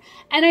color.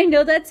 And I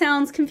know that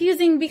sounds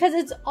confusing because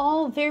it's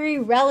all very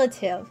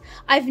relative.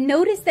 I've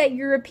noticed that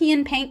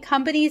European paint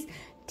companies,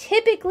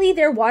 typically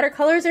their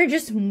watercolors are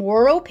just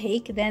more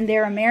opaque than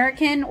their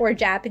American or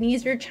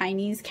Japanese or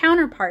Chinese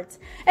counterparts.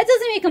 It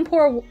doesn't make them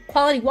poor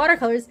quality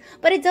watercolors,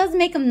 but it does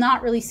make them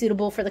not really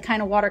suitable for the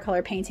kind of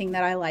watercolor painting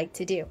that I like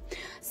to do.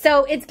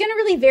 So it's gonna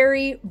really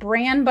vary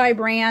brand by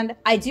brand.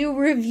 I do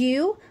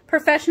review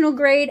professional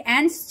grade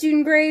and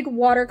student grade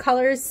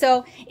watercolors.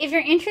 So if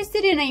you're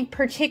interested in a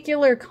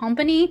particular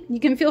company, you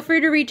can feel free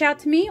to reach out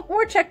to me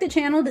or check the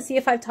channel to see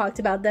if I've talked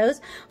about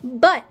those.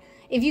 But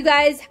if you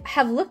guys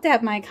have looked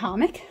at my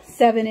comic,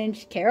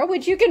 7-Inch Carol,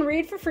 which you can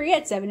read for free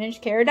at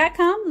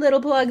 7inchcarol.com,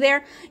 little plug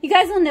there, you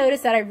guys will notice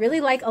that I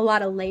really like a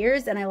lot of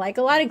layers and I like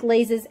a lot of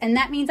glazes, and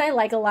that means I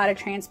like a lot of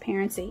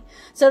transparency.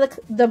 So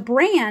the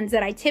brands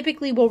that I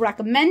typically will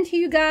recommend to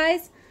you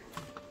guys,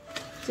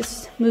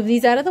 just move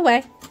these out of the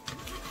way,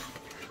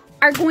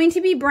 are going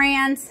to be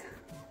brands,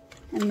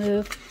 and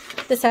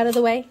move this out of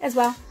the way as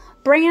well,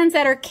 brands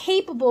that are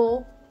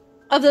capable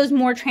of those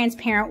more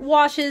transparent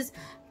washes,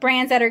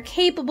 brands that are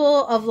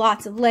capable of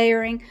lots of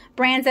layering,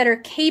 brands that are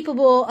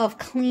capable of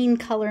clean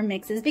color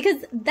mixes,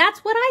 because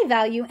that's what I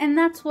value and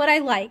that's what I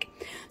like.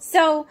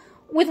 So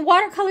with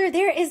watercolor,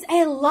 there is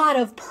a lot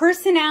of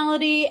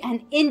personality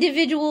and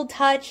individual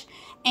touch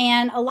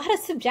and a lot of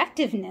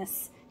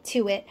subjectiveness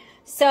to it.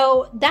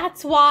 So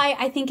that's why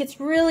I think it's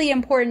really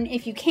important,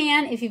 if you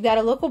can, if you've got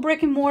a local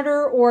brick and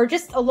mortar or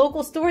just a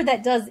local store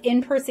that does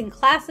in-person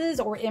classes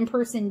or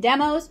in-person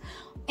demos,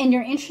 and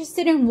you're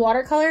interested in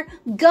watercolor,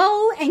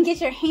 go and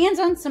get your hands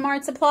on some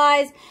art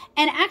supplies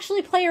and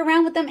actually play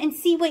around with them and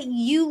see what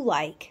you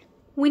like.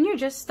 When you're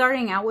just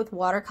starting out with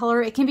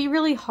watercolor, it can be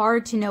really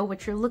hard to know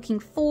what you're looking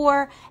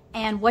for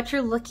and what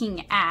you're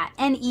looking at.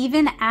 And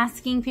even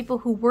asking people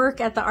who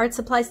work at the art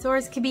supply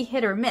stores can be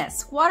hit or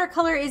miss.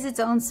 Watercolor is its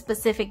own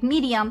specific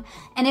medium,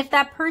 and if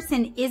that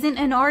person isn't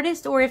an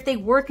artist or if they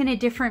work in a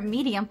different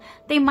medium,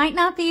 they might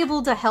not be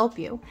able to help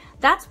you.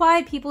 That's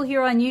why people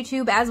here on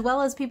YouTube, as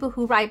well as people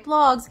who write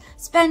blogs,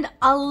 spend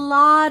a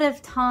lot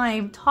of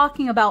time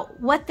talking about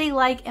what they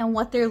like and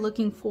what they're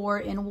looking for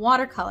in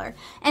watercolor.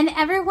 And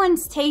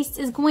everyone's taste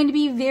is going to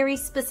be very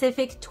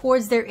specific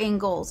towards their end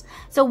goals.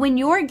 So when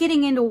you're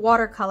getting into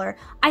watercolor,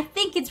 I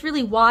think it's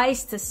really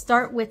wise to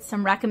start with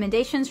some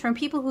recommendations from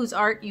people whose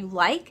art you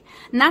like.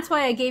 And that's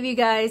why I gave you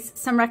guys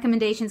some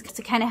recommendations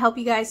to kind of help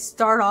you guys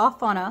start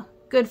off on a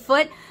good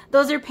foot.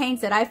 Those are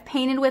paints that I've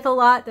painted with a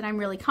lot, that I'm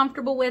really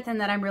comfortable with and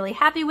that I'm really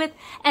happy with.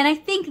 And I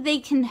think they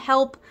can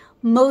help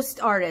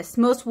most artists,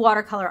 most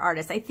watercolor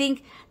artists. I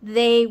think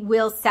they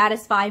will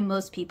satisfy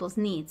most people's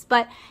needs.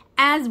 But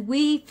as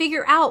we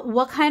figure out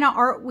what kind of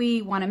art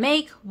we want to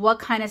make, what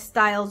kind of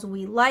styles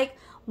we like,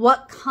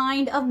 what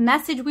kind of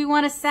message we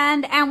want to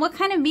send, and what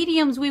kind of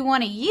mediums we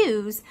want to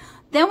use,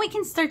 then we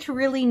can start to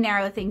really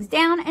narrow things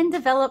down and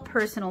develop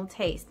personal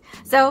taste.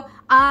 So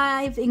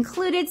I've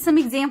included some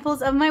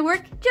examples of my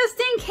work just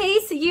in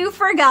case you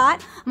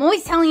forgot. I'm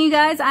always telling you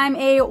guys I'm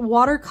a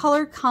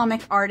watercolor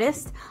comic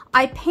artist.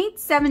 I paint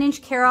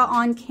 7-inch Cara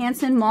on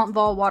Canson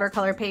Montval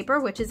watercolor paper,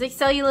 which is a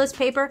cellulose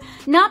paper,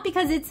 not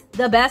because it's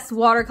the best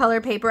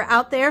watercolor paper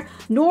out there,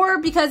 nor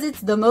because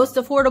it's the most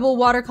affordable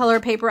watercolor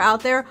paper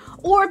out there,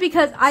 or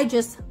because I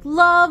just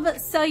love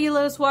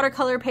cellulose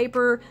watercolor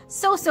paper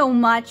so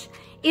much.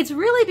 It's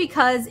really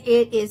because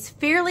it is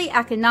fairly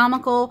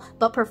economical,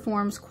 but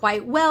performs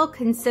quite well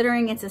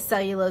considering it's a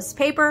cellulose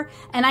paper,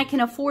 and I can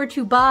afford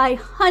to buy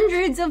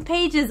hundreds of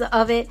pages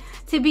of it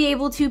to be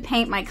able to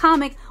paint my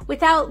comic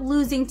without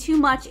losing too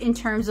much in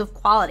terms of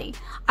quality.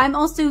 I'm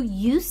also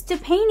used to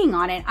painting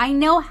on it. I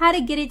know how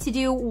to get it to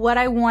do what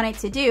I want it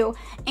to do,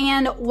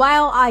 and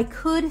while I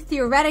could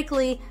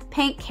theoretically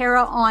paint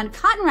Cara on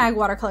cotton rag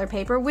watercolor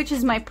paper, which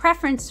is my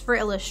preference for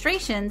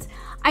illustrations,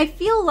 I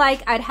feel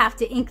like I'd have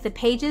to ink the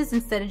pages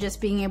instead of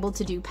just being able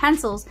to do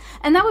pencils,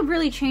 and that would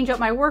really change up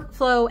my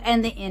workflow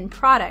and the end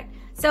product.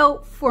 So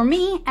for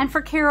me and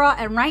for Cara,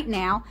 and right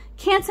now,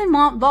 Canson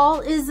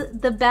Montval is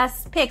the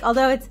best pick,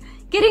 although it's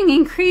getting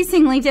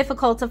increasingly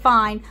difficult to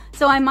find,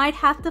 so I might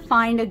have to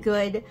find a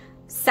good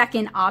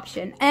second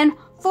option. And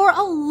for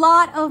a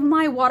lot of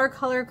my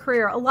watercolor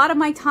career, a lot of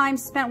my time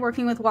spent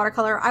working with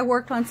watercolor, I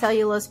worked on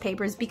cellulose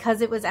papers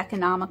because it was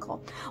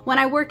economical. When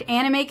I worked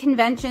anime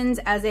conventions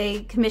as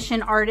a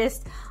commission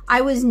artist, I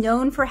was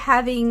known for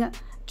having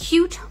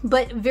cute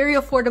but very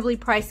affordably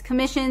priced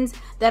commissions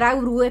that I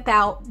would whip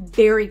out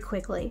very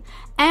quickly.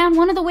 And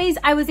one of the ways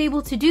I was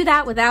able to do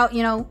that without,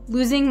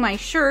 losing my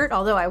shirt,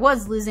 although I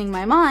was losing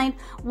my mind,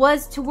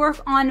 was to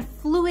work on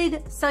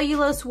fluid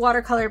cellulose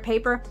watercolor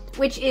paper,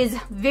 which is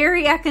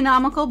very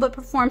economical but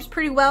performs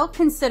pretty well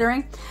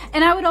considering.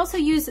 And I would also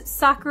use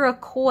Sakura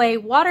Koi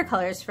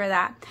watercolors for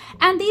that.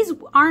 And these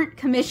aren't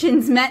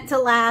commissions meant to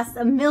last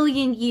a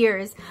million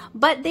years,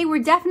 but they were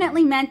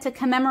definitely meant to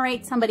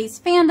commemorate somebody's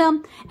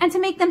fandom and to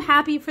make them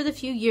happy for the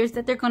few years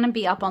that they're going to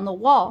be up on the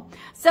wall.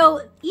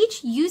 So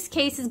each use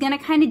case is going to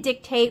kind of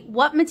dictate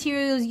what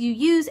materials you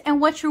use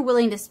and what you're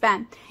willing to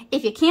spend.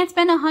 If you can't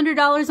spend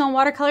 $100 on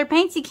watercolor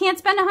paints, you can't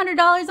spend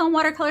 $100 on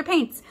watercolor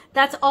paints.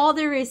 That's all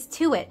there is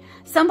to it.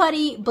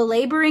 Somebody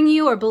belaboring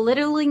you or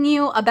belittling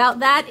you about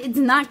that, it's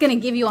not going to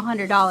give you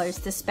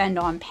 $100 to spend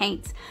on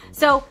paints.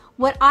 So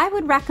what I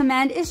would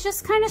recommend is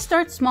just kind of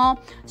start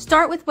small,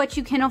 start with what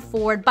you can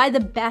afford, buy the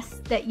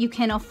best that you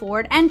can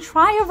afford, and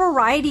try a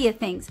variety of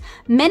things.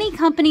 Many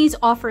companies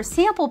offer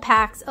sample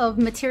packs of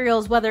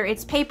materials, whether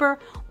it's paper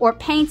or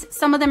paints.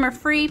 Some of them are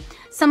free,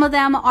 some of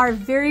them are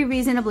very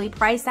reasonably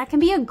priced. That can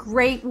be a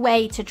great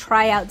way to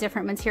try out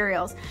different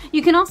materials.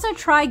 You can also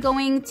try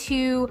going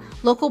to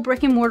local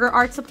brick and mortar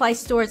art supply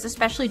stores,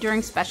 especially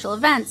during special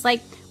events.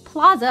 Like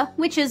Plaza,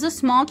 which is a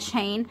small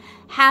chain,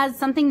 has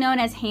something known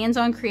as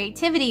hands-on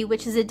creativity,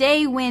 which is a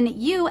day when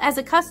you as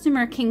a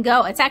customer can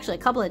go, it's actually a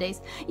couple of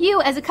days,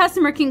 you as a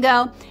customer can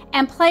go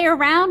and play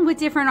around with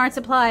different art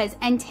supplies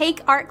and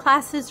take art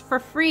classes for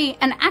free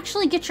and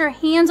actually get your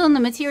hands on the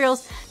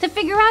materials to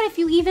figure out if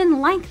you even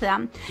like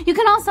them. You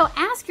can also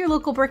ask your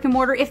local brick and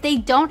mortar if they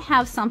don't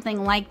have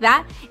something like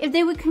that, if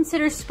they would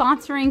consider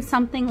sponsoring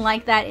something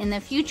like that in the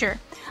future.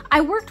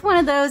 I worked one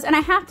of those, and I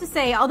have to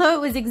say, although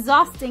it was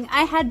exhausting,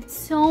 I had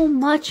so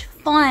much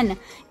fun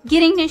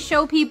getting to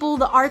show people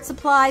the art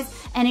supplies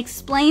and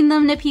explain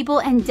them to people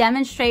and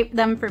demonstrate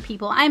them for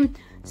people. I'm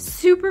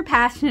super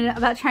passionate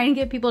about trying to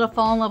get people to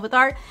fall in love with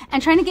art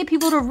and trying to get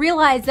people to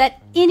realize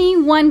that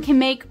anyone can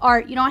make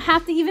art. You don't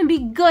have to even be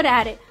good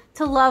at it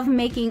to love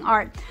making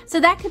art. So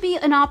that could be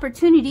an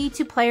opportunity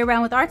to play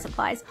around with art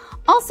supplies.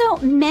 Also,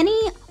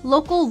 many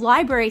local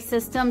library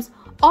systems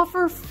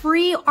offer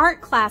free art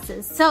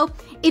classes. So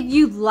if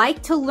you'd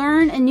like to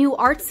learn a new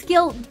art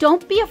skill,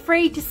 don't be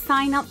afraid to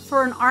sign up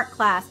for an art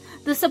class.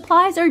 The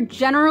supplies are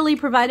generally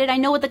provided. I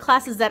know with the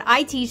classes that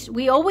I teach,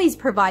 we always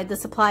provide the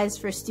supplies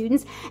for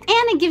students,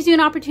 and it gives you an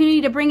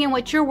opportunity to bring in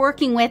what you're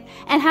working with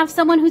and have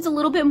someone who's a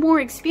little bit more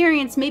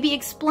experienced maybe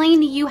explain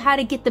to you how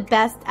to get the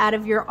best out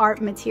of your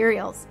art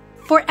materials.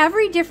 For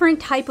every different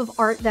type of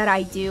art that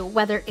I do,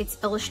 whether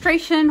it's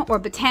illustration or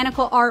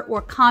botanical art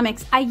or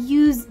comics, I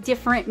use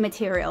different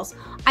materials.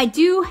 I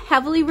do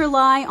heavily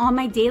rely on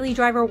my Daily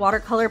Driver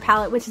watercolor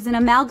palette, which is an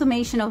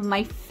amalgamation of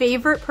my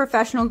favorite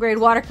professional grade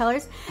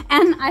watercolors.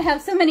 And I have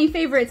so many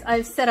favorites,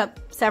 I've set up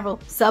several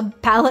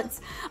sub palettes.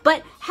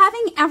 But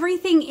having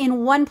everything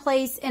in one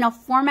place in a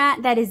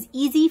format that is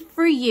easy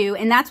for you,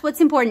 and that's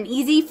what's important,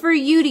 easy for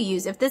you to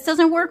use. If this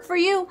doesn't work for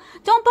you,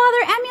 don't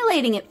bother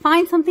emulating it.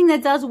 Find something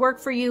that does work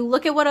for you.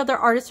 Look at what other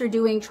artists are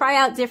doing. Try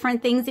out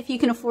different things if you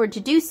can afford to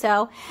do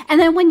so. And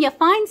then when you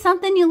find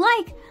something you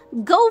like,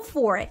 go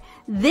for it.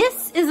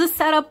 This is a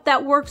setup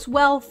that works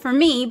well for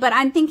me, but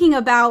I'm thinking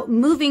about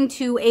moving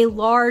to a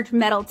large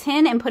metal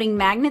tin and putting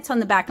magnets on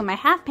the back of my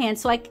half pan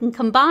so I can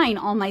combine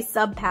all my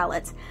sub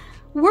palettes.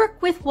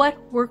 work with what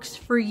works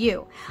for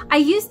you. I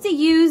used to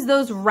use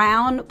those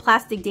round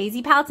plastic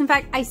daisy palettes. In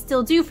fact, I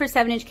still do for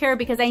 7-inch Garrod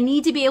because I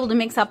need to be able to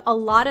mix up a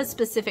lot of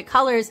specific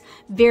colors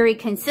very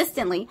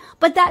consistently,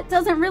 but that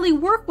doesn't really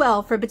work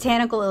well for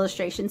botanical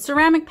illustration.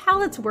 Ceramic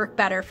palettes work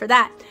better for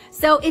that.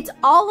 So it's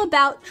all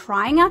about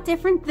trying out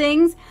different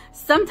things.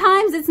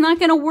 Sometimes it's not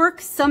gonna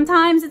work,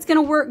 sometimes it's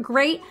gonna work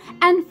great,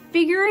 and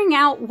figuring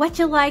out what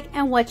you like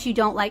and what you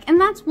don't like. And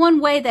that's one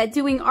way that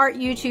doing art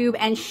YouTube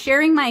and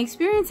sharing my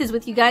experiences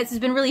with you guys has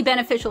been really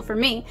beneficial for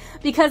me,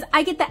 because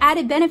I get the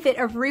added benefit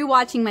of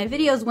rewatching my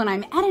videos when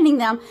I'm editing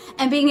them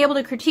and being able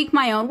to critique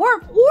my own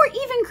work or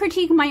even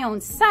critique my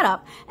own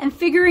setup and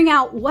figuring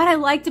out what I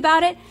liked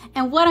about it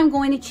and what I'm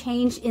going to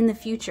change in the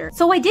future.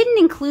 So I didn't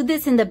include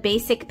this in the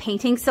basic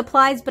painting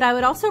supplies, but I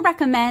would also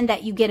recommend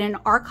that you get an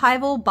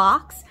archival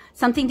box,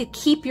 something to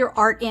keep your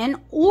art in,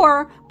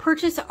 or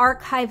purchase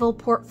archival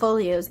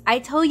portfolios. I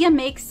tell you,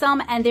 make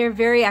some, and they're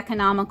very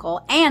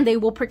economical, and they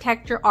will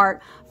protect your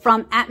art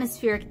from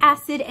atmospheric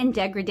acid and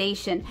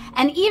degradation.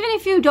 And even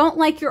if you don't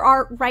like your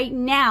art right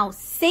now,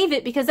 save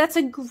it, because that's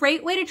a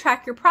great way to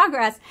track your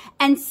progress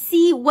and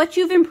see what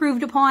you've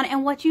improved upon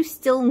and what you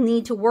still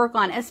need to work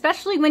on,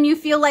 especially when you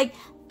feel like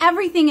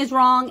everything is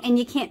wrong and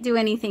you can't do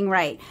anything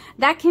right.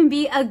 That can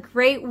be a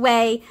great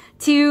way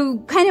to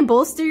kind of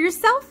bolster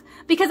yourself,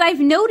 because I've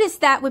noticed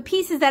that with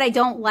pieces that I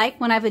don't like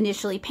when I've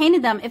initially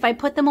painted them, if I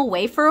put them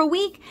away for a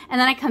week and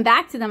then I come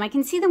back to them, I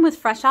can see them with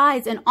fresh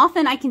eyes, and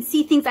often I can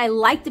see things I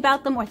liked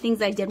about them or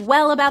things I did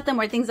well about them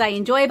or things I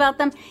enjoy about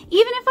them,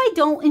 even if I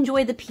don't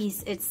enjoy the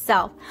piece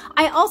itself.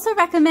 I also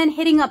recommend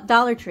hitting up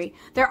Dollar Tree.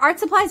 Their art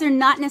supplies are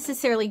not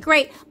necessarily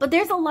great, but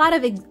there's a lot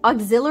of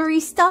auxiliary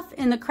stuff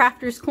in the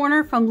crafter's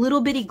corner, from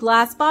little bitty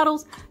glass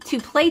bottles to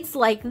plates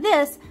like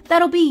this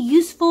that'll be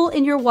useful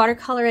in your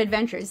watercolor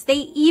adventures.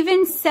 They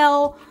even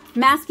sell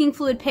masking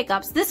fluid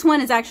pickups. This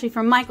one is actually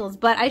from Michael's,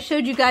 but I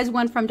showed you guys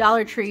one from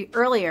Dollar Tree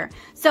earlier.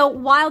 So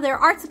while their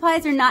art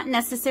supplies are not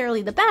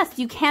necessarily the best,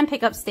 you can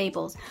pick up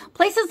staples.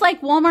 Places like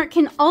Walmart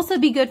can also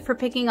be good for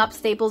picking up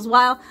staples.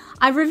 While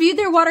I've reviewed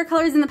their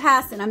watercolors in the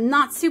past and I'm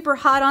not super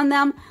hot on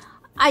them,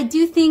 I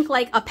do think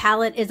like a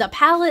palette is a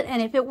palette,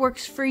 and if it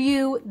works for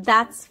you,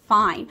 that's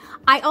fine.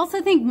 I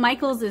also think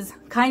Michael's is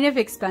kind of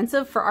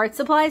expensive for art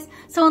supplies,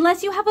 so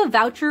unless you have a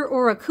voucher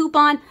or a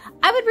coupon,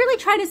 I would really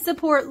try to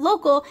support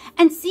local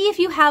and see if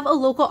you have a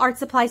local art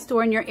supply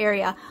store in your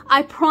area.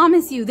 I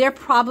promise you, they're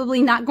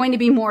probably not going to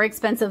be more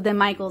expensive than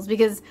Michael's,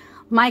 because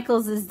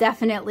Michael's is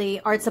definitely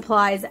art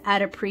supplies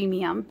at a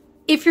premium.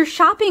 If you're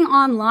shopping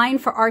online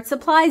for art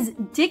supplies,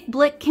 Dick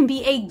Blick can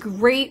be a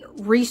great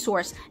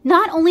resource.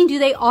 Not only do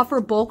they offer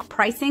bulk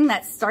pricing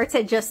that starts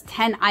at just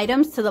 10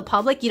 items to the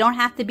public, you don't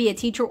have to be a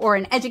teacher or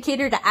an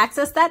educator to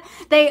access that.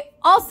 They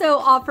also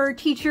offer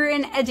teacher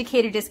and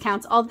educator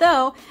discounts,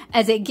 although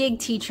as a gig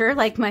teacher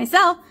like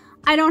myself,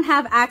 I don't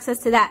have access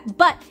to that.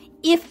 But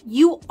if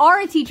you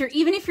are a teacher,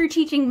 even if you're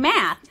teaching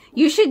math,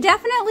 you should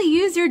definitely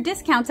use your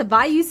discount to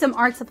buy you some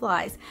art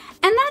supplies.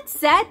 And that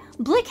said,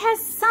 Blick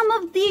has some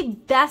of the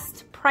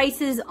best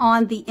prices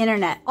on the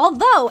internet.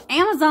 Although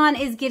Amazon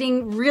is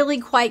getting really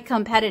quite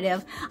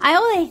competitive. I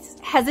always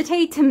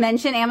hesitate to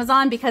mention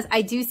Amazon because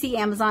I do see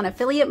Amazon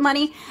affiliate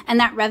money, and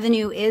that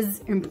revenue is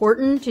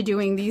important to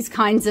doing these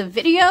kinds of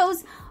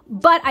videos.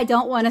 But I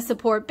don't want to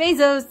support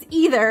Bezos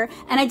either,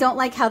 and I don't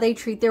like how they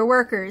treat their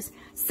workers.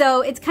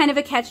 So it's kind of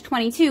a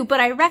catch-22, but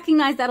I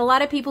recognize that a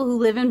lot of people who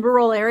live in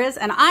rural areas,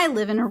 and I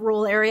live in a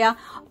rural area,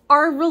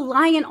 are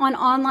reliant on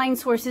online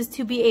sources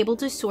to be able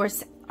to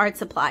source art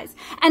supplies.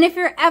 And if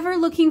you're ever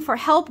looking for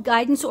help,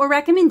 guidance, or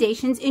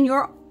recommendations in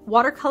your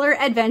watercolor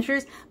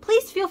adventures,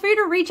 please feel free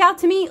to reach out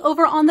to me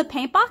over on the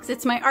Paint Box.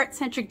 It's my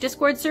art-centric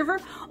Discord server,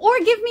 or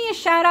give me a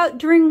shout out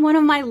during one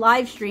of my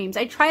live streams.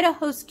 I try to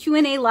host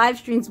Q&A live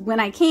streams when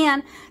I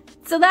can,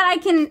 so that I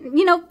can,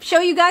 you know,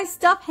 show you guys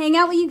stuff, hang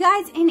out with you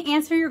guys, and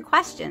answer your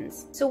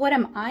questions. So what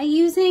am I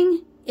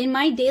using? In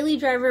my Daily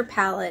Driver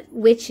palette,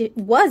 which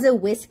was a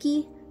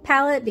whiskey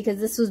palette, because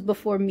this was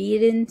before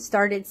MydNyte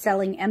started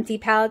selling empty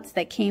palettes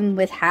that came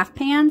with half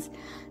pans.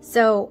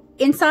 So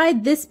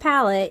inside this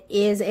palette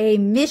is a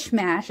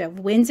mishmash of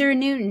Winsor &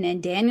 Newton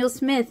and Daniel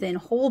Smith and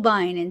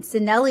Holbein and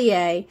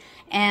Sennelier,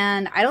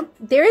 and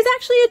there is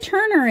actually a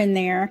Turner in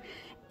there,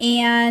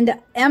 and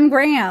M.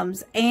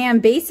 Graham's,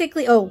 and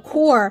basically,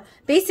 Core.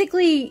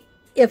 Basically,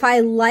 if I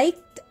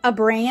liked a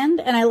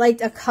brand and I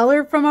liked a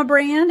color from a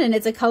brand and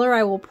it's a color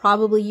I will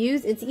probably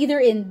use, it's either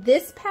in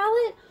this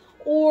palette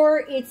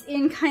or it's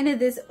in kind of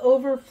this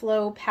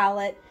overflow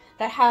palette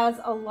that has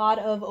a lot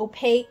of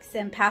opaques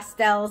and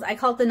pastels. I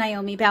call it the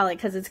Naomi palette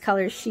because it's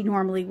colors she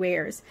normally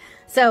wears.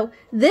 So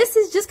this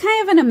is just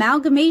kind of an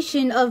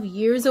amalgamation of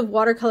years of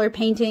watercolor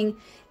painting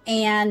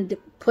and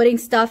putting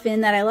stuff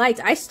in that I liked.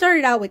 I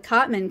started out with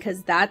Cotman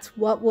because that's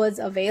what was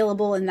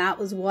available and that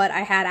was what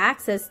I had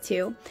access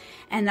to,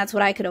 and that's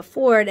what I could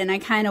afford, and I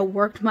kind of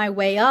worked my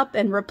way up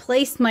and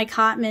replaced my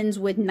Cotmans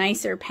with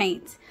nicer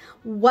paints.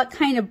 What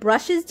kind of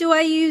brushes do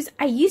I use?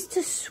 I used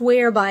to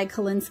swear by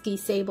Kolinsky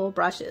Sable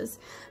brushes.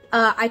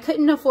 I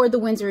couldn't afford the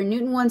Winsor &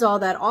 Newton ones all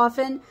that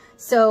often,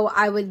 so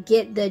I would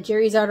get the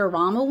Jerry's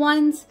Artorama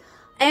ones.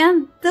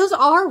 And those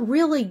are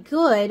really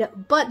good,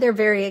 but they're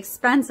very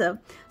expensive.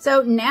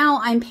 So now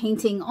I'm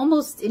painting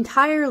almost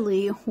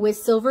entirely with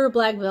silver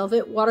black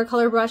velvet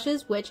watercolor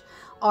brushes, which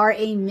are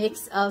a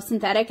mix of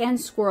synthetic and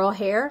squirrel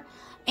hair.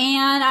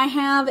 And I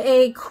have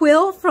a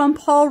quill from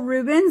Paul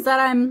Rubens that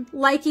I'm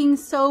liking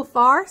so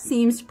far.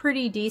 Seems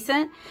pretty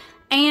decent.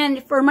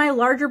 And for my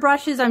larger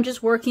brushes, I'm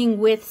just working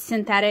with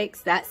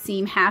synthetics that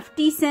seem half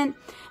decent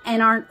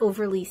and aren't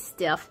overly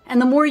stiff.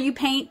 And the more you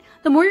paint,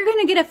 the more you're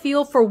going to get a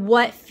feel for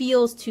what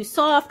feels too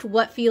soft,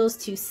 what feels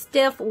too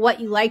stiff, what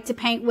you like to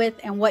paint with,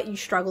 and what you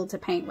struggle to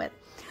paint with.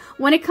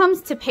 When it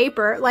comes to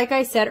paper, like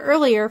I said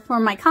earlier, for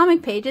my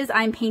comic pages,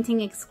 I'm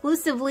painting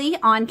exclusively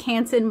on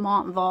Canson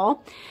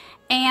Montval.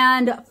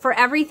 And for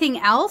everything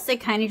else,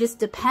 it kind of just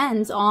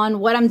depends on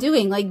what I'm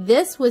doing. Like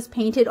this was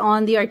painted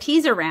on the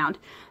Arteza round.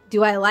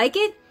 Do I like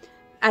it?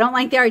 I don't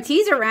like the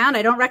Arteza round.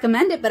 I don't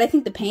recommend it, but I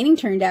think the painting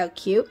turned out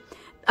cute.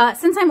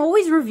 Since I'm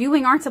always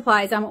reviewing art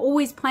supplies, I'm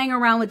always playing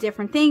around with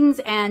different things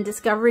and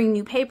discovering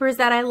new papers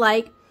that I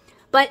like.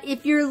 But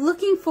if you're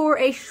looking for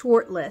a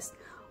short list,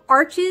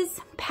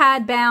 Arches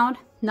pad bound,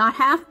 not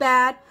half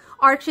bad.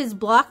 Arches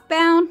block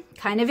bound,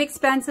 kind of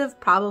expensive,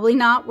 probably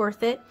not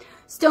worth it.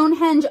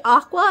 Stonehenge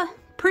Aqua,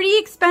 pretty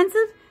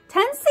expensive,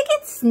 tends to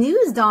get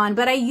snoozed on,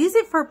 but I use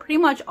it for pretty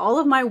much all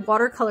of my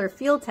watercolor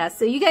field tests.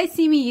 So you guys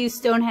see me use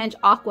Stonehenge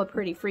Aqua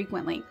pretty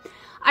frequently.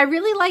 I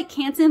really like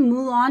Canson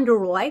Moulin de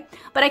Roy,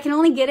 but I can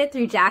only get it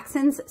through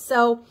Jackson's,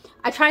 so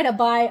I try to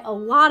buy a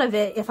lot of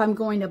it if I'm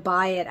going to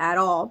buy it at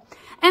all.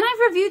 And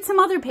I've reviewed some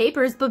other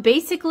papers, but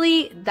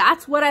basically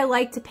that's what I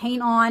like to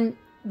paint on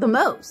the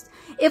most.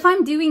 If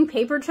I'm doing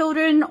Paper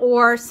Children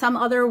or some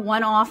other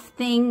one-off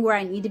thing where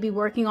I need to be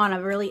working on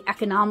a really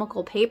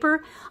economical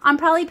paper, I'm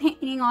probably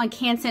painting on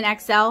Canson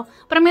XL,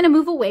 but I'm going to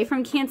move away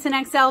from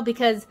Canson XL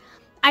because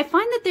I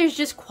find that there's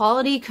just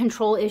quality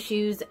control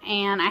issues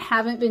and I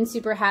haven't been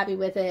super happy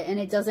with it and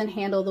it doesn't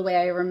handle the way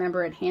I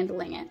remember it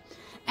handling it.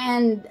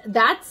 And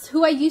that's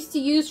who I used to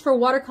use for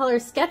watercolor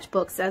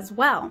sketchbooks as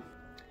well.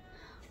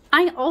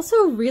 I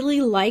also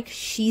really like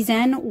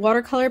Shizen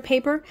watercolor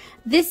paper.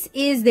 This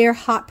is their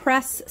hot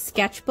press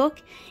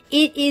sketchbook.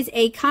 It is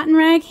a cotton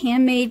rag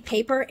handmade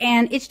paper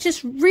and it's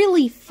just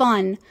really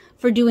fun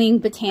for doing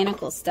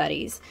botanical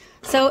studies.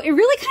 So it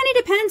really kind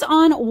of depends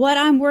on what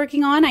I'm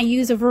working on. I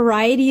use a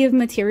variety of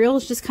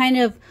materials, just kind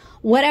of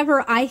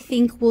whatever I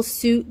think will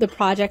suit the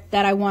project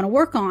that I want to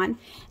work on.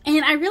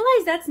 And I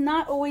realize that's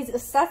not always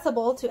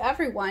accessible to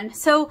everyone.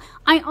 So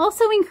I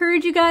also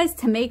encourage you guys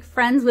to make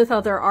friends with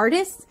other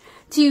artists,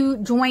 to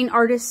join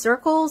artist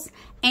circles,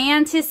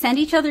 and to send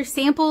each other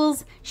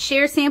samples,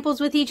 share samples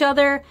with each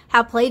other,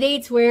 have play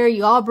dates where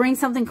you all bring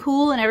something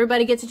cool and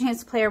everybody gets a chance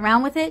to play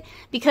around with it,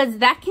 because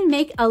that can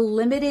make a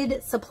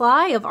limited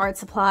supply of art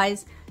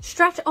supplies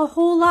stretch a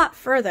whole lot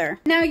further.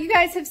 Now, you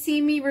guys have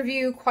seen me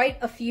review quite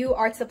a few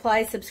art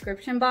supply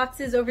subscription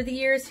boxes over the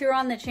years here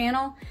on the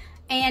channel,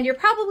 and you're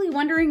probably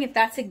wondering if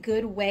that's a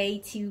good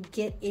way to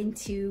get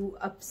into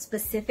a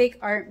specific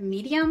art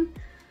medium.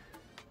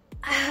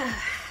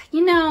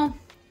 You know,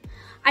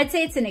 I'd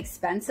say it's an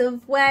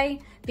expensive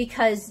way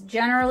because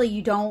generally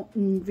you don't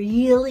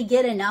really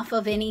get enough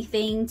of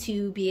anything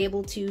to be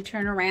able to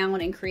turn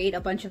around and create a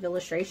bunch of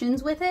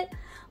illustrations with it.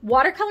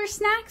 Watercolor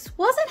Snacks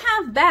wasn't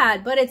half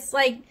bad, but it's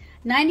like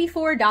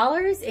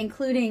 $94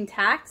 including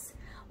tax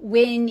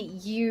when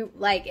you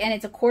and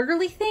it's a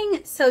quarterly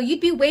thing, so you'd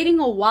be waiting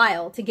a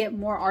while to get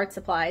more art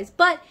supplies.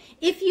 But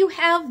if you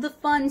have the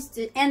funds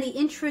and the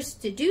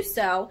interest to do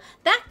so,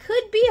 that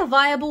could be a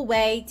viable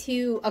way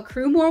to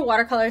accrue more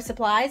watercolor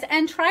supplies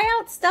and try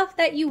out stuff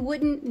that you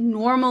wouldn't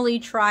normally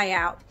try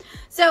out.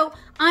 So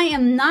I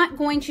am not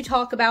going to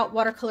talk about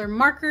watercolor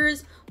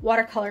markers,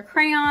 watercolor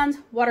crayons,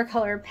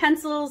 watercolor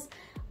pencils,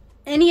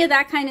 any of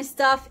that kind of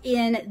stuff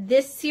in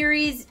this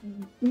series,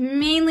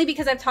 mainly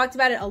because I've talked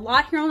about it a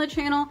lot here on the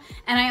channel,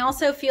 and I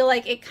also feel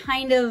like it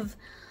kind of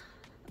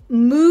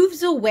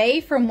moves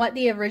away from what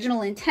the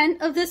original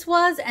intent of this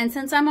was, and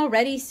since I'm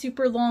already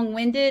super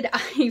long-winded,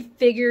 I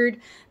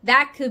figured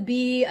that could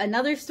be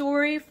another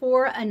story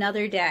for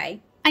another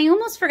day. I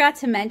almost forgot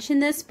to mention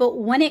this, but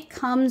when it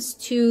comes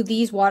to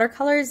these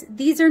watercolors,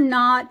 these are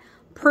not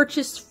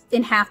purchased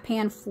in half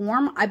pan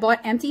form. I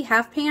bought empty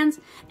half pans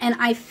and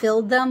I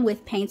filled them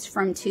with paints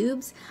from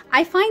tubes.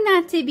 I find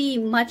that to be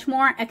much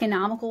more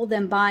economical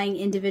than buying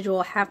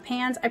individual half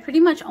pans. I pretty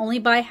much only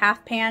buy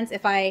half pans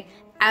if I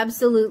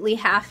absolutely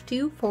have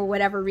to for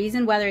whatever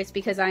reason, whether it's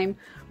because I'm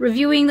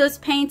reviewing those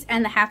paints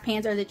and the half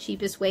pans are the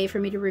cheapest way for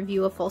me to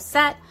review a full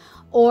set,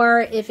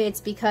 or if it's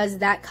because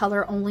that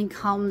color only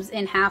comes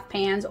in half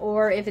pans,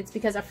 or if it's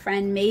because a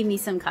friend made me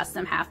some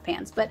custom half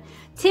pans. But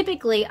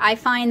typically I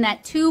find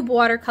that tube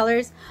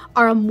watercolors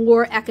are a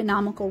more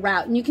economical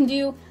route, and you can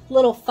do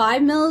little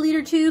 5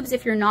 milliliter tubes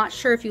if you're not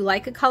sure if you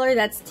like a color.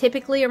 That's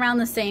typically around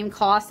the same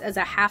cost as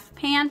a half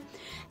pan.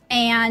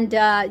 and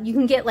you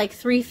can get like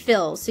 3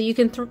 fills. So you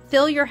can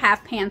fill your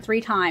half pan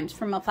 3 times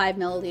from a 5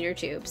 milliliter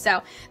tube.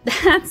 So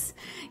that's,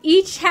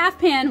 each half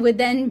pan would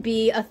then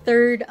be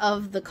 1/3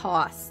 of the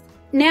cost.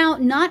 Now,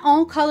 not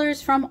all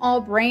colors from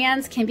all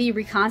brands can be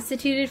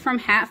reconstituted from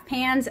half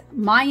pans.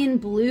 Mayan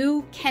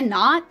Blue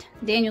cannot.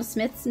 Daniel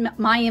Smith's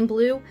Mayan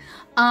Blue.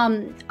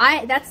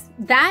 That's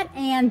that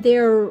and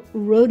their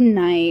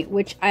Rhodonite,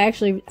 which I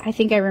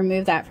think I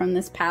removed that from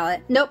this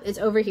palette. Nope, it's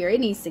over here. It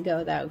needs to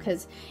go though,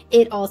 because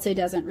it also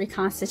doesn't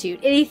reconstitute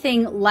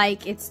anything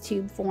like its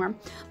tube form.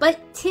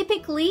 But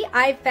typically,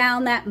 I've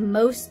found that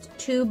most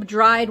tube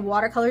dried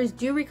watercolors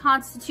do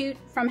reconstitute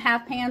from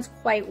half pans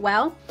quite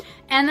well.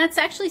 And that's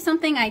actually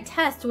something I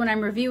test when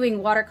I'm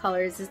reviewing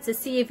watercolors, is to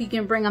see if you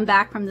can bring them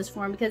back from this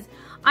form, because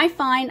I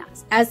find,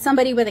 as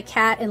somebody with a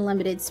cat in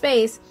limited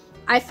space,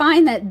 I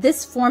find that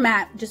this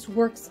format just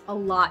works a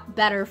lot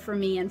better for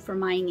me and for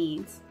my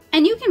needs.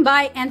 And you can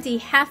buy empty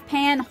half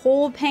pan,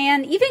 whole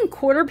pan, even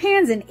quarter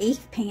pans and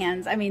 1/8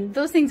 pans. I mean,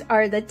 those things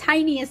are the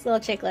tiniest little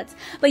chiclets,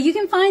 but you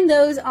can find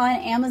those on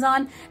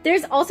Amazon.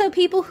 There's also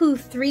people who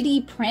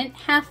 3D print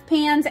half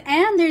pans,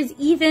 and there's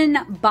even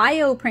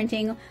bio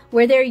printing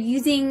where they're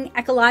using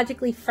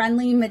ecologically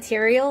friendly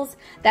materials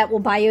that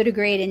will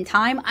biodegrade in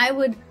time. I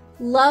would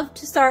love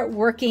to start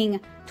working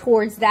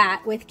towards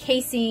that with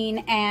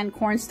casein and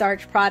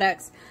cornstarch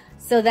products,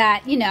 so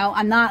that, you know,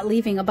 I'm not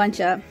leaving a bunch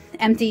of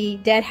empty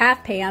dead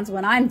half pans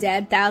when I'm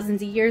dead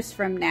thousands of years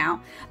from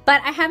now.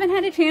 But I haven't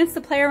had a chance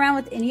to play around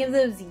with any of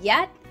those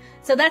yet,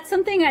 so that's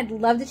something I'd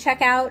love to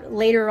check out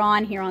later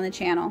on here on the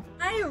channel.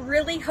 I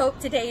really hope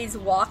today's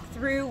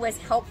walkthrough was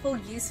helpful,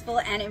 useful,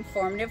 and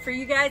informative for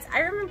you guys. I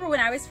remember when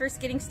I was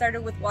first getting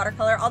started with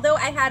watercolor, although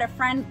I had a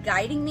friend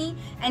guiding me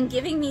and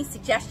giving me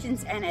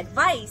suggestions and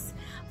advice,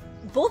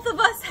 both of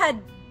us had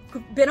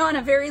been on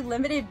a very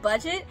limited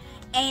budget,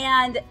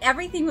 and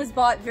everything was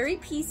bought very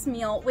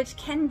piecemeal, which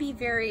can be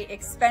very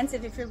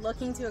expensive if you're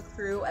looking to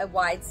accrue a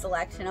wide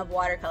selection of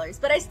watercolors.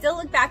 But I still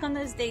look back on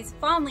those days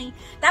fondly.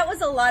 That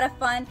was a lot of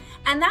fun,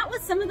 and that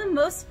was some of the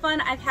most fun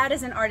I've had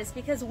as an artist,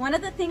 because one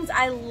of the things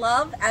I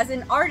love as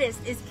an artist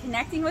is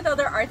connecting with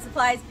other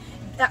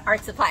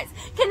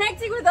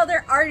connecting with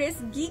other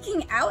artists,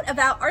 geeking out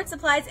about art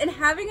supplies, and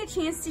having a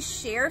chance to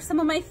share some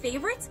of my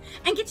favorites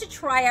and get to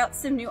try out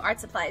some new art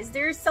supplies.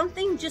 There's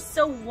something just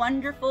so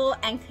wonderful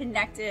and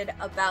connected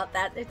about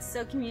that. It's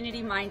so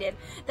community minded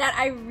that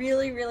I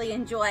really, really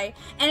enjoy.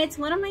 And it's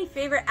one of my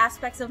favorite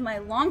aspects of my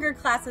longer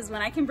classes,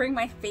 when I can bring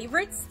my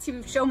favorites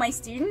to show my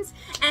students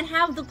and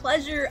have the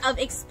pleasure of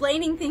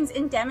explaining things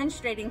and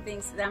demonstrating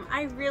things to them.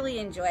 I really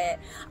enjoy it.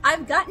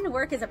 I've gotten to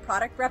work as a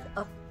product rep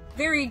a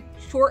very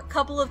short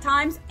couple of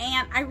times,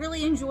 and I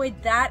really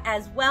enjoyed that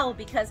as well,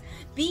 because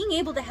being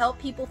able to help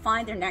people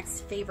find their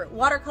next favorite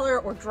watercolor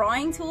or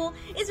drawing tool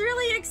is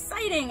really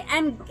exciting,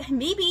 and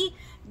maybe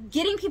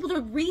getting people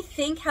to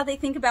rethink how they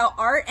think about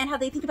art and how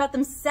they think about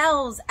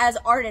themselves as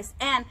artists,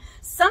 and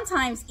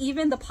sometimes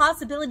even the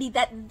possibility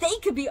that they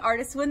could be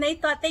artists when they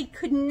thought they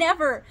could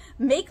never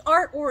make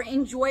art or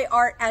enjoy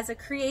art as a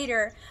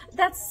creator.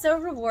 That's so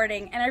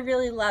rewarding, and I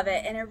really love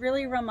it, and it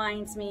really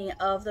reminds me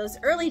of those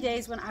early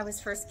days when I was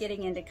first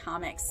getting into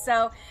comics.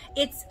 So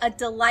it's a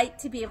delight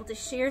to be able to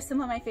share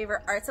some of my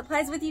favorite art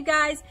supplies with you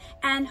guys,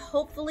 and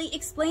hopefully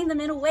explain them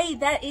in a way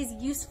that is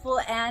useful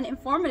and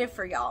informative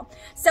for y'all.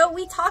 So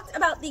we talked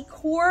about the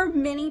core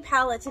mini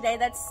palette today.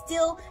 That's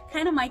still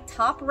kind of my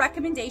top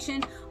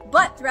recommendation,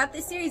 but throughout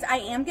this series I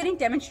am going to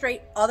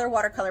demonstrate other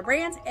watercolor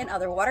brands and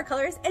other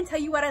watercolors and tell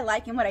you what I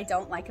like and what I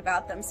don't like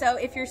about them. So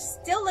if you're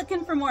still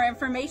looking for more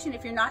information,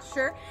 if you're not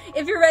sure,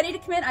 if you're ready to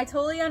commit, I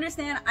totally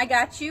understand. I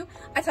got you.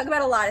 I talk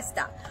about a lot of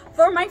stuff.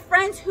 For my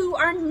friends who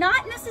are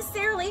not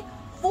necessarily,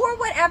 for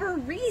whatever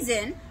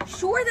reason,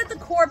 sure that the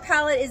core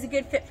palette is a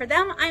good fit for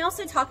them, I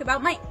also talk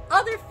about my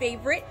other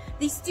favorite,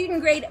 the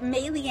student grade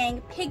Mei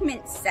Liang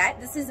pigment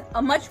set. This is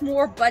a much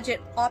more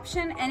budget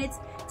option, and it's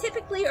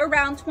typically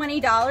around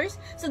 $20.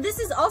 So this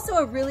is also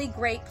a really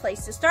great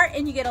place to start,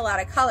 and you get a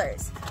lot of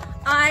colors.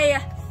 I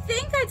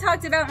think I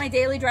talked about my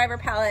Daily Driver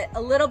palette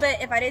a little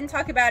bit. If I didn't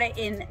talk about it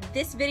in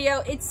this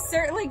video, it's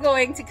certainly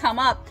going to come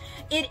up.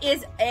 It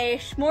is a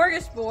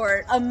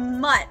smorgasbord, a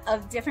mutt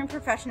of different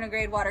professional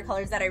grade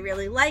watercolors that I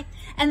really like,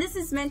 and this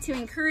is meant to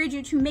encourage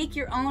you to make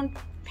your own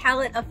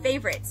palette of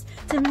favorites,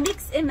 to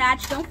mix and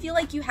match. Don't feel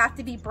like you have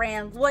to be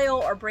brand loyal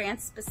or brand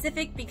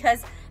specific,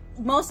 because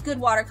most good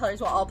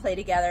watercolors will all play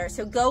together.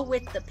 So go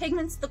with the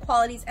pigments, the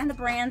qualities, and the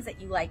brands that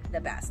you like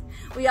the best.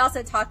 We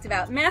also talked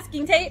about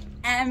masking tape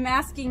and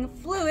masking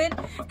fluid,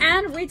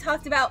 and we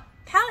talked about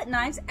palette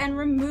knives and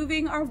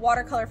removing our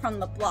watercolor from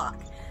the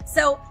block.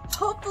 So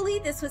hopefully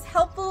this was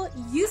helpful,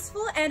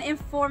 useful, and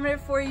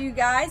informative for you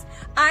guys.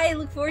 I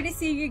look forward to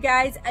seeing you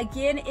guys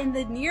again in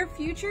the near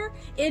future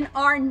in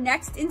our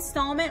next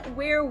installment,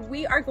 where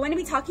we are going to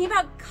be talking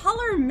about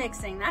color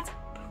mixing. That's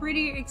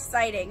pretty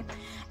exciting.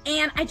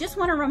 And I just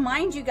want to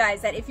remind you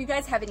guys that if you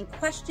guys have any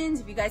questions,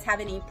 if you guys have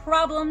any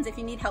problems, if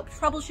you need help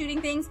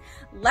troubleshooting things,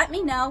 let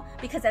me know,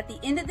 because at the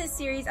end of this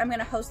series, I'm going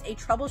to host a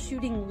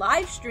troubleshooting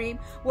live stream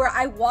where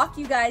I walk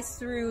you guys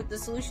through the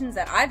solutions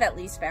that I've at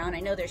least found.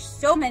 I know there's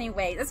so many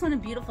ways. That's one of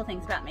the beautiful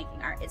things about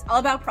making art. It's all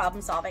about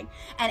problem solving,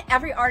 and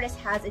every artist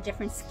has a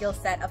different skill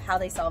set of how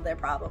they solve their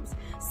problems.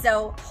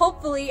 So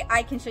hopefully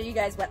I can show you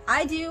guys what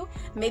I do.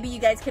 Maybe you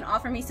guys can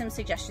offer me some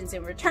suggestions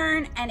in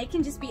return, and it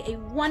can just be a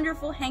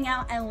wonderful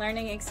hangout and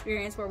learning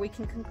experience where we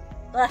can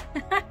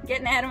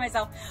getting ahead of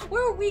myself,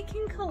 where we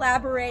can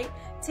collaborate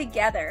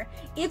together.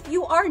 If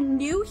you are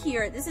new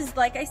here, this is,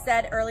 like I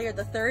said earlier,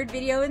 the third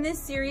video in this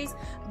series.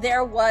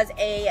 There was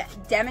a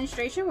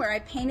demonstration where I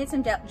painted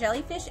some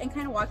jellyfish and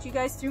kind of walked you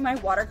guys through my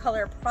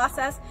watercolor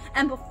process.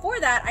 And before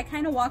that, I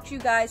kind of walked you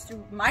guys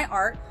through my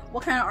art,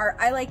 what kind of art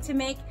I like to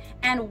make,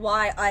 and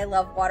why I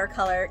love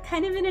watercolor,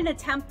 kind of in an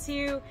attempt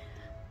to,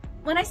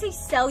 when I say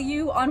sell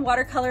you on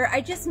watercolor,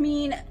 I just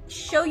mean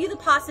show you the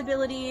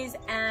possibilities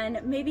and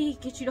maybe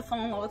get you to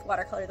fall in love with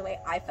watercolor the way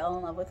I fell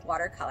in love with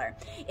watercolor.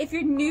 If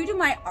you're new to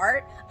my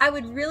art, I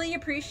would really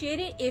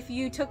appreciate it if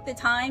you took the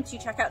time to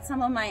check out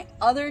some of my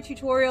other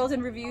tutorials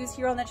and reviews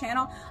here on the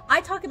channel. I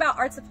talk about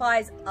art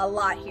supplies a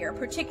lot here,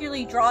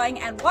 particularly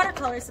drawing and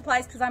watercolor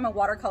supplies, because I'm a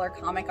watercolor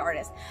comic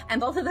artist, and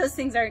both of those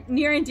things are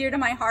near and dear to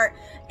my heart.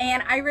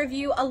 And I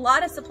review a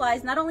lot of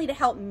supplies, not only to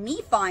help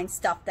me find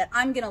stuff that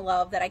I'm gonna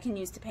love that I can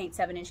use to paint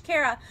 7-inch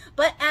Cara,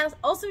 but as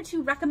also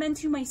to recommend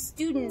to my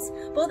students,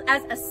 both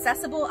as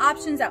accessible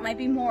options that might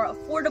be more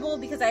affordable,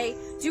 because I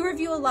do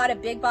review a lot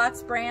of big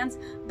box brands,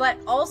 but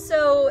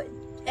also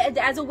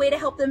as a way to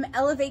help them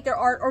elevate their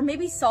art or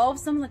maybe solve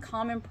some of the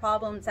common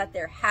problems that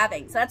they're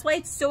having. So that's why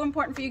it's so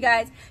important for you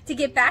guys to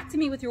get back to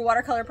me with your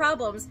watercolor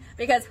problems,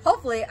 because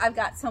hopefully I've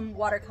got some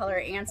watercolor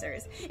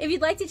answers. If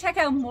you'd like to check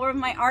out more of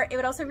my art, it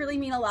would also really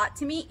mean a lot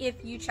to me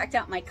if you checked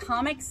out my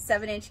comics,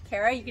 7-inch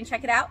Cara. You can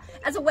check it out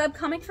as a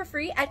webcomic for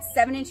free at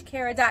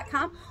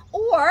 7inchcara.com.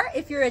 Or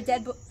if you're a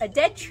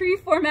dead tree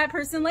format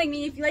person like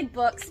me, if you like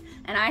books,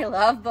 and I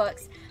love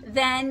books,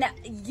 then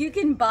you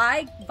can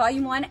buy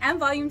Volume 1 and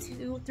Volume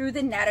 2 through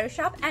the Natto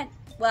shop at,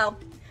 well,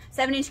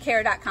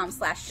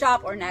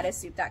 7inchcara.com/shop or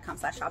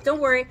nattosoup.com/shop. Don't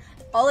worry,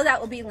 all of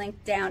that will be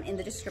linked down in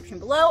the description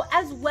below,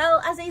 as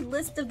well as a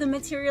list of the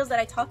materials that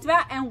I talked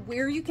about and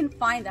where you can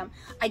find them.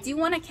 I do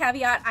want to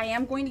caveat, I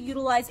am going to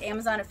utilize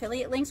Amazon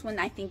affiliate links when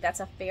I think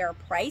that's a fair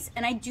price,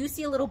 and I do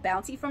see a little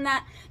bounty from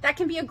that. That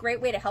can be a great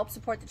way to help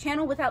support the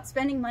channel without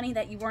spending money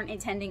that you weren't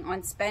intending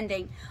on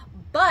spending.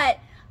 But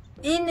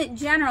in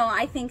general,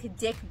 I think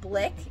Dick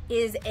Blick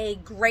is a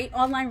great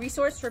online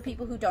resource for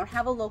people who don't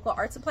have a local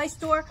art supply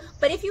store.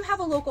 But if you have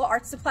a local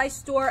art supply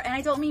store, and I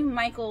don't mean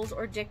Michael's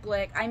or Dick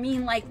Blick, I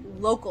mean like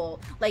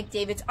local, like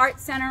David's Art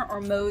Center or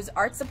Moe's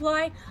Art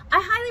Supply,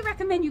 I highly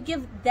recommend you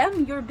give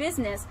them your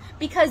business,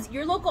 because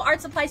your local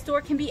art supply store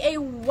can be a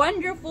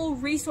wonderful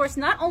resource,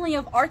 not only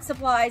of art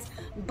supplies,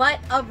 but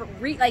of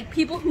like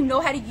people who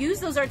know how to use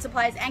those art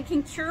supplies and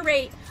can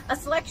curate a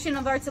selection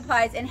of art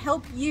supplies and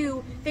help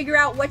you figure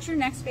out what your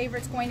next favorite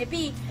it's going to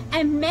be.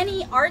 And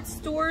many art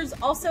stores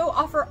also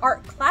offer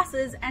art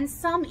classes, and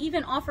some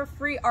even offer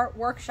free art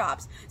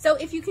workshops. So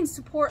if you can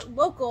support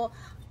local,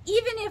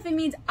 even if it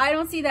means I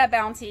don't see that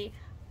bounty,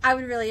 I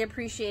would really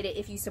appreciate it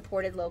if you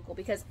supported local,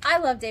 because I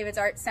love David's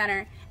Art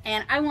Center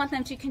and I want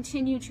them to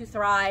continue to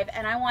thrive,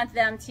 and I want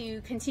them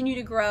to continue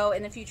to grow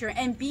in the future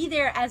and be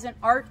there as an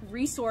art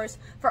resource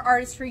for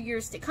artists for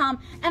years to come.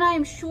 And I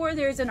am sure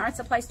there's an art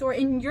supply store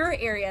in your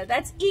area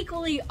that's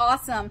equally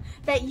awesome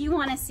that you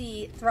want to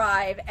see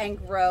thrive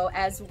and grow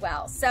as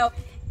well. So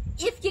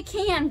if you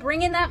can,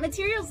 bring in that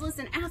materials list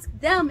and ask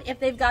them if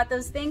they've got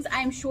those things.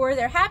 I'm sure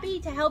they're happy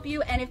to help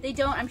you, and if they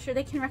don't, I'm sure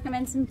they can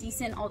recommend some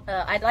decent,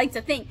 I'd like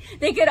to think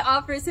they could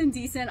offer some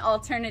decent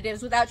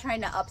alternatives without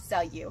trying to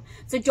upsell you.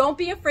 So don't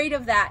be afraid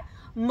of that.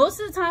 Most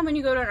of the time when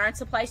you go to an art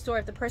supply store,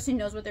 if the person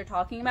knows what they're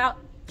talking about,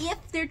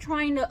 if they're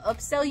trying to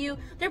upsell you,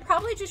 they're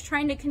probably just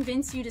trying to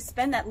convince you to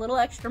spend that little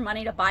extra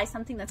money to buy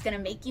something that's going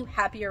to make you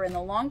happier in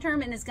the long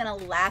term and is going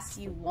to last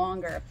you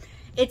longer.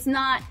 It's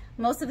not,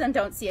 most of them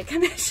don't see a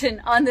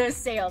commission on those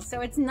sales.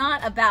 So it's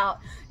not about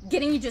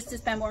getting you just to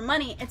spend more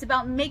money. It's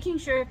about making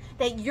sure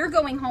that you're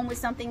going home with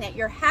something that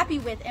you're happy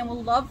with and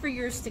will love for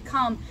years to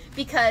come,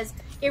 because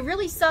it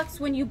really sucks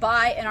when you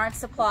buy an art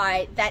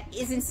supply that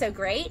isn't so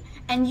great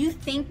and you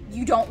think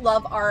you don't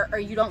love art, or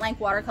you don't like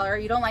watercolor, or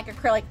you don't like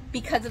acrylic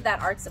because of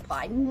that art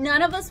supply.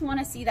 None of us want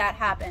to see that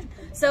happen.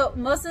 So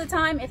most of the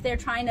time, if they're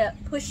trying to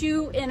push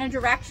you in a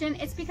direction,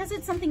 it's because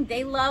it's something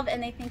they love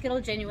and they think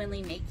it'll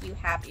genuinely make you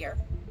happier.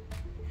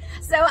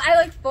 So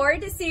I look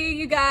forward to seeing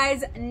you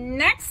guys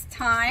next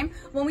time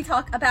when we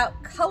talk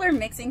about color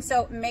mixing.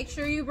 So make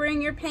sure you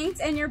bring your paints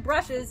and your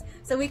brushes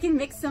so we can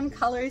mix some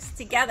colors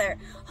together.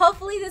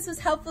 Hopefully this was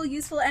helpful,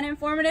 useful, and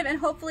informative, and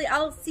hopefully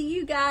I'll see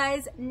you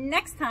guys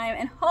next time,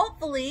 and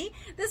hopefully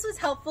this was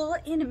helpful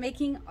in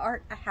making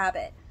art a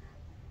habit.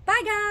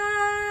 Bye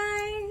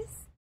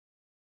guys!